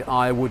happening,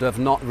 I would have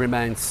not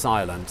remained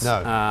silent.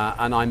 No.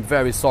 And I'm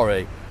very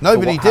sorry.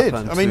 Nobody for what did.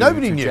 happened I mean, to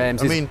nobody knew.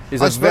 James. I mean,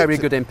 he's a very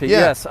good MP. Yeah.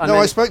 Yes.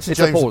 I spoke to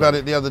James appalling about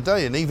it the other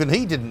day, and even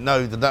he didn't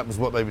know that was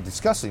what they were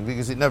discussing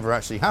because it never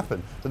actually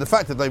happened. But the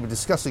fact that they were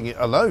discussing it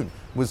alone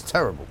was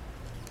terrible.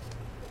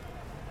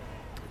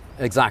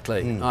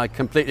 Exactly, I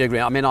completely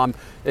agree. I mean,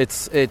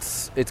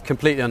 it's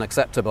completely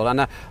unacceptable,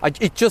 and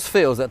it just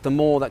feels that the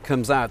more that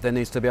comes out, there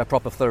needs to be a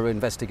proper, thorough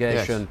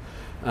investigation,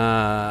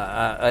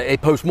 a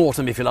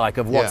post-mortem, if you like,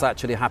 of what's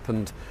actually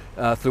happened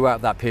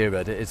throughout that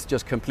period. It's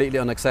just completely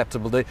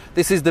unacceptable.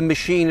 This is the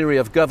machinery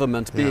of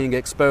government being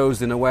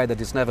exposed in a way that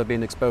it's never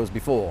been exposed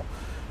before.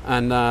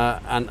 And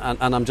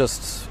I'm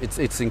just,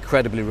 it's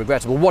incredibly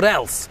regrettable. What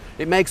else?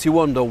 It makes you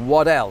wonder,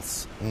 what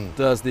else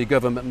does the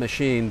government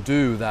machine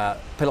do that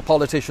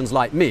politicians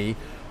like me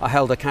are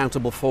held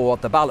accountable for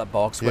at the ballot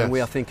box when we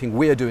are thinking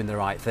we're doing the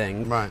right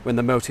thing, when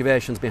the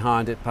motivations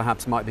behind it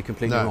perhaps might be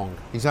completely wrong?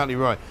 Exactly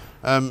right.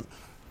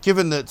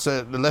 Given that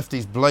the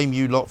lefties blame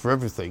you lot for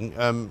everything,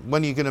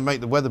 when are you going to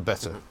make the weather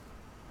better?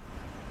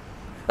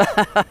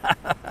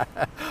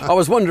 I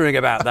was wondering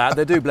about that.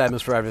 They do blame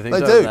us for everything,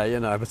 don't they?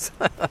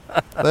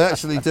 But they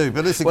actually do.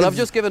 But listen, I've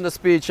just given a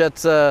speech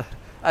at a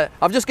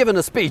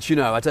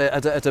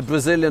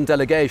Brazilian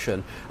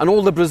delegation, and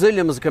all the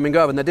Brazilians are coming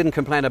over, and they didn't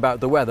complain about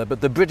the weather,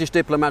 but the British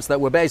diplomats that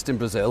were based in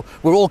Brazil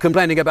were all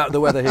complaining about the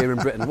weather here in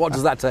Britain. What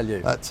does that tell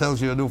you? That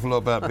tells you an awful lot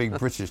about being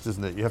British,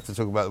 doesn't it? You have to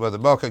talk about the weather.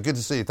 Marco, good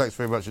to see you. Thanks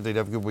very much indeed.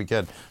 Have a good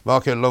weekend.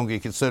 Marco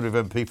Longhi,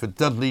 Conservative MP for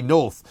Dudley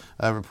North,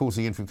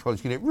 reporting in from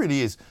College. It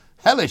really is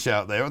hellish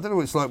out there. I don't know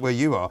what it's like where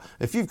you are.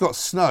 If you've got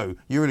snow,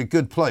 you're in a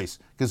good place,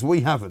 because we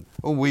haven't.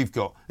 All we've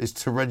got is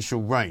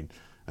torrential rain,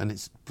 and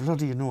it's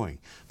bloody annoying.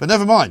 But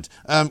never mind.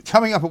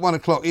 Coming up at 1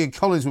 o'clock, Ian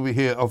Collins will be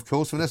here, of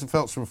course. Vanessa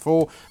Feltz from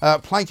 4.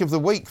 Plank of the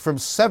Week from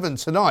 7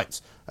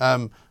 tonight.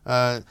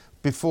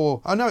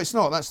 Before... Oh, no, it's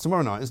not. That's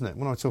tomorrow night, isn't it?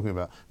 What am I talking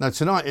about? No,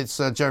 tonight it's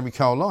Jeremy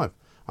Kyle Live.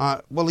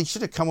 Well, he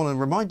should have come on and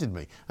reminded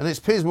me. And it's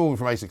Piers Morgan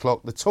from 8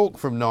 o'clock, The Talk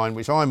from 9,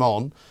 which I'm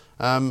on.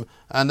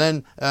 And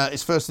then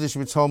it's First Edition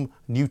with Tom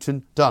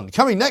Newton Dunn.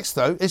 Coming next,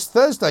 though, it's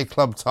Thursday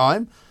Club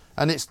time,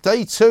 and it's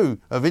day 2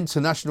 of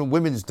International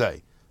Women's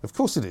Day. Of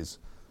course it is.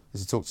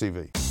 This is Talk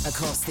TV.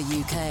 Across the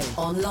UK,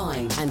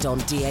 online and on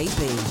DAB,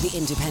 the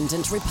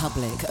Independent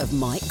Republic of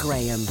Mike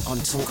Graham on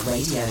Talk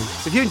Radio.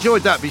 If you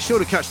enjoyed that, be sure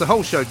to catch the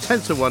whole show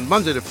 10 to 1,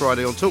 Monday to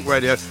Friday on Talk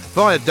Radio,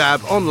 via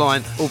DAB,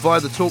 online, or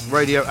via the Talk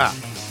Radio app.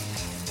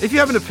 If you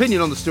have an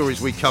opinion on the stories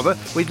we cover,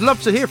 we'd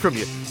love to hear from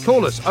you.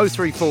 Call us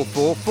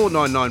 0344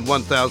 499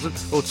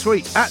 1000 or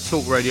tweet at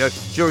Talk Radio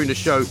during the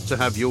show to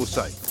have your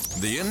say.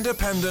 The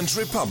Independent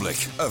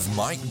Republic of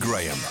Mike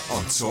Graham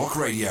on Talk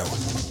Radio.